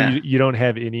about. Yeah. So you don't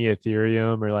have any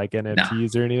Ethereum or like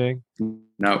NFTs or anything?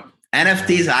 No.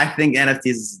 NFTs, I think NFTs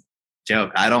is a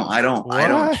joke. I don't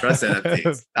trust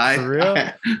NFTs. For real?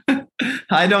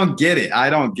 I don't get it. I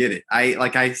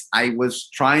was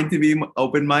trying to be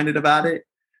open-minded about it.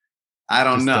 I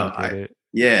don't know.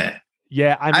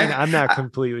 Yeah, I mean, I'm not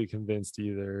completely convinced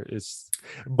either.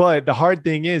 But the hard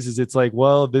thing is it's like,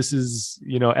 well, this is,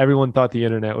 everyone thought the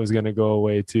internet was going to go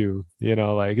away too.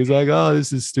 Like, it's like, oh,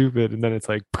 this is stupid. And then it's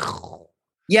like,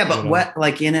 yeah, but what,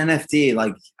 like in NFT,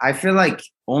 like, I feel like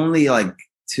only like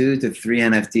 2 to 3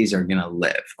 NFTs are going to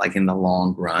live like in the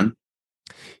long run.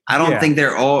 I don't think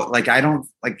they're all like,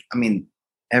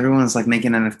 everyone's like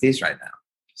making NFTs right now.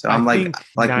 So I'm like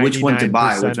which one to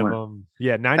buy? Which one?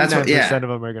 99% of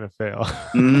them are going to fail,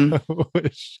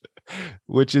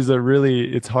 which is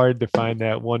it's hard to find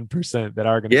that 1% that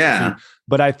are going to succeed.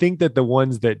 But I think that the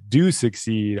ones that do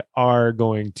succeed are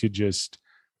going to just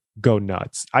go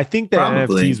nuts. I think that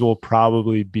NFTs will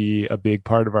probably be a big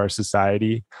part of our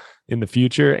society in the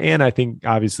future. And I think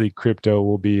obviously crypto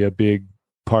will be a big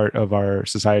part of our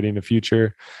society in the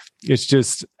future. It's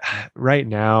just right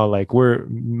now, like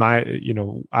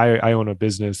I own a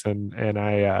business and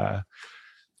I,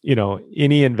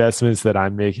 any investments that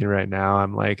I'm making right now,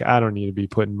 I'm like, I don't need to be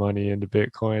putting money into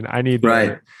Bitcoin. I need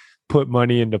to put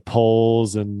money into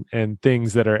polls and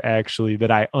things that are actually that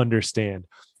I understand.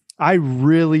 I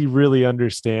really, really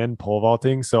understand pole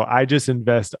vaulting. So I just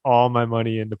invest all my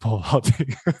money into pole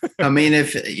vaulting.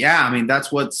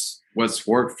 That's what's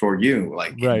worked for you.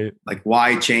 Like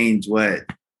why change what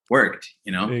worked,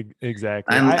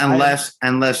 Exactly.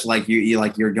 Unless like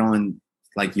you're going,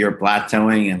 like you're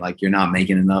plateauing and like you're not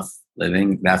making enough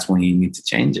living, that's when you need to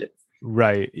change it.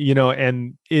 Right.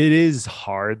 And it is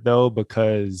hard though,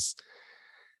 because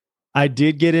I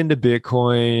did get into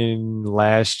Bitcoin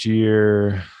last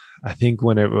year, I think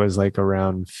when it was like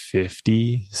around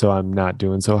 50. So I'm not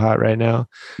doing so hot right now.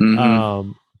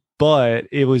 But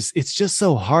it's just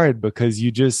so hard because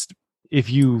if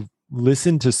you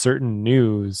listen to certain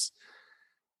news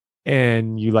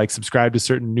and you like subscribe to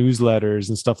certain newsletters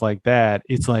and stuff like that,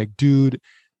 it's like, dude,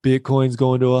 Bitcoin's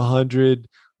going to 100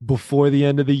 before the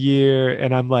end of the year.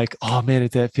 And I'm like, oh man,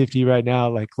 it's at 50 right now.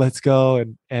 Like, let's go.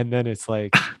 And then it's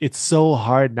like, it's so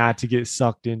hard not to get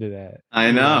sucked into that.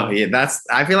 I know. Yeah,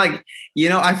 I feel like,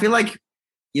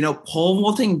 pole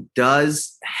vaulting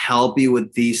does help you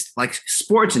with these, like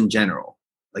sports in general.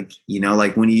 Like,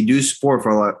 like when you do sport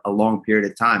for a long period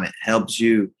of time, it helps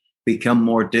you become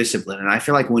more disciplined. And I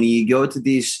feel like when you go to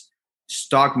these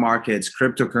stock markets,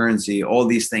 cryptocurrency, all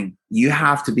these things, you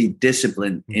have to be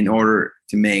disciplined in order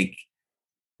to make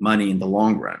money in the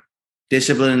long run.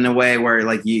 Discipline in a way where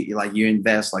you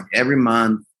invest like every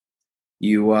month.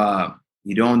 You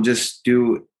don't just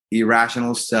do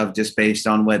irrational stuff just based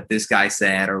on what this guy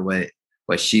said or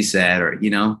what she said, or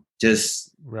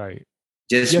just right.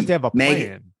 Just you have to have a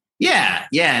plan.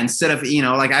 Yeah. Instead of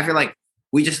like, I feel like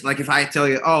we just, like, if I tell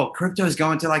you, oh, crypto is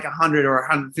going to like 100 or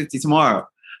 150 tomorrow,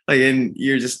 like, and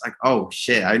you're just like, oh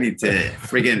shit, I need to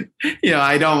freaking,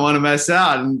 I don't want to mess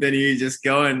out. And then you just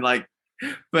go and like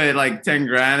put like 10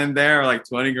 grand in there or like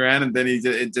 20 grand. And then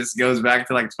it just goes back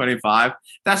to like 25.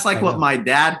 That's like what my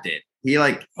dad did.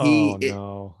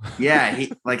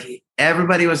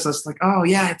 Everybody was just like, oh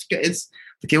yeah, it's good. It's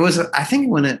like, it was, I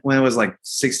think when it was like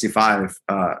 65,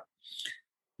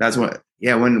 that's when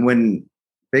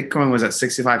Bitcoin was at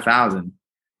 65,000, I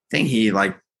think he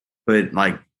like put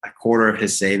like a quarter of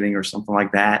his saving or something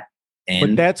like that.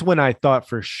 But that's when I thought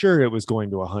for sure it was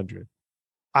going to 100.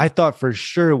 I thought for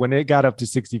sure when it got up to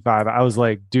 65, I was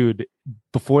like, dude,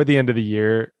 before the end of the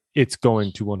year, it's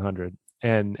going to 100.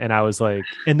 And I was like,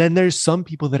 and then there's some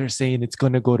people that are saying it's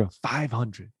going to go to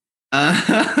 500.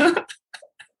 I'm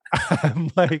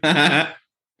like,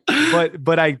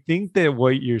 but I think that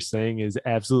what you're saying is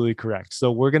absolutely correct.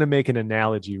 So we're going to make an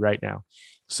analogy right now.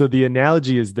 So the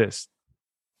analogy is this.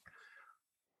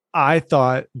 I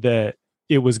thought that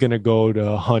it was going to go to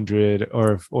 100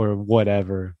 or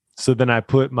whatever. So then I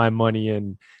put my money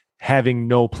in having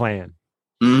no plan.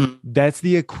 Mm-hmm. That's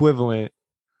the equivalent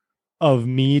of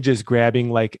me just grabbing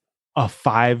like a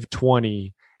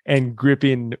 520 and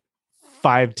gripping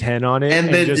 510 on it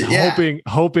and then, just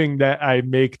hoping that I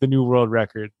make the new world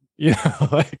record.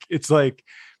 Like it's like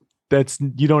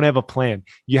you don't have a plan.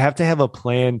 You have to have a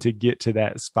plan to get to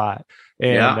that spot.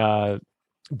 And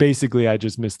basically I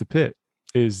just missed the pit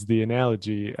is the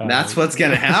analogy. That's what's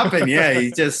going to happen. Yeah.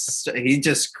 He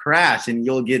just crashed and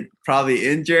you'll get probably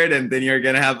injured and then you're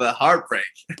going to have a heartbreak.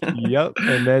 Yep.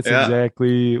 And that's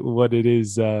exactly what it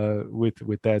is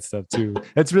with that stuff too.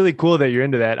 It's really cool that you're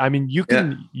into that. I mean, you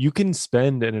can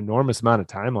spend an enormous amount of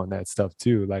time on that stuff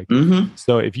too. Like,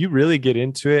 So if you really get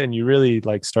into it and you really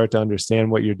like start to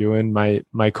understand what you're doing,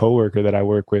 my coworker that I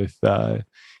work with,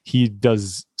 he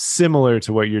does similar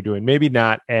to what you're doing, maybe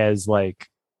not as like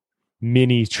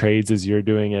many trades as you're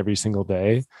doing every single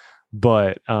day,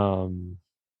 but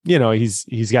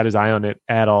he's got his eye on it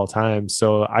at all times.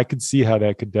 So I could see how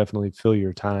that could definitely fill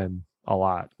your time a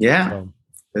lot. Yeah. So,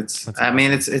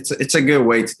 it's a good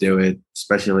way to do it,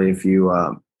 especially if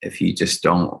you just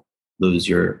don't lose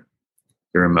your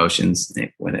emotions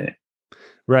when it.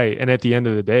 Right. And at the end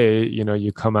of the day, you're going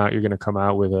to come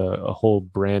out with a whole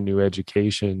brand new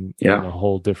education in a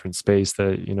whole different space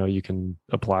that, you can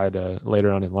apply to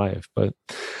later on in life. But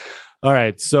all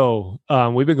right. So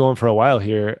we've been going for a while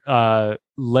here.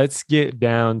 Let's get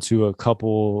down to a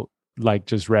couple like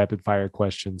just rapid fire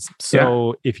questions.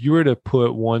 So if you were to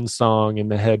put one song in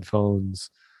the headphones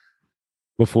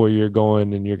before you're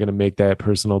going and you're going to make that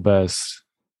personal best,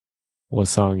 what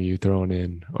song are you throwing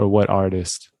in or what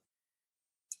artist?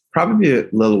 Probably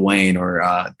Lil Wayne or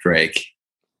Drake.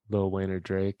 Lil Wayne or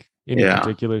Drake. Any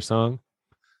particular song?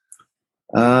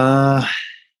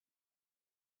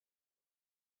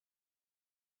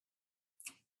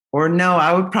 Or no,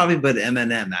 I would probably put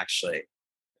Eminem actually.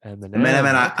 Eminem,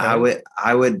 and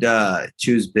I would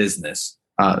choose Business.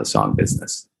 The song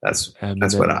Business. That's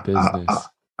what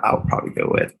I'll probably go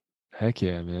with. Heck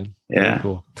yeah, man. Yeah. Very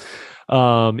cool.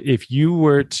 If you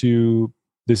were to,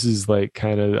 this is like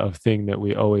kind of a thing that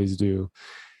we always do.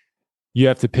 You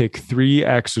have to pick 3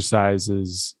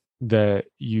 exercises that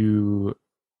you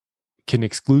can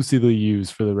exclusively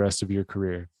use for the rest of your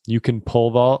career. You can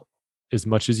pole vault as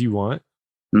much as you want.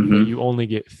 Mm-hmm. You only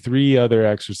get 3 other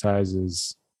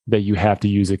exercises that you have to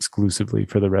use exclusively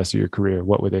for the rest of your career.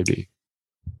 What would they be?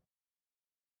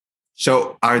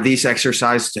 So are these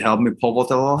exercises to help me pole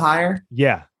vault a little higher?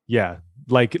 Yeah.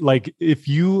 Like if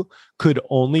you could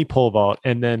only pole vault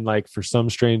and then like for some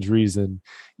strange reason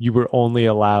you were only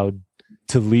allowed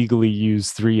to legally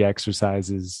use 3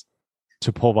 exercises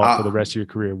to pole vault for the rest of your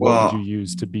career? What would you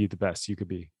use to be the best you could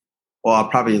be? Well, I'll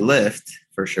probably lift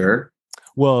for sure.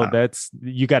 Well, it's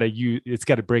got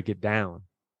to break it down.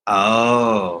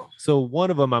 Oh. So one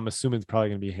of them, I'm assuming, is probably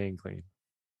going to be hang clean.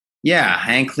 Yeah,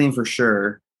 hang clean for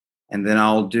sure. And then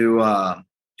I'll do I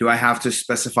have to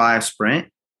specify a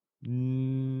sprint?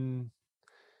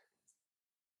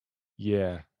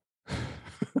 Yeah.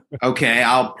 Okay,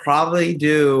 I'll probably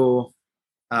do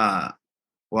well,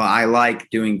 I like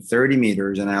doing 30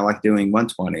 meters and I like doing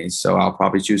 120s. So I'll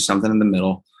probably choose something in the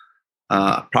middle.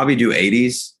 Probably do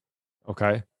 80s.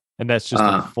 Okay. And that's just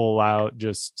a full out,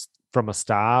 just from a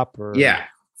stop, or? Yeah,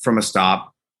 from a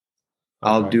stop.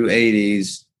 Okay. I'll do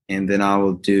 80s, and then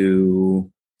I'll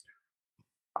do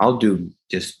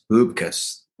just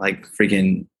Bubkas, like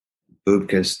freaking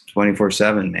Bubkas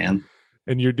 24/7, man.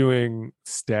 And you're doing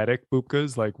static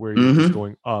Bubkas, like where you're just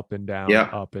going up and down,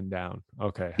 up and down.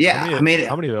 Okay. Yeah. How many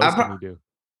of those can you do?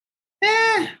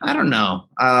 I don't know.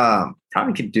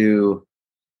 Probably could do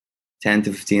 10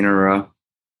 to 15 in a row.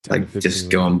 Like just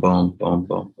going boom, boom,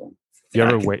 boom, boom. Do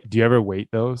you ever weight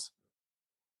those?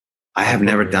 I have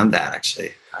never done that,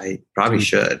 actually. I probably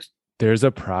should. There's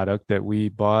a product that we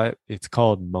bought. It's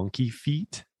called Monkey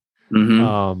Feet.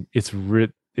 Mm-hmm.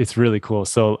 It's really cool.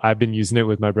 So I've been using it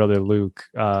with my brother Luke.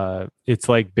 It's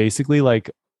like basically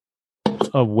like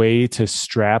a way to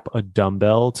strap a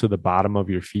dumbbell to the bottom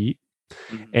of your feet.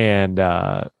 Mm-hmm.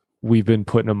 And we've been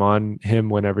putting them on him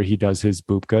whenever he does his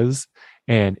Bubkas.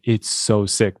 And it's so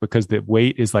sick because the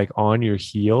weight is like on your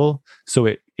heel. So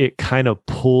it kind of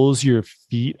pulls your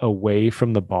feet away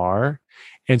from the bar.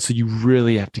 And so you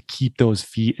really have to keep those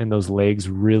feet and those legs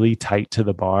really tight to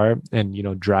the bar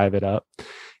and, drive it up.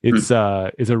 It's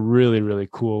a really, really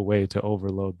cool way to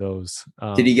overload those.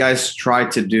 Did you guys try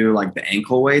to do like the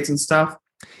ankle weights and stuff?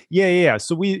 Yeah.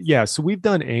 So we've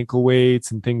done ankle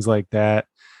weights and things like that.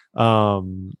 I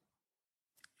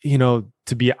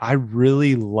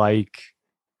really like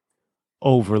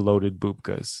overloaded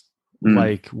Bubkas.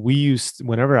 Like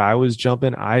whenever I was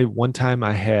jumping, one time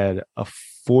I had a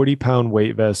 40-pound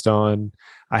weight vest on.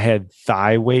 I had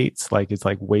thigh weights, like it's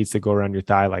like weights that go around your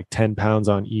thigh, like 10 pounds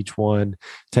on each one,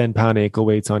 10-pound ankle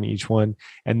weights on each one,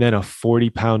 and then a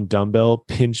 40-pound dumbbell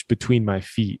pinched between my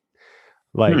feet.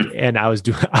 And I was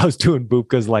doing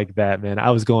Bubkas like that, man.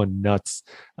 I was going nuts.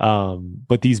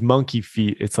 But these Monkey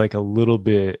Feet, it's like a little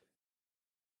bit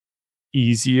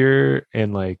easier,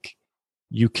 and like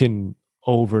you can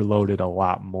overload it a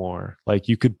lot more. Like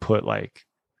you could put like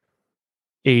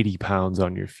 80 pounds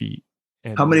on your feet.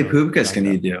 And how many Bubkas can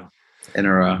you do in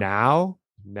a row? Now,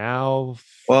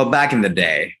 well, back in the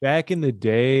day,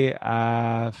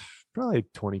 probably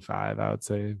 25, I would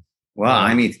say. Well,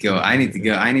 I need to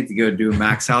go do a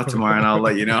max out tomorrow, and I'll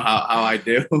let you know how I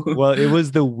do. Well, it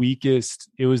was the weakest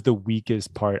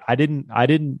part.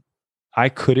 I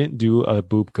couldn't do a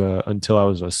Bubka until I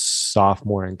was a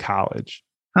sophomore in college.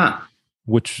 Huh.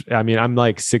 Which, I mean, I'm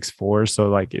like 6'4", so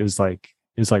like it was like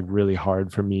really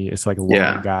hard for me. It's like a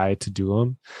long guy to do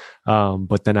them.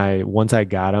 But then once I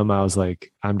got them, I was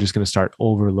like, I'm just going to start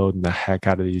overloading the heck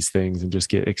out of these things and just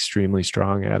get extremely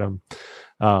strong at them.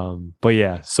 But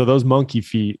yeah, so those Monkey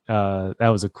Feet,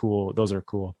 those are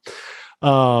cool.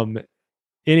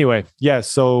 Anyway, yeah.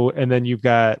 So, and then you've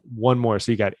got one more.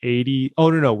 So you got 80. Oh,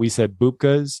 no. We said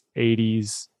Bubkas,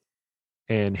 80s,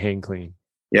 and hang clean.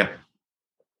 Yeah.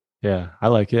 Yeah. I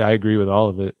like it. I agree with all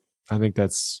of it. I think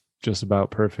that's just about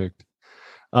perfect.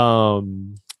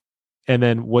 And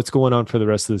then what's going on for the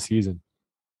rest of the season?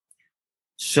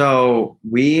 So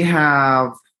we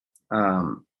have,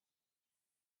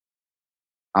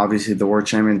 obviously the World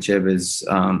Championship is,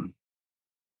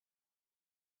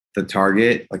 the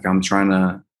target. Like I'm trying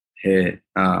to hit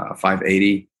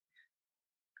 580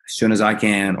 as soon as I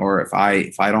can, or if I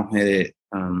don't hit it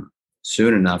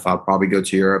soon enough, I'll probably go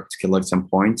to Europe to collect some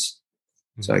points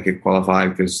so I could qualify,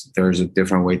 because there's a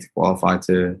different way to qualify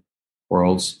to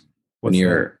Worlds.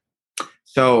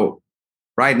 So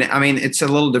right now, I mean, it's a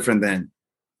little different than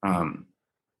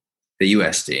the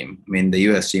US team. I mean, the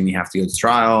US team, you have to go to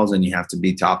trials and you have to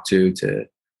be top 2 to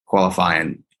qualify,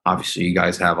 and obviously you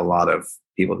guys have a lot of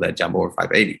people that jump over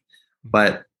 580.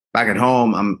 But back at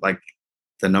home, I'm like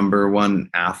the number 1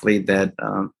 athlete that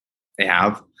they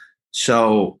have.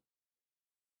 So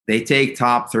they take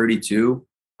top 32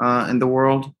 in the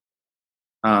world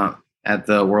at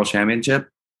the World Championship.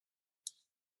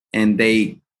 And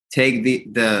they take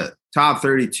the top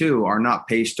 32 are not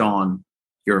based on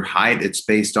your height. It's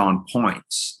based on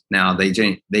points. Now they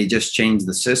just changed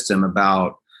the system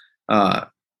about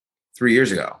 3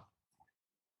 years ago.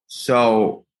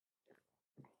 So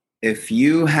if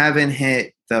you haven't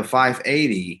hit the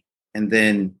 580 and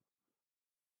then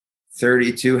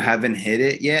 32 haven't hit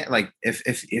it yet. Like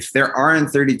if there aren't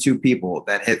 32 people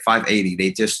that hit 580,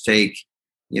 they just take,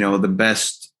 the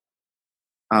best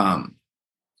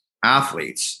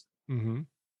athletes,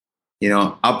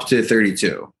 up to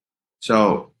 32.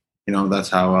 So, that's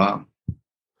how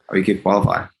you could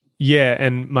qualify. Yeah.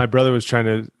 And my brother was trying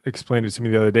to explain it to me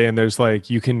the other day, and there's like,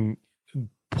 you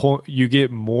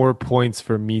get more points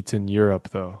for meets in Europe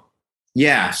though.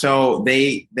 Yeah. So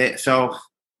so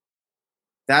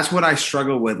that's what I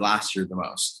struggled with last year the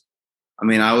most. I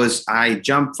mean, I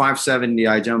jumped 570.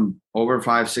 I jumped over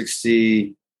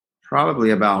 560,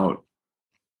 probably about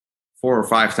 4 or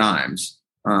 5 times.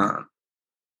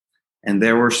 And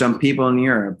there were some people in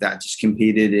Europe that just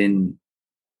competed in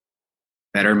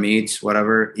better meets,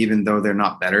 whatever, even though they're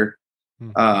not better.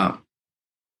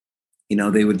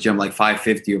 They would jump like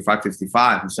 550 or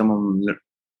 555, and some of them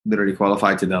literally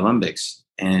qualified to the Olympics.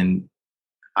 And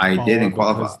I didn't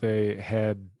qualify because they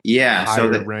had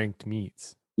higher ranked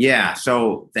meets. Yeah,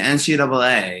 so the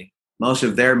NCAA, most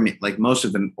of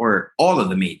them, or all of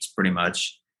the meets pretty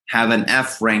much, have an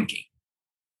F ranking,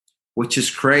 which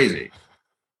is crazy.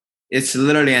 It's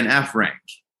literally an F rank.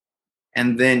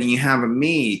 And then you have a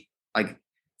meet, like,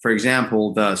 for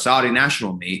example, the Saudi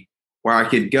national meet, where I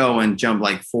could go and jump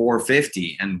like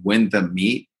 450 and win the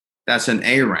meet. That's an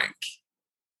A rank.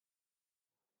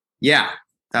 Yeah,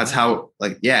 that's how,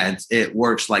 it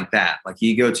works like that. Like,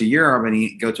 you go to Europe and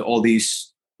you go to all these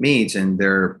meets and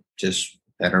they're just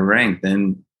better ranked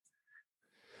than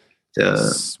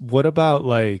what about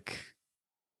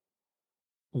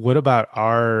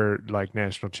our like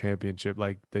national championship,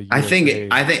 like the USA? I think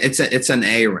it's an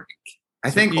A rank. I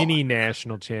think any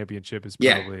national championship is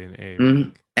probably an A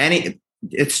rank.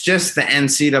 It's just the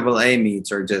NCAA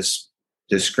meets are just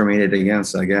discriminated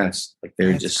against, I guess. Like,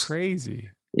 they're That's just crazy.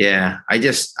 Yeah, I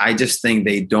just think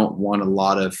they don't want a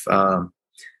lot of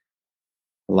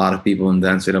people in the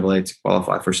NCAA to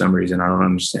qualify for some reason. I don't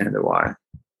understand it why.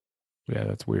 Yeah,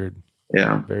 that's weird.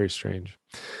 Yeah, very strange.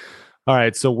 All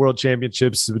right, so World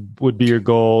Championships would be your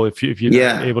goal. If you're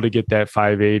not able to get that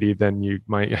 580, then you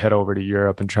might head over to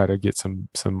Europe and try to get some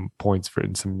points for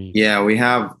in some meet. Yeah, we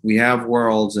have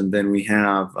Worlds, and then we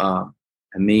have a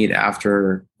meet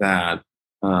after that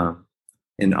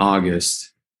in August.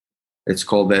 It's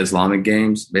called the Islamic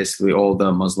Games. Basically, all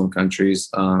the Muslim countries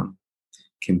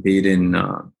compete in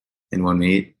one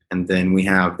meet, and then we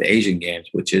have the Asian Games,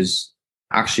 which is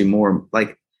actually more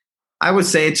like, I would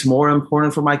say it's more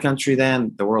important for my country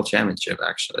than the World Championship.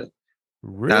 Actually,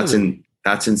 really,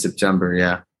 that's in September.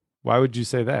 Yeah. Why would you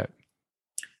say that?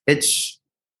 It's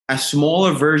a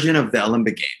smaller version of the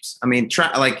Olympic Games. I mean,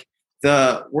 like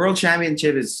the World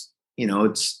Championship is,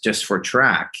 it's just for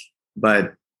track,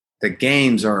 but the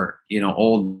games are,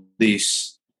 all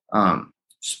these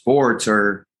sports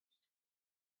are,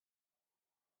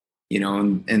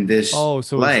 in this. Oh,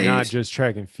 so it's not just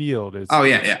track and field. It's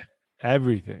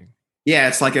everything. Yeah,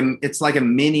 it's like a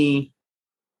mini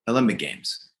Olympic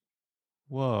Games.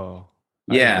 Whoa.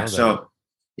 Yeah. So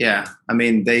yeah, I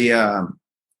mean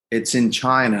it's in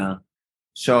China.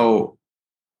 So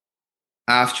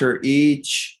after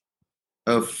each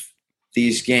of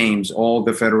these games, all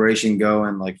the federation go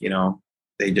and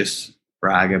they just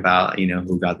brag about,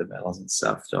 who got the medals and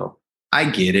stuff. So I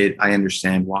get it. I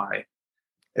understand why.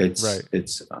 It's right.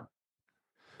 It's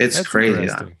That's crazy.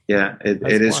 Yeah,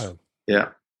 it is. Wild. Yeah.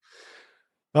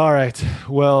 All right.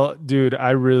 Well, dude,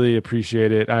 I really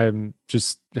appreciate it. I'm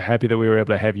just happy that we were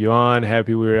able to have you on.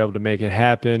 Happy we were able to make it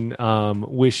happen.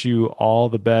 Wish you all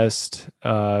the best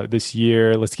this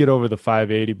year. Let's get over the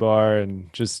 580 bar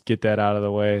and just get that out of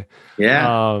the way.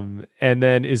 Yeah. And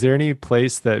then is there any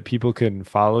place that people can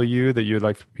follow you that you would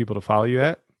like for people to follow you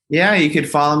at? Yeah, you could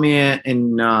follow me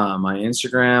in my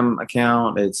Instagram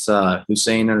account. It's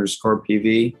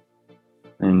Hussein_PV.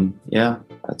 And yeah,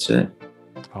 that's it.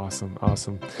 Awesome.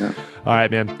 Yeah. All right,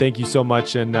 man. Thank you so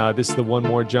much. And this is the One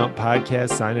More Jump podcast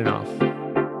signing off.